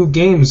 2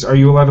 games, are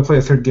you allowed to play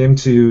a 3rd game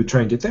to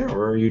try and get there,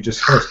 or are you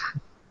just hosed?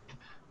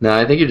 No,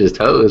 I think you're just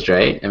hosed,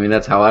 right? I mean,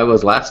 that's how I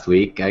was last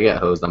week. I got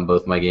hosed on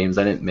both my games.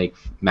 I didn't make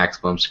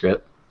maximum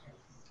script.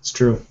 It's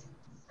true.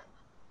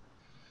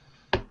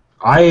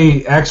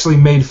 I actually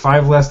made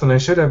 5 less than I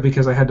should have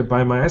because I had to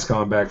buy my ice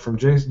column back from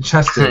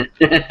Justin.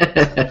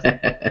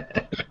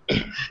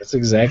 That's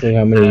exactly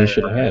how many you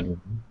should have had.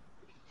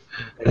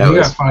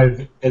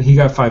 And he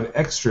got 5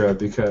 extra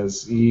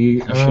because he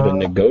You should have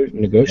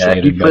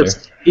negotiated Yeah, better.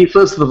 he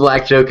flips the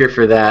black joker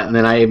for that, and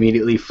then I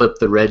immediately flip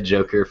the red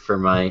joker for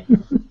my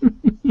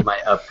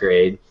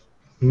upgrade.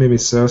 It made me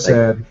so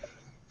sad.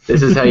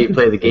 This is how you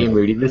play the game,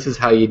 Rudy. This is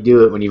how you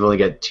do it when you've only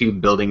got 2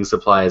 building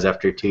supplies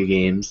after 2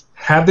 games.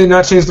 Had they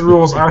not changed the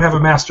rules, I would have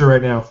a master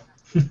right now.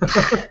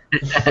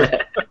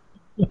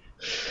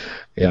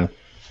 Yeah.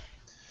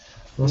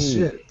 Well,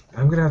 shit.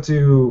 I'm going to have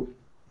to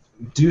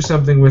do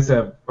something with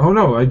that. Oh,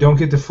 no, I don't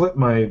get to flip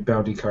my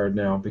bounty card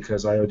now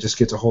because I just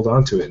get to hold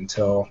on to it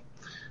until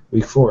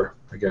week 4,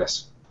 I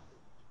guess.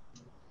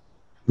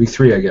 Week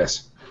 3, I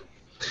guess.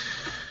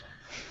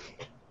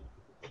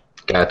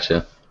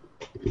 Gotcha.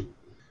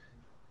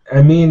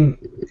 I mean,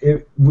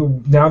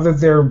 now that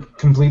they're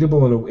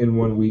completable in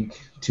 1 week,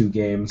 2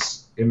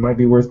 games, it might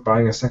be worth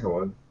buying a second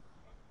one.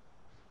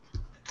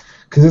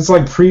 Because it's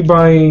like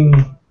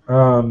pre-buying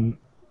a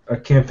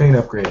campaign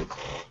upgrade.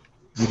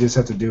 You just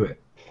have to do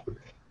it.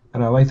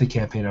 And I like the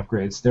campaign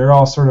upgrades. They're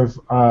all sort of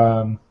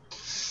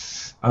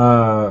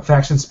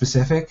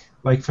faction-specific.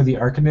 Like for the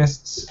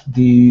Arcanists,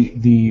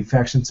 the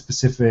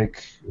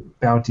faction-specific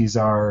bounties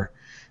are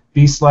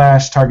Beast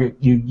Slash, target,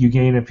 you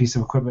gain a piece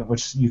of equipment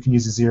which you can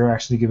use a 0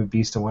 action to give a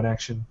beast a 1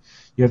 action.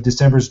 You have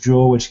December's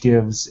Jewel, which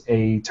gives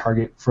a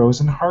target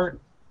Frozen Heart,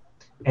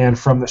 and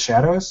From the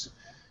Shadows.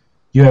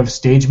 You have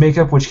Stage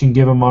Makeup, which can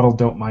give a model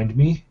Don't Mind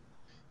Me.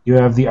 You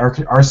have the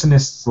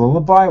Arsonist's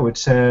Lullaby, which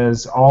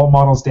says all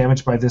models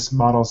damaged by this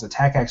model's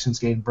attack actions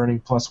gain Burning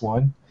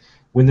 +1.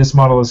 When this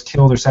model is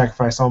killed or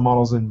sacrificed, all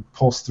models in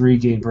Pulse 3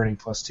 gain Burning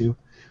 +2.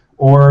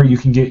 Or you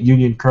can get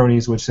Union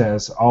Cronies, which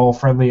says all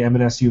friendly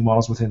MNSU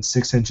models within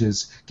 6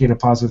 inches gain a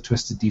positive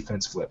twisted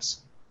defense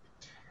flips.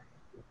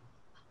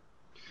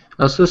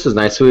 Oh, so this is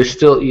nice. So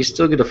you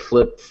still get a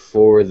flip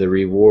for the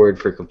reward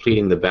for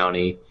completing the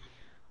bounty,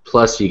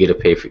 plus you get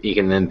to you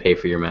can then pay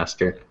for your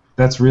master.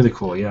 That's really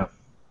cool, yeah.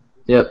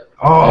 Yep.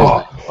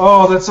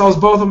 Oh, that solves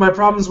both of my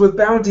problems with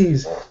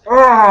bounties.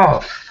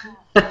 Oh,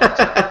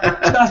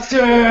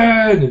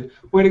 Justin,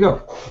 way to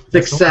go!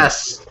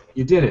 Success.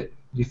 You did it.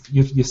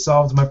 You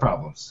solved my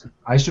problems.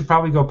 I should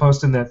probably go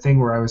post in that thing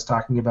where I was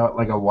talking about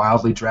like a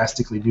wildly,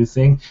 drastically new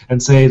thing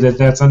and say that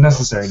that's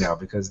unnecessary now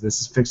because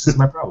this fixes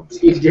my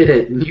problems. You did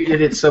it. You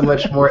did it so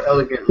much more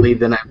elegantly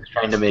than I was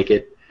trying to make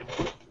it.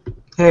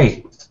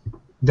 Hey,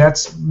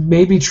 that's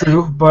maybe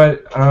true,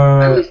 but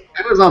I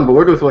was on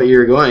board with what you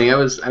were going. I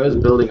was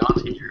building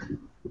onto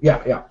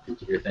Yeah.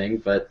 your thing,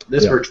 but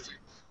this works too.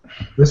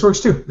 This works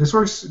too. This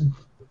works.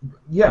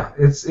 Yeah,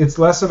 it's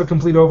less of a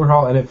complete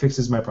overhaul, and it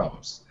fixes my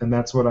problems, and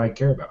that's what I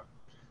care about.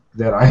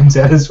 That I'm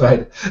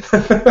satisfied.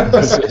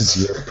 This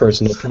is your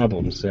personal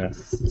problems. Yeah.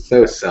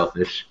 So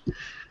selfish.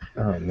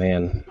 Oh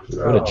man,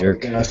 what a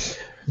jerk. Gosh.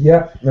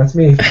 Yeah, that's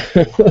me.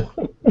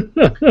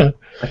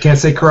 I can't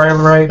say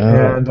crime right,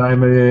 and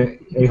I'm a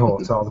hole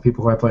to all the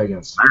people who I play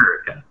against.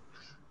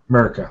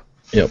 America.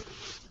 Yep.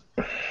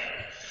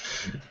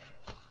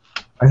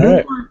 I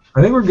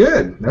think we're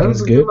good. That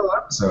was a good little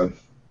episode.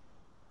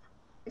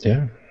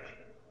 Yeah.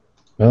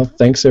 Well,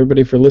 thanks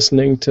everybody for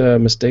listening to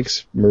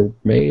Mistakes Were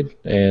Made,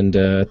 and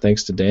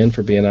thanks to Dan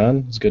for being on.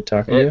 It was good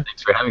talking to you.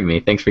 Thanks for having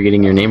me. Thanks for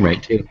getting your name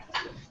right too.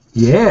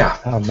 Yeah.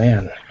 Oh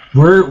man.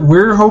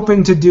 We're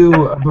hoping to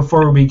do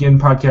Before We Begin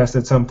podcast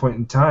at some point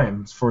in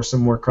time for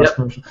some more cross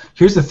promotion.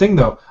 Here's the thing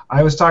though,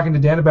 I was talking to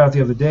Dan about it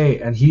the other day,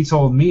 and he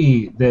told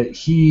me that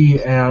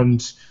he and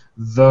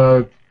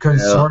the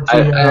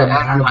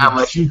consortium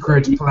have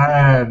secret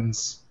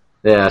plans.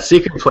 Yeah,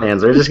 secret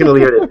plans. We're just going to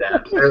leave it at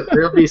that.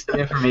 There'll be some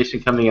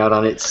information coming out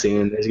on it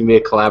soon. There's going to be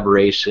a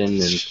collaboration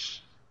and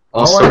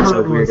all sorts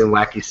of weird and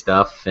wacky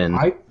stuff. And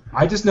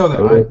I just know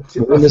that we're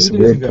in this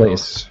weird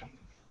place.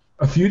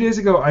 A few days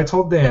ago, I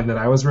told Dan that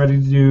I was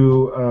ready to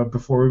do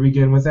Before We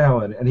Begin with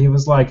Alan, and he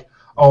was like,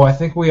 "Oh, I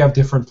think we have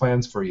different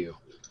plans for you."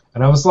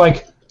 And I was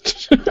like,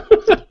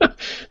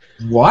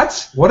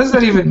 "What? What does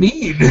that even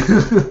mean?"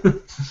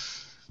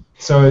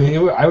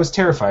 So I was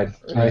terrified.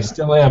 I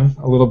still am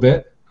a little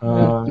bit,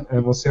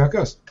 and we'll see how it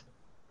goes.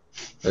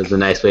 That's a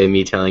nice way of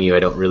me telling you I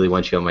don't really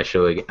want you on my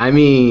show again. I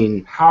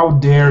mean... How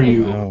dare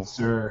you,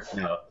 sir?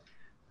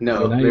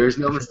 No, there's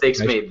no mistakes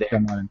made there.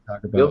 Come on and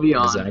talk about we'll be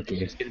on.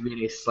 exactly. It's going to be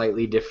in a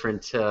slightly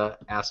different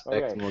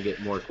aspect, and we'll get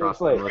more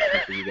cross-promotion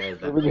for you guys.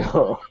 Here we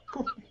go.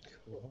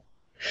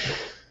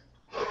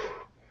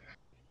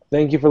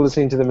 Thank you for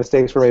listening to the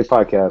Mistakes Were Made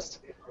podcast.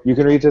 You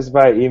can reach us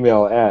by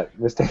email at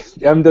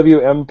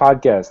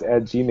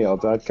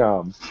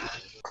mwmpodcast@gmail.com.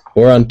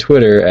 Or on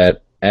Twitter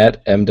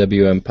at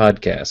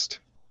mwmpodcast.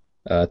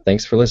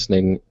 Thanks for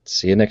listening.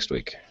 See you next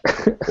week.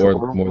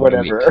 Or more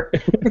whatever.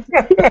 Than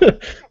a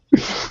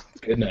week.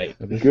 Good night.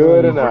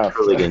 Good enough.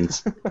 More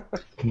Cruligans.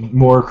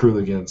 More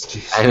Cruligans.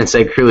 Jeez. I haven't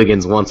said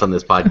Cruligans once on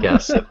this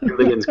podcast. So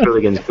Cruligans.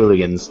 Cruligans. Oh,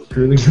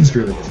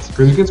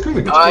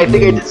 I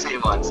think I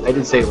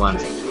did say it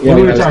once. Yeah,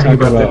 we we were were talking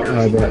talking about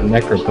about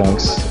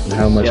necropunks and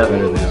how much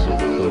better they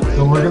are.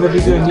 So we're going to be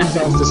doing these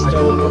on this When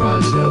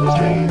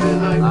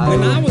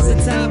I was a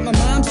child, my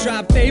mom's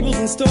dropped fables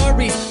and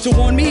stories to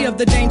warn me of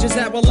the dangers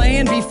that were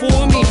laying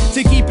before me.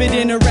 To keep it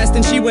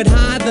interesting, she would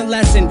hide the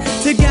lesson.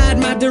 To guide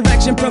my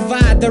direction,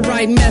 provide the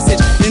right message.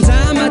 In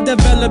time, I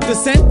developed a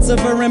sense of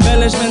her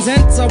embellishments.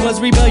 Hence, I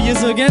was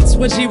rebellious against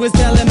what she was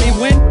telling me.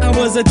 When I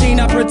was a teen,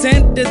 I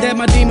pretended that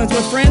my demons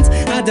were friends.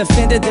 I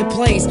defended the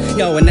place,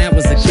 and that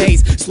was the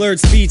case. Slurred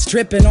speech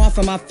dripping off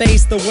of my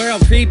face. The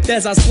world creeped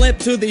as I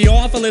slipped to the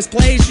awfulest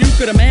place you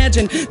could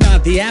imagine.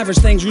 Not the average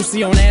things you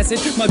see on acid.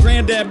 My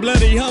granddad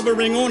bloody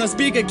hovering on a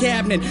speaker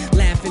cabinet,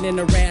 laughing in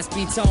a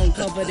raspy tone,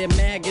 covered in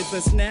maggots.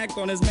 A snack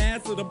on his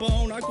mass to the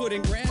bone. I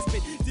couldn't grasp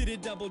it. Did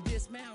it double dismount?